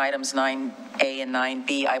 between items 9A and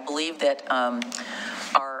 9B, I believe that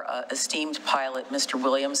our esteemed pilot, Mr.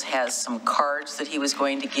 Williams, has some cards that he was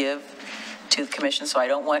going to give to the commission, so I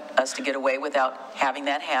don't want us to get away without having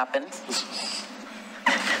that happen.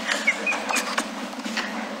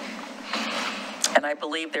 And I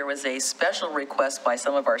believe there was a special request by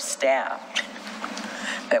some of our staff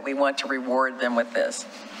that we want to reward them with this.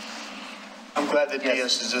 I'm glad the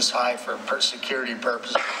DS is this high for security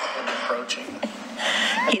purposes when approaching.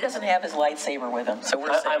 He doesn't have his lightsaber with him, so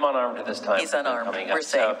we're safe. I'm unarmed at this time. He's unarmed. We're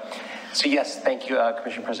safe. So yes, thank you,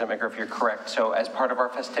 Commissioner President McGriff, you're correct. So as part of our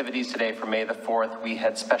festivities today for May the 4th, we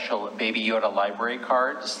had special Baby Yoda library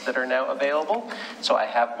cards that are now available. So I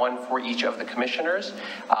have one for each of the commissioners.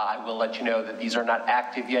 I will let you know that these are not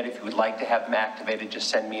active yet. If you would like to have them activated, just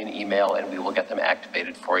send me an email and we will get them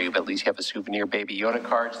activated for you. But at least you have a souvenir Baby Yoda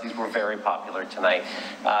cards. These were very popular tonight.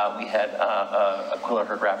 We had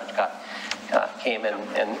Aquila Ravage came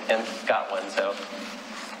and got one, so.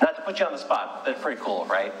 Not to put you on the spot, but pretty cool,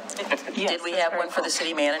 right? Yes, did we have one for the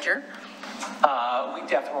city manager? We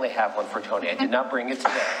definitely have one for Tony. I did not bring it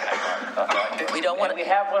today. We don't want to. We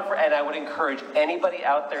have one for, and I would encourage anybody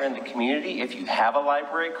out there in the community, if you have a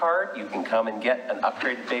library card, you can come and get an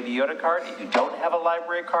upgraded Baby Yoda card. If you don't have a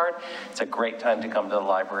library card, it's a great time to come to the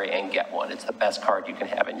library and get one. It's the best card you can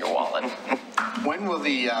have in your wallet. When will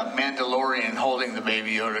the Mandalorian holding the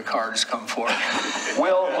Baby Yoda cards come forth?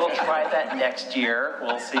 We'll try that next year.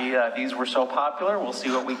 We'll see. These were so popular. We'll see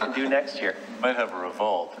what we can do next year. Might have a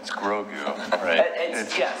revolt. It's Grogu, right?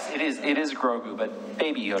 Yes, it is Grogu, but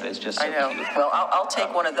Baby Yoda is just so I know. cute. Well, I'll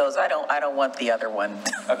take one of those. I don't want the other one.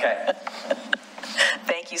 Okay.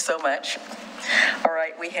 Thank you so much. All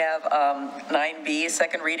right, we have 9B,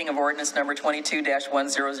 second reading of ordinance number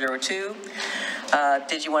 22-1002.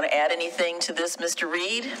 Did you want to add anything to this, Mr.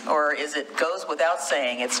 Reed? Or is it goes without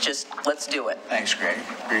saying, it's just, let's do it? Thanks, Greg.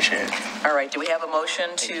 Appreciate it. All right, do we have a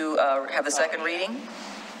motion to have the second reading?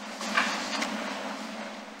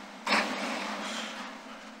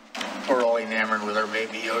 We're all enamored with our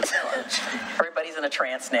Baby Yoda cards. Everybody's in a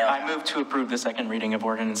trance now. I move to approve the second reading of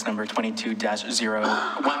ordinance number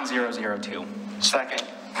 22-1002. Second.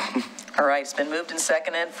 All right, it's been moved and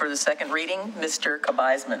seconded for the second reading. Mr.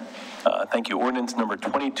 Kabizman. Thank you. Ordinance number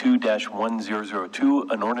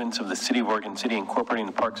 22-1002, an ordinance of the City of Oregon City incorporating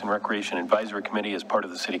the Parks and Recreation Advisory Committee as part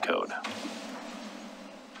of the city code.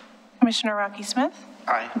 Commissioner Rocky Smith?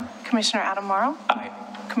 Aye. Commissioner Adam Morrow? Aye.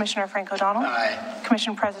 Commissioner Frank O'Donnell? Aye.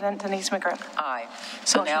 Commission President Denise McGriff? Aye.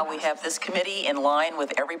 So now we have this committee in line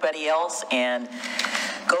with everybody else, and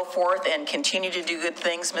go forth and continue to do good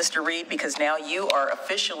things, Mr. Reed, because now you are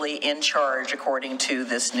officially in charge according to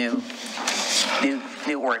this new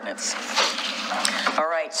ordinance. All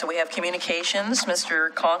right, so we have communications. Mr.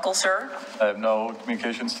 Conkle, sir? I have no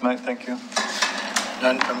communications tonight, thank you.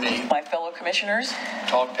 None from me. My fellow commissioners?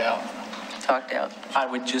 Talked out. Talked out. I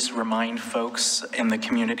would just remind folks in the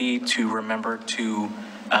community to remember to,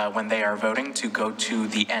 when they are voting, to go to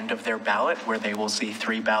the end of their ballot where they will see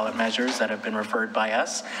 3 ballot measures that have been referred by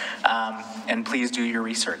us. And please do your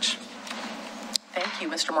research. Thank you,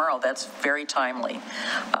 Mr. Morrow. That's very timely.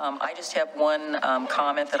 I just have one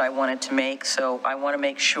comment that I wanted to make. So I want to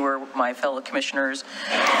make sure, my fellow commissioners,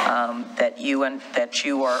 that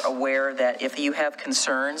you are aware that if you have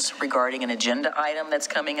concerns regarding an agenda item that's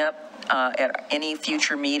coming up at any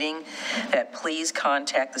future meeting, that please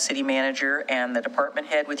contact the city manager and the department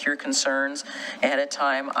head with your concerns ahead of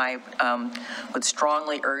time. I would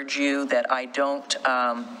strongly urge you that I don't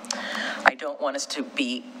want us to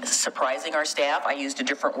be surprising our staff. I used a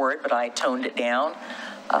different word, but I toned it down.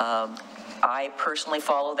 I personally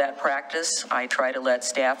follow that practice. I try to let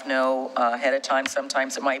staff know ahead of time.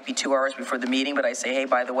 Sometimes it might be 2 hours before the meeting, but I say, hey,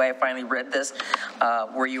 by the way, I finally read this.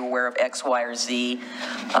 Were you aware of X, Y, or Z?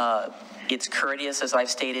 It's courteous, as I've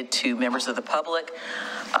stated to members of the public.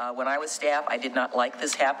 When I was staff, I did not like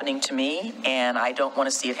this happening to me, and I don't want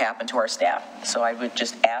to see it happen to our staff. So I would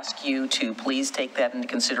just ask you to please take that into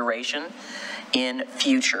consideration in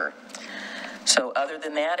future. So other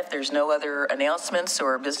than that, if there's no other announcements,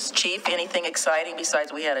 or Business Chief, anything exciting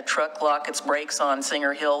besides we had a truck lock its brakes on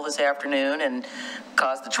Singer Hill this afternoon and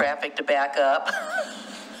caused the traffic to back up.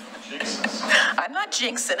 I'm not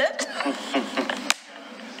jinxing it.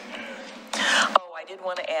 Oh, I did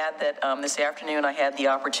want to add that this afternoon I had the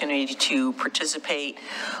opportunity to participate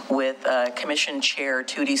with Commission Chair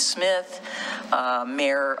Tootie Smith,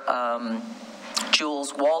 Mayor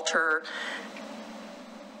Jules Walter,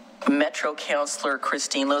 Metro Councilor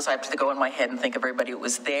Christine Lewis. I have to go in my head and think of everybody who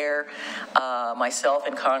was there. Myself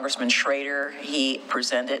and Congressman Schrader. He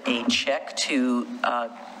presented a check to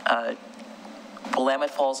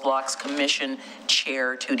Willamette Falls Locks Commission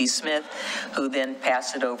Chair Tootie Smith, who then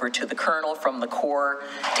passed it over to the Colonel from the Corps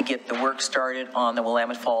to get the work started on the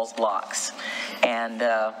Willamette Falls Locks. And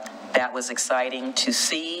that was exciting to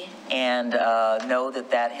see, and know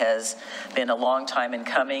that that has been a long time in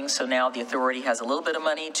coming. So now the authority has a little bit of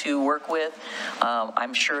money to work with.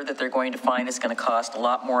 I'm sure that they're going to find it's going to cost a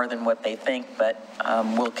lot more than what they think, but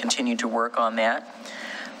we'll continue to work on that.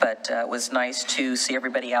 But it was nice to see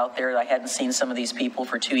everybody out there. I hadn't seen some of these people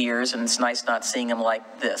for 2 years, and it's nice not seeing them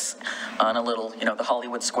like this on a little, the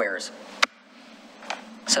Hollywood squares.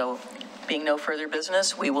 So, being no further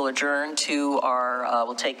business, we will adjourn to our,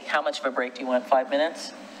 we'll take, how much of a break do you want, 5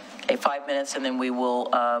 minutes? Okay, 5 minutes, and then we will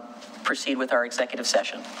proceed with our executive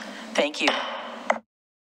session. Thank you.